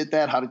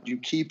that? How did you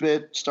keep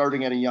it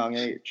starting at a young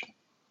age?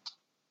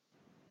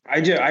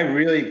 I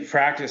really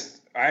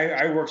practiced.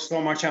 I worked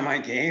so much on my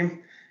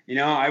game.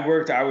 I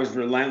was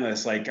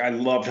relentless. Like, I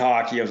loved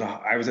hockey.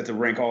 I was at the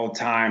rink all the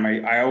time.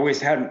 I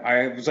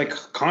was like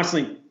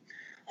constantly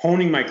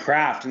honing my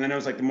craft. And then it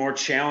was like, the more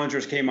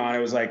challengers came on, it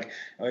was like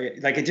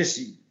it just,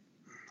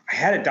 I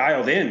had it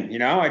dialed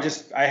in,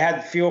 I had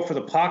the feel for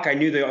the puck. I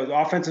knew the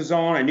offensive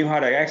zone. I knew how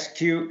to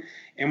execute.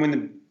 And when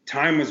the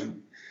time was,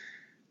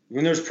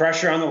 when there's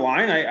pressure on the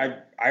line,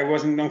 I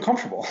wasn't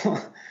uncomfortable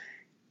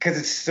because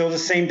it's still the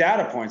same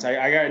data points.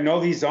 I got to know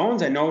these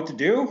zones. I know what to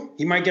do.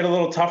 He might get a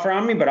little tougher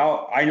on me, but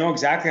I know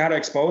exactly how to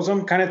expose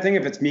him, kind of thing.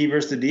 If it's me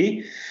versus the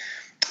D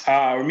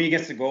or me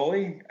against the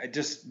goalie,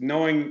 just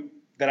knowing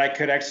that I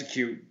could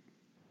execute,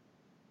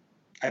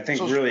 I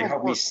think really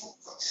helped me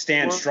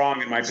stand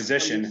strong in my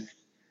position.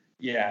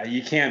 Yeah,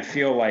 you can't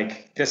feel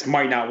like this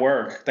might not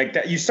work. Like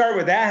that, you start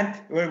with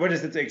that. What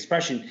is the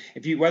expression?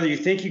 Whether you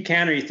think you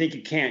can or you think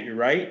you can't, you're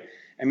right.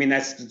 I mean,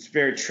 that's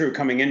very true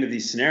coming into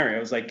these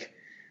scenarios. Like,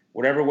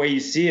 whatever way you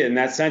see it. In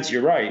that sense,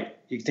 you're right.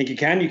 You think you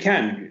can, you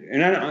can.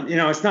 And I don't,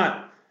 it's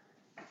not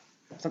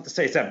to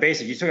say it's that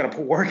basic. You still got to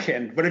put work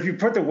in. But if you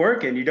put the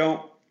work in,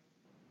 you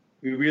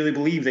really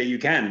believe that you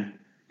can,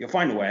 you'll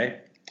find a way.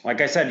 Like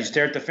I said, you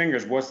stare at the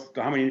fingers.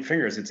 How many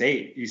fingers? It's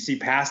 8. You see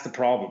past the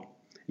problem.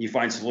 You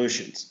find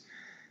solutions.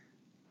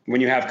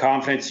 When you have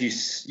confidence,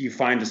 you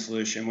find a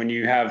solution. When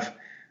you have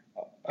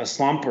a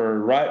slump or a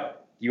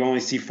rut, you only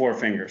see 4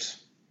 fingers.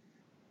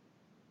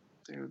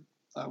 Dude,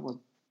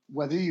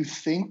 whether you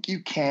think you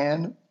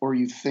can or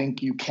you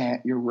think you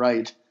can't, you're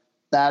right.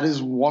 That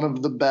is one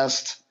of the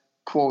best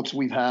quotes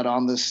we've had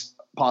on this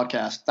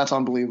podcast. That's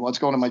unbelievable. Let's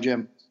go to my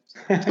gym.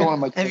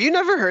 Have you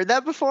never heard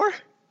that before?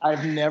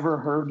 I've never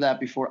heard that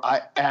before.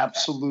 I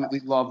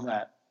absolutely love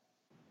that.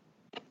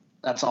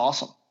 That's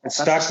awesome. It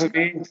stuck with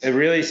me. It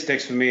really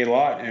sticks with me a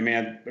lot. I mean,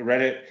 I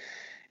read it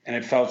and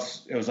it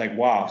was like,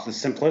 wow, the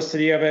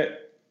simplicity of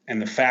it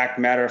and the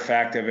matter of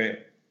fact of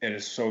it, it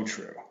is so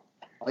true.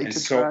 Put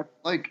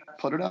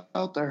it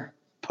out there.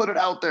 Put it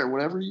out there.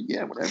 Whatever.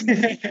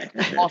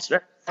 Awesome.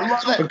 I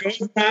love it. What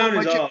goes around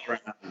is all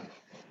around.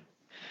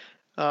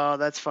 Oh,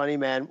 that's funny,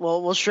 man.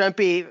 Well,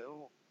 Schrempy,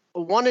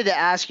 wanted to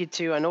ask you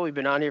too. I know we've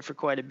been on here for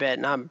quite a bit,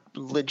 and I'm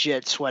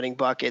legit sweating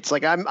buckets.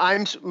 Like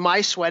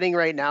my sweating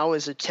right now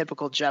is a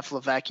typical Jeff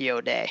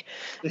Lavecchio day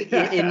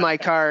in my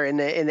car in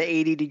the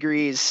 80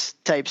 degrees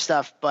type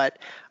stuff. But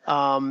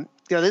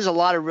there's a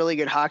lot of really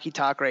good hockey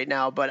talk right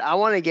now. But I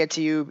want to get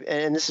to you,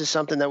 and this is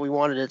something that we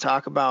wanted to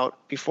talk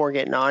about before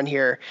getting on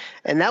here,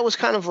 and that was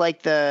kind of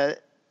like the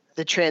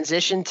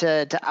transition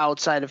to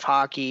outside of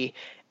hockey,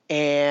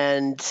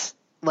 and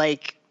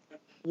like.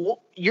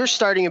 You're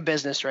starting a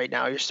business right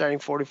now. You're starting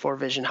 44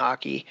 Vision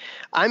Hockey.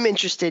 I'm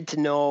interested to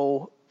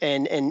know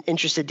and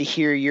interested to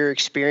hear your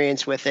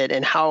experience with it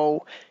and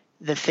how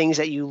the things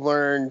that you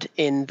learned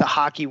in the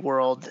hockey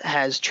world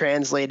has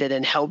translated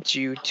and helped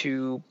you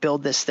to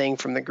build this thing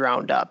from the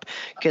ground up.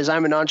 Because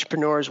I'm an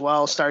entrepreneur as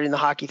well, starting the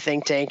Hockey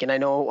Think Tank, and I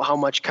know how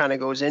much kind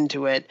of goes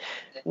into it.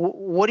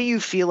 What do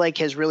you feel like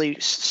has really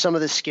some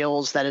of the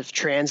skills that have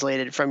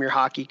translated from your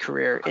hockey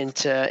career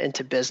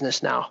into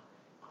business now?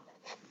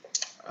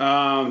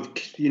 Off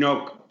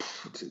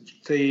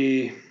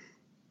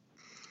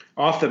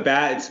the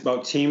bat, it's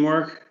about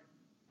teamwork.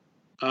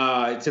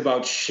 It's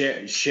about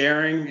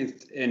sharing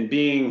and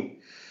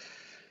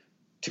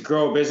to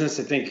grow a business.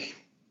 I think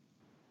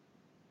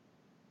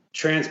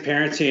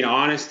transparency and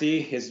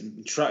honesty is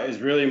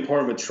really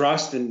important, with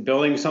trust and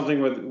building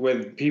something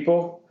with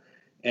people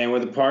and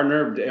with a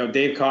partner.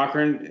 Dave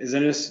Cochran is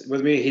in this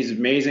with me. He's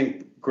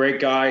amazing, great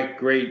guy,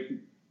 great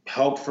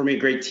help for me,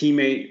 great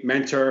teammate,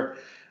 mentor.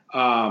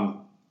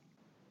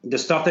 The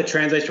stuff that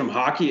translates from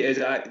hockey is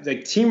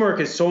like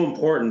teamwork is so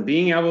important.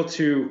 Being able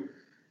to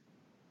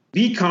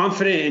be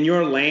confident in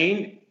your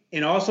lane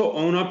and also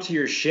own up to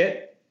your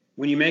shit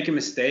when you make a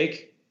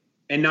mistake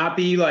and not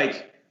be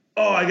like,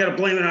 oh, I got to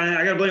blame it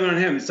on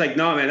him. It's like,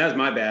 no, man, that's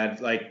my bad.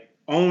 Like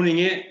owning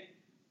it,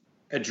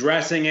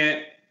 addressing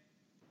it,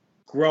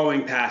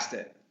 growing past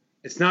it.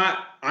 It's not,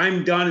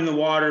 I'm done in the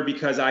water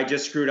because I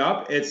just screwed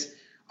up. It's,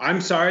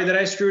 I'm sorry that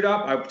I screwed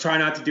up. I try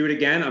not to do it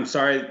again. I'm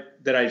sorry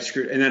that I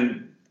screwed, and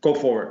then go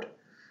forward.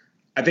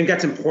 I think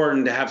that's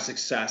important to have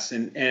success.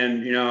 And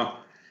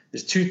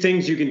there's 2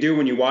 things you can do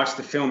when you watch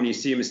the film and you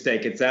see a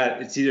mistake.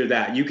 It's either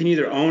that. You can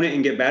either own it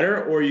and get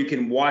better, or you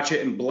can watch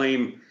it and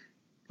blame.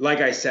 Like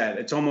I said,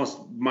 it's almost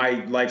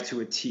my life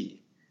to a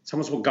T. It's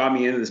almost what got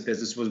me into this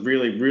business, was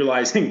really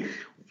realizing,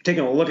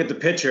 taking a look at the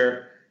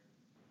picture,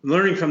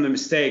 learning from the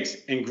mistakes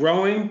and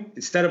growing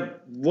instead of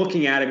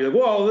looking at it and be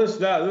like, whoa, this,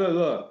 that, blah,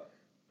 blah.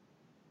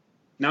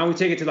 Now we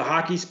take it to the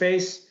hockey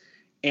space,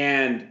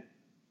 and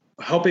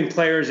helping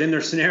players in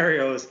their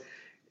scenarios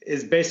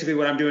is basically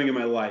what I'm doing in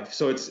my life.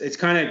 So it's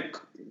kind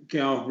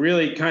of,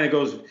 really kind of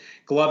goes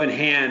glove in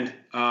hand.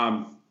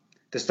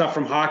 The stuff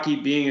from hockey,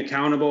 being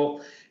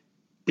accountable,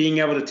 being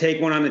able to take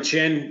one on the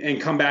chin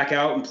and come back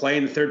out and play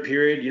in the third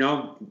period,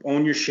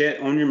 own your shit,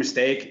 own your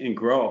mistake, and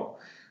grow.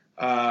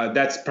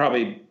 That's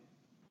probably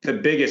the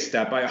biggest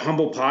step.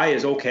 Humble pie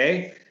is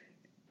okay.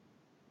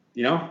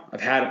 I've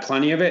had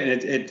plenty of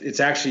it, and it's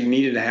actually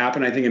needed to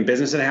happen. I think in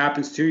business it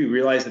happens too. You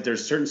realize that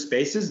there's certain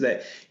spaces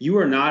that you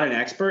are not an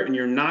expert and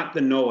you're not the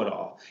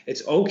know-it-all.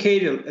 It's okay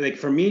to,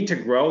 for me to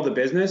grow the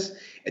business,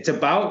 it's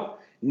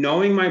about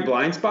knowing my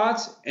blind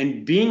spots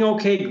and being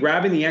okay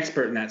grabbing the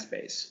expert in that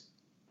space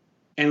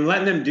and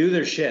letting them do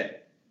their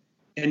shit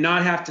and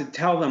not have to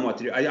tell them what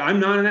to do. I'm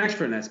not an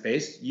expert in that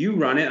space. You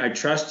run it. I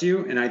trust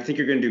you, and I think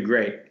you're going to do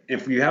great.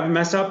 If you have a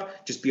mess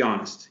up, just be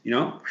honest,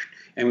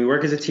 and we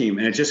work as a team,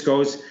 and it just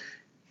goes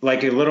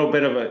like a little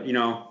bit of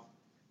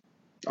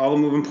all the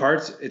moving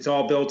parts. It's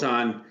all built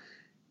on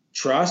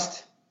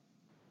trust,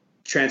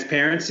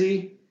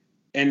 transparency,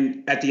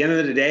 and at the end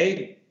of the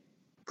day,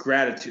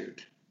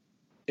 gratitude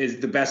is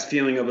the best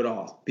feeling of it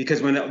all.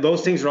 Because when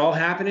those things are all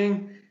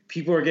happening,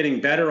 people are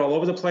getting better all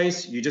over the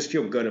place. You just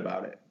feel good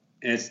about it.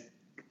 And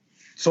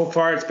so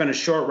far it's been a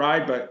short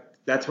ride, but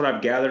that's what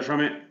I've gathered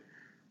from it.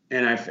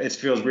 and it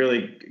feels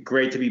really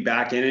great to be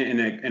back in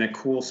it in a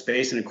cool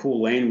space, in a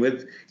cool lane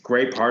with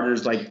great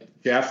partners like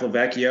Jeff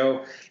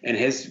Lavecchio and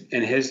his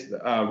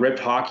Ripped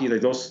Hockey.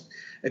 Like those,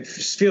 it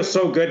feels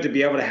so good to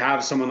be able to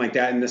have someone like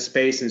that in this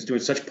space and is doing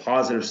such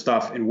positive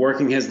stuff and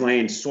working his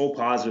lane so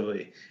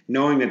positively,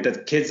 knowing that the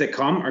kids that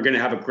come are going to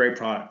have a great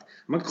product.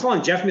 I'm gonna call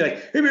on Jeff and be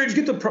like, "Hey man, did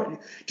you get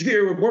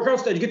your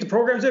workouts? Did you get the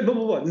programs in?" Blah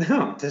blah blah.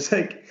 No, it's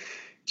like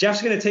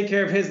Jeff's gonna take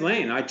care of his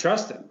lane. I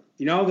trust him.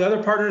 You know, the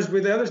other partners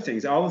with the other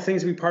things, all the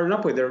things we partnered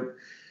up with,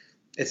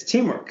 it's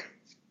teamwork.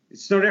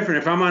 It's no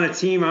different. If I'm on a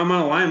team, I'm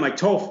on a line like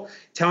Toph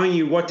telling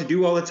you what to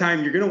do all the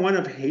time, you're gonna wind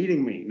up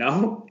hating me.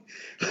 No,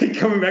 like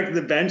coming back to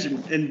the bench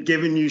and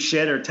giving you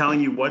shit or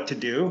telling you what to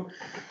do.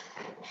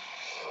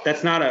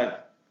 That's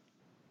not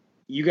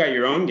you got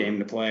your own game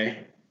to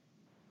play.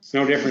 It's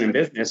no different in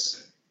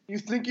business. You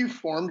think you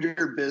formed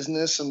your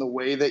business in the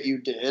way that you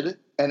did,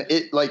 and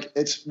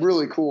it's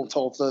really cool,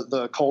 Tolf,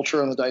 the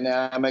culture and the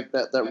dynamic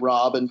that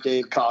Rob and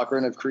Dave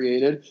Cochran have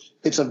created.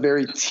 It's a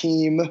very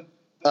team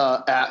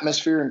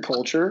atmosphere and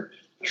culture.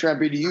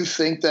 Schrempy, do you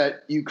think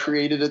that you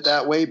created it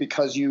that way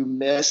because you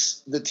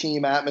miss the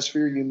team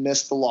atmosphere, you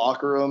miss the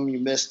locker room, you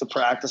miss the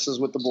practices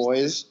with the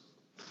boys?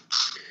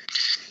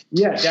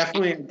 Yeah,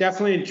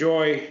 definitely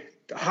enjoy.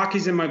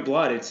 Hockey's in my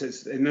blood. It's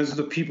and those are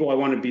the people I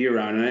want to be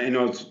around. And I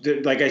know,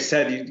 it's, like I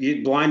said, you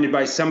get blinded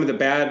by some of the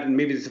bad and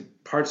maybe the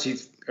parts you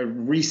are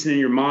recent in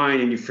your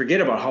mind, and you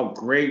forget about how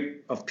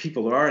great of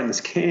people there are in this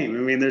game. I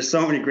mean, there's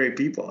so many great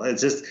people.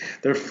 It's just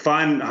they're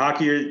fun.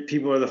 Hockey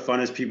people are the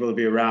funnest people to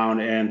be around,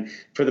 and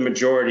for the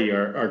majority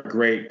are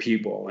great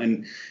people.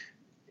 And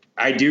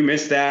I do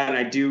miss that, and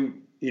I do,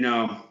 you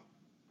know,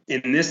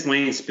 in this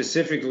lane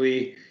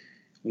specifically,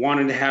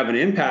 wanted to have an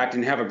impact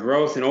and have a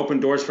growth and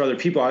open doors for other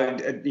people.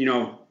 I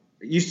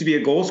used to be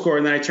a goal scorer,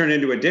 and then I turned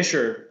into a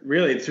disher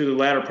really through the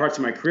latter parts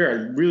of my career. I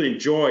really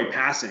enjoy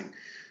passing.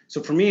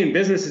 So for me in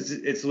business,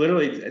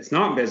 it's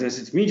not business.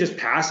 It's me just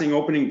passing,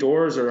 opening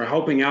doors, or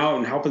helping out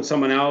and helping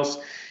someone else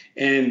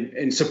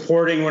and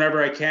supporting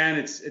whatever I can.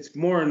 It's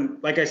more,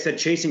 like I said,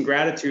 chasing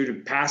gratitude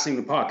and passing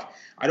the puck.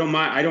 I don't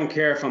mind. I don't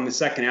care if I'm the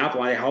second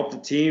apple. I help the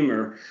team,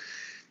 or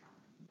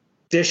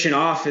dishing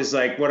off is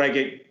like what I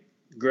get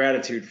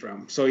gratitude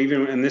from. So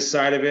even in this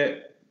side of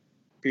it,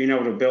 being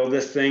able to build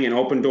this thing and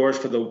open doors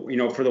for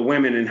the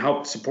women and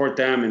help support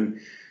them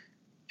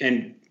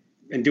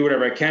and do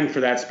whatever I can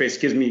for that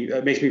space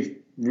makes me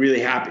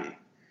really happy.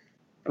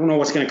 I don't know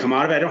what's going to come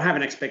out of it. I don't have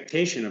an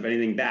expectation of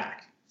anything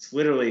back. It's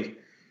literally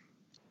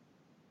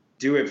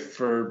do it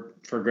for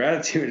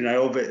gratitude. And I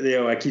hope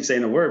it, I keep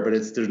saying the word, but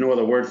there's no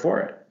other word for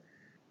it.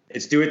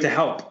 It's do it to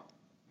help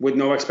with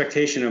no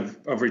expectation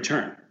of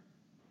return.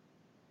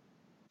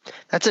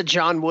 That's a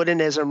John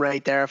Woodenism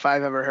right there, if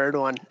I've ever heard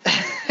one.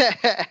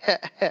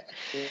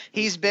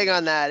 He's big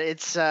on that.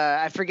 It's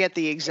I forget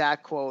the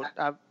exact quote.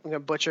 I'm going to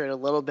butcher it a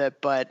little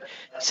bit, but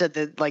said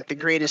that like the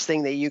greatest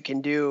thing that you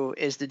can do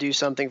is to do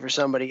something for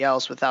somebody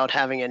else without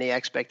having any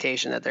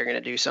expectation that they're going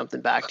to do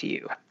something back to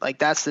you. Like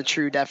that's the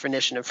true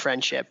definition of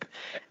friendship.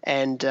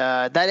 And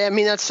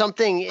that's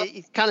something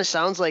it kind of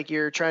sounds like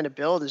you're trying to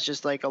build is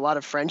just like a lot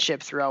of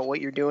friendship throughout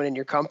what you're doing in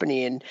your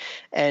company.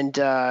 And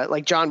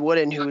like John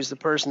Wooden, who is the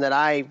person that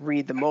I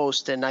read the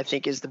most and I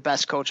think is the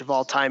best coach of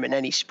all time in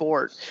any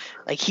sport.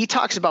 Like he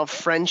talks about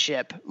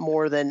friendship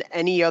more than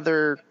any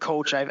other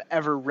coach I've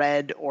ever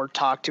read or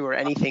talked to or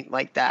anything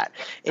like that.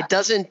 It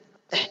doesn't,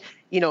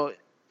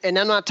 and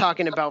I'm not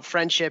talking about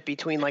friendship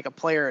between like a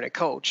player and a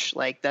coach,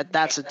 like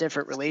that's a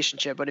different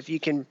relationship. But if you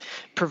can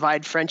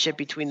provide friendship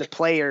between the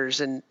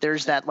players and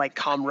there's that like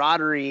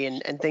camaraderie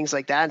and things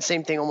like that, and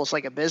same thing almost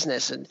like a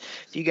business. And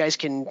if you guys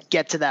can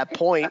get to that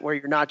point where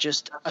you're not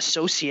just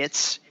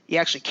associates, you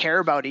actually care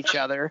about each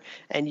other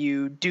and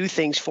you do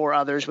things for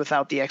others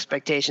without the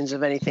expectations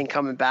of anything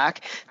coming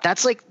back.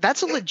 That's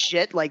a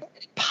legit, like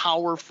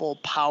powerful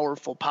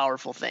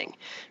thing.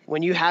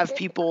 When you have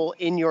people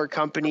in your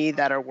company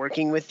that are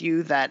working with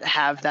you that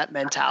have that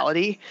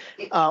mentality,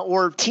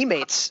 or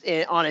teammates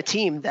on a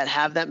team that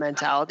have that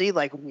mentality,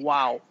 like,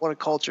 wow, what a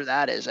culture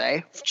that is,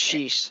 eh?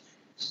 Jeez.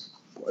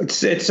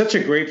 It's such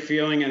a great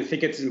feeling, and I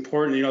think it's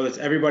important, that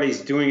everybody's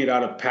doing it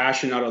out of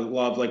passion, out of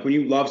love. Like when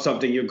you love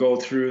something, you'll go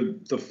through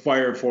the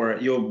fire for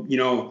it. You'll,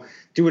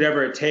 do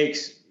whatever it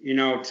takes,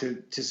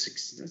 to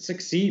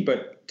succeed,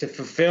 but to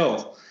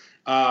fulfill.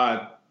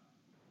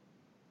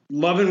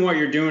 Loving what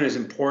you're doing is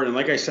important.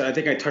 Like I said, I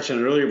think I touched on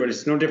it earlier, but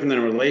it's no different than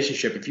a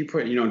relationship. If you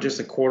put, just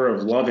a quarter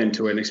of love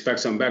into it and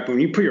expect something back, but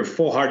when you put your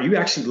full heart, you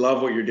actually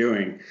love what you're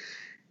doing.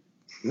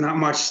 Not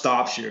much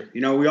stops you.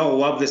 We all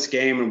love this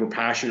game and we're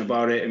passionate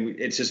about it, and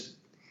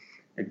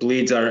it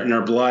bleeds in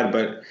our blood.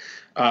 But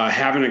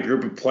having a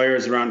group of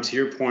players around, to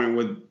your point,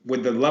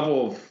 with the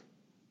level of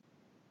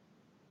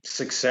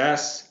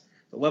success,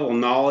 the level of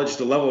knowledge,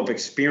 the level of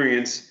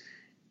experience,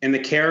 and the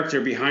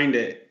character behind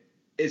it,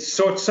 it's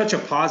such a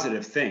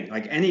positive thing.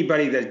 Like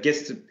anybody that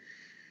gets to,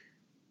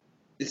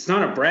 it's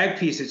not a brag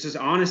piece. It's just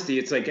honesty.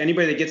 It's like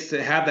anybody that gets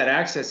to have that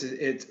access,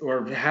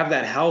 or have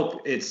that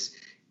help, it's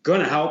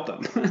gonna help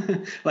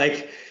them.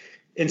 Like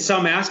in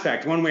some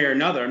aspect, one way or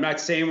another. I'm not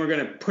saying we're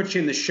going to put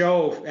you in the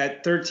show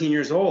at 13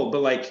 years old,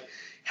 but like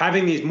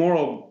having these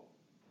moral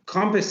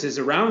compasses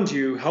around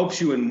you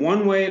helps you in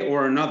one way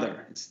or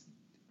another. It's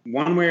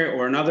one way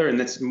or another. And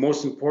that's the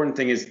most important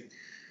thing is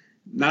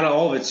not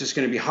all of it's just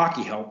going to be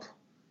hockey help.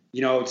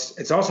 You know,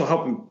 it's also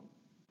helping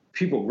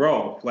people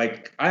grow.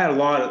 Like I had a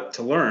lot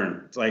to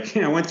learn. It's like,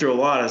 I went through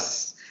a lot of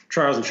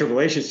trials and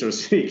tribulations, so to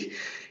speak.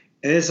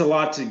 And it's a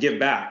lot to give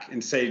back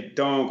and say,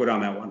 don't go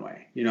down that one way.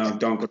 You know,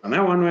 don't go down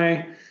that one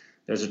way.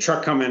 There's a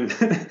truck coming. You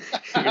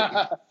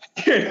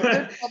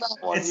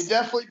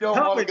definitely don't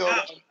want to go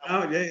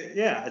down.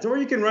 Yeah. Or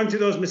you can run through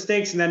those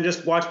mistakes and then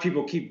just watch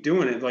people keep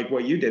doing it like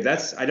what you did.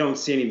 I don't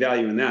see any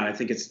value in that. I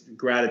think it's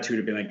gratitude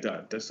to be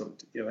like, this,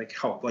 you know, like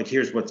help. Like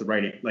here's what's the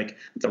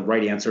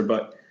right answer.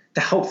 But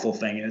the helpful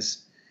thing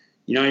is,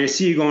 you know, I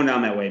see you going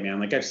down that way, man.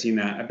 Like I've seen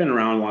that. I've been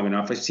around long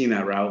enough. I've seen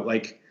that route.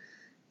 Like,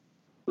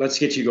 let's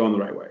get you going the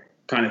right way,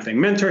 kind of thing.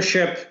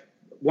 Mentorship,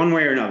 one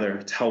way or another,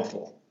 it's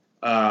helpful.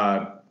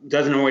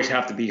 Doesn't always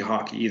have to be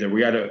hockey either. We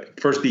got to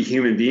first be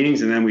human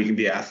beings, and then we can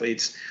be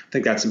athletes. I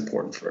think that's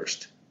important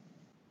first.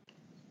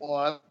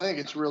 Well, I think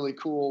it's really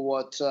cool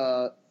what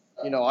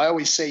you know. I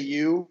always say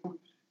you,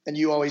 and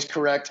you always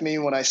correct me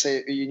when I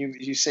say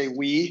you say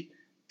we.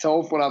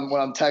 Toph, when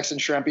I'm texting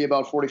Schrempy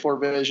about 44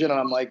 Vision, and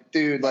I'm like,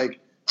 dude,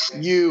 like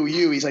you.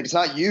 He's like, it's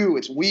not you,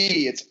 it's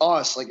we, it's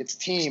us, like it's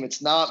team,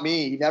 it's not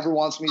me. He never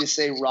wants me to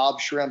say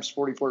Rob Schremp's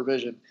 44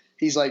 Vision.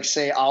 He's like,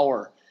 say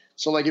our.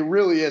 So like it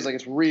really is like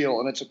it's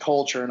real and it's a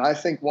culture. And I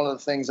think one of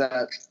the things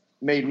that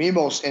made me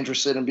most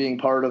interested in being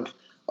part of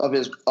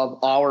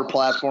our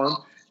platform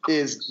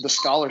is the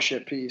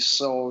scholarship piece.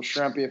 So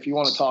Schrempy, if you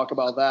want to talk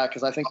about that,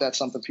 because I think that's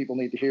something people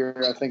need to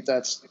hear. I think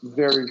that's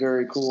very,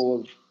 very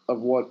cool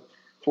of what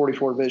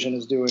 44 Vision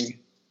is doing.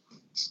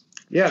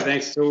 Yeah,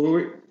 thanks.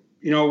 So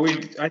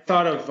I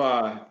thought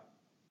of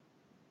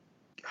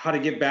how to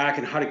get back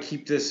and how to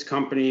keep this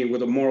company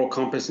with a moral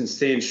compass and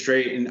staying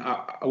straight. And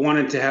I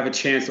wanted to have a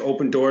chance to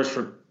open doors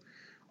for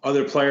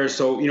other players.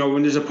 So, you know,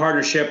 when there's a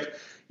partnership,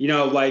 you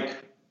know, like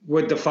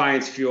with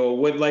Defiance Fuel,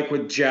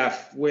 with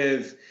Jeff,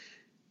 with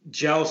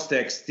Gel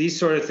Sticks, these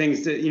sort of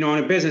things that, you know,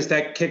 in a business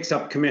that kicks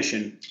up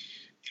commission.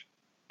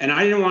 And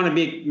I didn't want to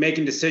be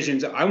making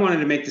decisions. I wanted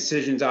to make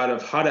decisions out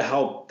of how to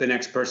help the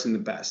next person the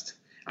best.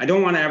 I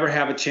don't want to ever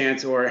have a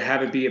chance or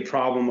have it be a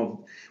problem of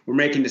we're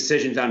making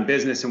decisions on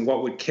business and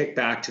what would kick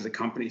back to the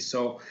company.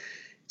 So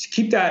to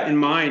keep that in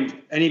mind,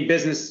 any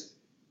business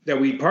that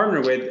we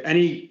partner with,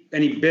 any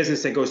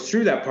business that goes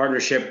through that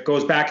partnership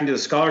goes back into the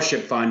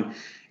scholarship fund.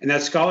 And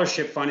that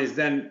scholarship fund is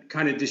then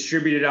kind of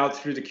distributed out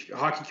through the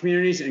hockey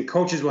communities, and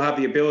coaches will have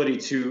the ability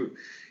to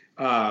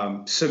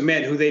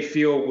submit who they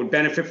feel would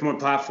benefit from a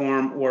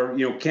platform or,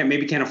 you know,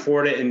 can't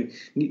afford it, and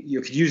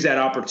you could use that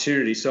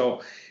opportunity.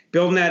 So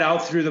building that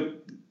out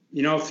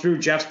through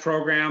Jeff's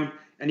program.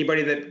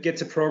 Anybody that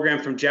gets a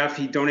program from Jeff,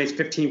 he donates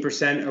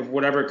 15% of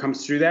whatever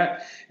comes through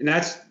that. And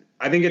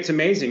I think it's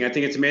amazing. I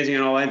think it's amazing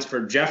on all ends for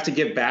Jeff to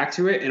get back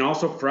to it, and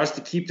also for us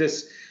to keep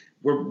this.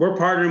 We're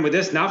partnering with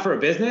this not for a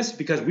business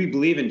because we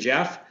believe in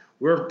Jeff.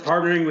 We're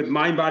partnering with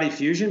Mind Body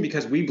Fusion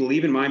because we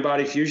believe in Mind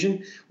Body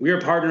Fusion. We are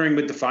partnering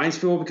with Defiance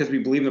Fuel because we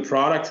believe in the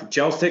product.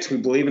 Gel Sticks, we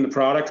believe in the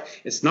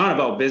product. It's not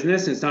about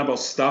business. And it's not about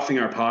stuffing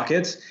our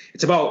pockets.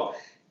 It's about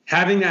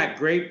having that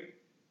great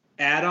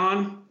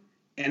add-on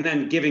and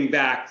then giving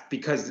back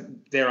because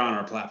they're on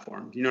our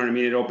platform. You know what I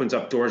mean? It opens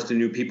up doors to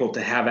new people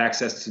to have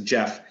access to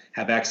Jeff,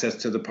 have access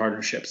to the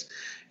partnerships,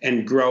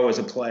 and grow as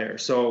a player.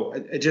 So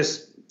it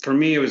just, for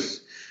me, it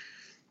was,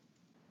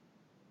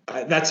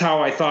 that's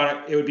how I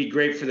thought it would be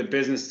great for the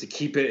business to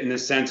keep it in the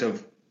sense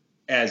of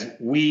as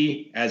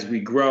we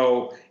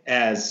grow,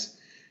 as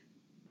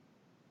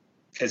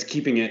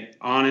keeping it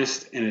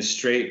honest and as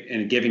straight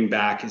and giving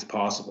back as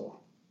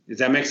possible. Does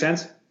that make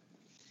sense?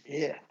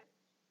 Yeah.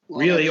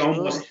 Really,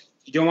 almost.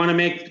 You don't want to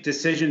make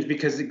decisions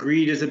because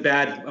greed is a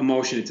bad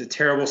emotion. It's a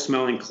terrible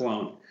smelling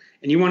cologne.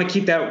 And you want to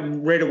keep that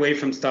right away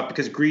from stuff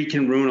because greed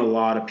can ruin a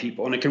lot of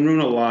people and it can ruin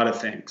a lot of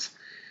things.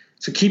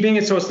 So keeping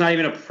it so it's not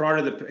even part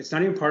of the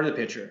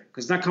picture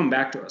because it's not coming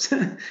back to us.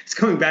 It's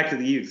coming back to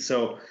the youth.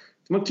 So I'm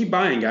gonna keep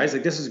buying, guys.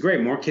 Like, this is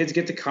great. More kids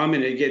get to come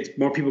and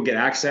more people get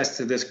access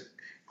to this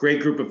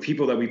great group of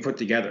people that we put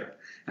together.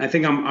 And I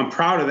think I'm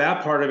proud of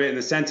that part of it in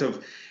the sense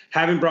of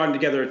having brought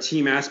together a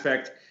team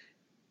aspect.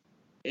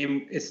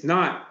 And it's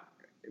not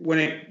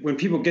when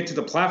people get to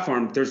the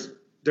platform,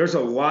 there's a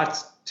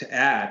lot to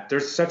add.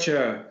 There's such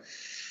I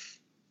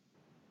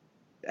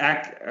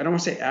don't want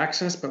to say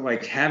access, but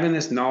like having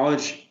this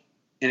knowledge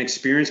and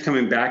experience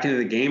coming back into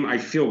the game, I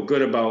feel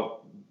good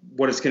about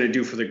what it's going to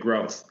do for the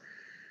growth.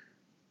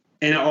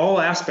 In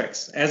all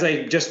aspects, as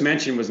I just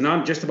mentioned, was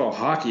not just about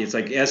hockey. It's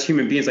like as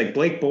human beings, like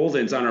Blake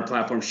Bolden's on our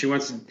platform. She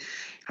wants to,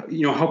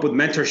 help with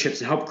mentorships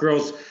and help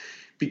girls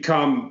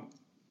become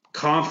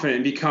confident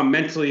and become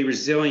mentally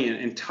resilient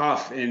and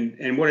tough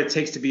and what it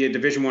takes to be a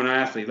Division I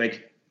athlete.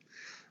 Like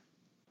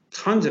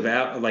tons of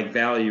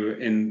value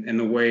in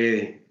the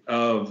way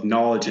of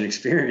knowledge and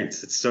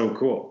experience. It's so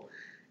cool.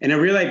 And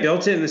I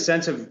built it in the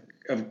sense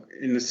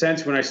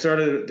when I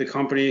started the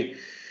company,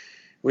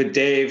 with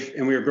Dave,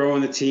 and we were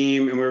growing the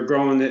team, and we were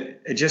growing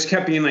it just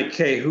kept being like,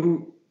 okay,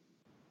 who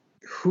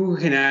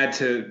can add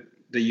to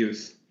the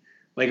youth?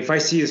 Like, if I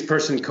see this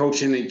person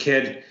coaching the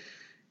kid,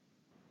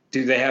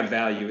 do they have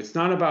value? It's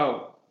not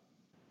about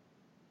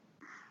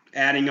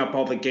adding up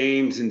all the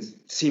games and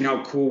seeing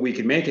how cool we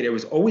can make it. It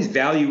was always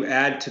value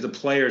add to the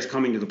players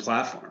coming to the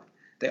platform.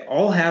 They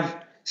all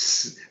have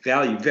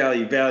value,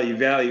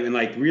 and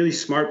like really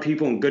smart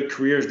people and good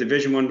careers,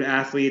 Division I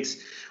athletes,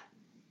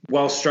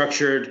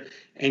 well-structured,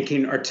 and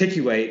can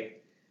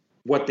articulate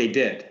what they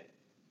did.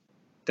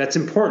 That's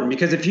important,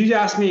 because if you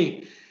ask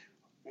me,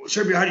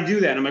 Sherby, how do you do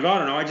that? And I'm like, oh, I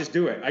don't know. I just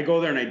do it. I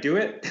go there and I do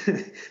it.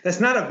 That's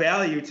not a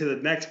value to the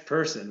next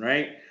person,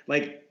 right?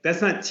 Like,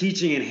 that's not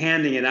teaching and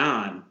handing it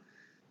on.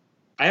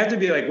 I have to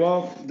be like,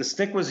 well, the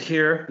stick was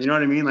here. You know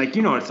what I mean? Like,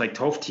 it's like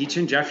Toph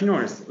teaching, Jeff,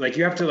 it's like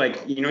you have to,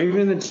 like, even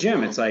in the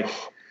gym, it's like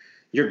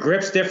your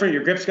grip's different.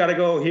 Your grip's got to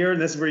go here,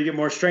 and this is where you get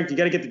more strength. You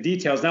got to get the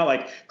details. Not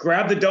like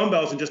grab the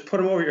dumbbells and just put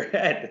them over your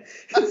head.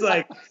 It's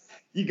like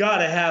you got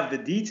to have the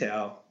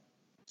detail.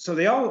 So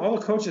all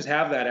the coaches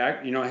have that,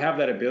 have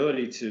that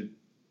ability to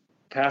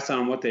pass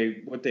on what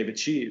they've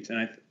achieved,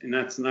 and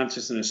that's not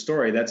just in a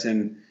story. That's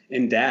in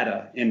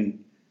data,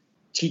 in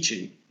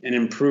teaching, and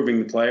improving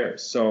the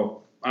players.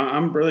 So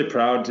I'm really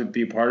proud to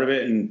be part of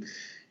it, and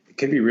it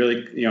could be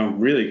really,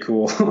 really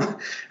cool.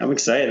 I'm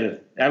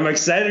excited. I'm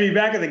excited to be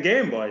back in the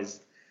game, boys.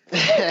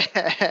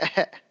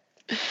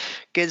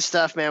 Good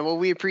stuff, man. Well,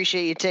 we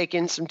appreciate you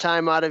taking some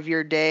time out of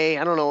your day.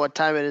 I don't know what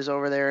time it is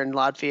over there in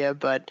Latvia,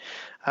 but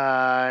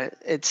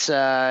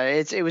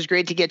it was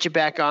great to get you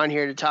back on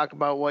here to talk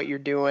about what you're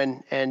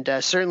doing, and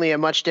certainly a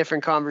much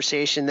different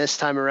conversation this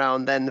time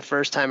around than the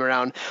first time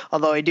around.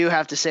 Although I do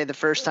have to say the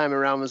first time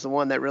around was the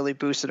one that really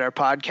boosted our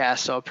podcast,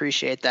 so I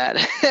appreciate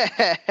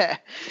that.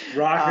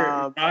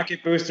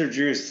 Rocket booster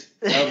juice.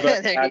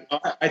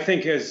 I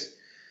think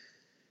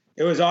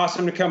it was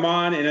awesome to come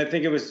on, and I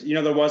think it was,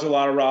 there was a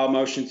lot of raw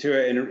emotion to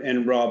it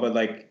and raw, but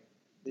like,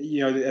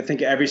 I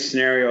think every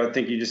scenario, I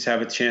think you just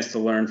have a chance to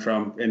learn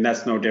from, and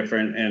that's no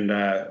different. And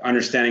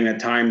understanding that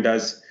time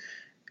does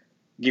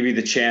give you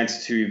the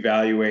chance to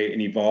evaluate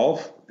and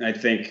evolve. And I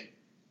think,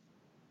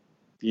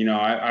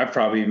 I've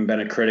probably even been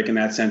a critic in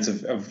that sense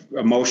of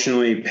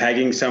emotionally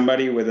pegging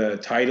somebody with a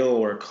title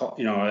or,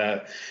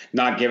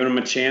 not giving them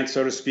a chance,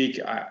 so to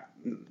speak.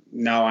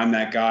 Now I'm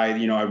that guy.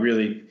 I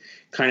really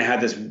kind of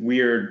had this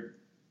weird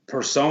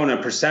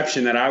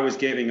perception that I was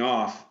giving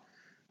off.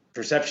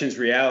 Perception's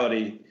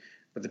reality.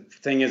 But the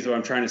thing is, what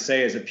I'm trying to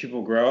say is that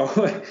people grow.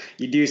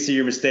 You do see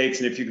your mistakes,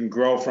 and if you can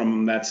grow from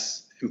them,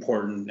 that's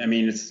important. I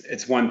mean,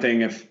 it's one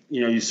thing if,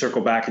 you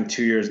circle back in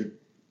 2 years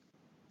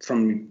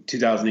from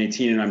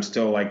 2018 and I'm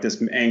still like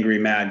this angry,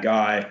 mad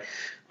guy,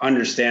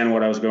 understand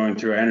what I was going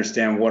through. I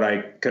understand what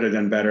I could have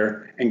done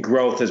better, and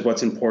growth is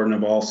what's important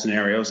of all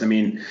scenarios. I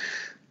mean,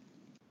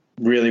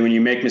 really, when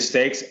you make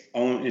mistakes,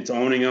 it's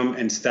owning them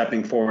and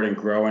stepping forward and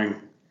growing.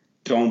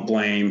 Don't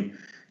blame.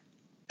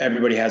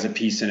 Everybody has a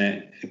piece in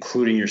it,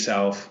 including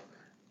yourself.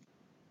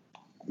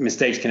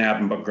 Mistakes can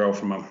happen, but grow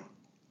from them.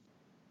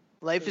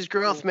 Life is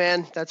growth,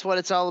 man. That's what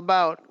it's all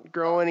about.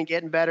 Growing and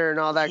getting better and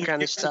all that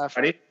kind of stuff.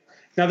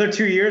 Another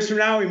 2 years from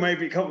now, we might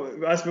be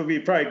us will be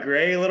probably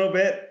gray a little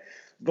bit.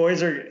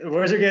 Boys are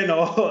getting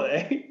old,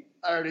 eh?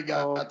 I already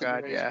got the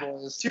God, race, yeah.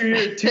 boys.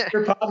 Two-year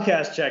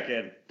podcast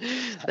check-in.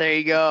 There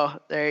you go.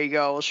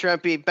 Well,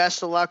 Schrempy,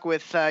 best of luck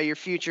with your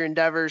future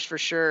endeavors for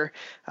sure.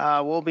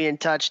 We'll be in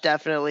touch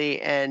definitely,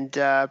 and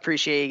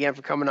appreciate you again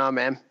for coming on,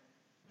 man.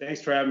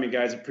 Thanks for having me,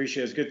 guys.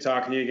 Appreciate it. It's good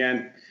talking to you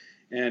again.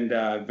 And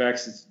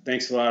Vex,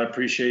 thanks a lot.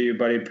 Appreciate you,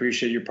 buddy.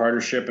 Appreciate your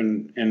partnership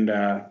and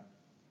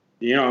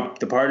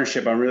the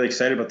partnership. I'm really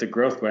excited about the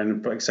growth, but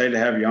I'm excited to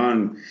have you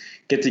on.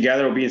 Get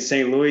together. We'll be in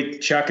St. Louis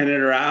chucking it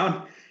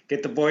around.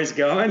 Get the boys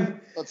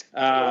going.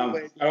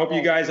 I hope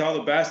you guys all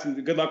the best,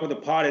 and good luck with the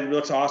pod. It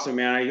looks awesome,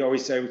 man. I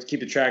always say keep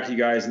the track of you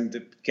guys, and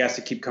the guests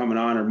that keep coming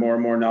on, or more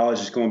and more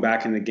knowledge is going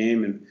back in the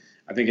game. And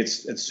I think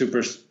it's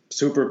super,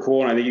 super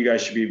cool. And I think you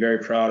guys should be very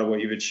proud of what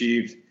you've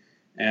achieved.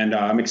 And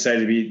I'm excited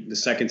to be the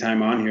second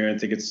time on here. I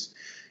think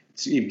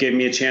it gave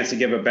me a chance to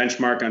give a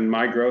benchmark on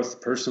my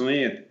growth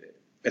personally.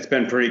 It's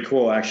been pretty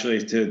cool,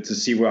 actually, to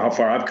see how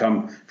far I've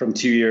come from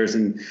 2 years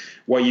and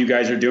what you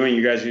guys are doing.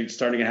 You guys are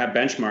starting to have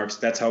benchmarks.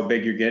 That's how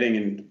big you're getting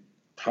and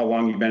how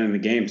long you've been in the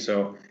game.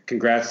 So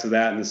congrats to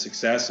that and the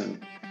success.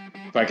 And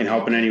if I can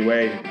help in any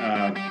way,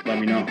 let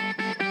me know.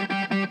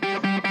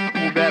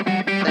 You bet.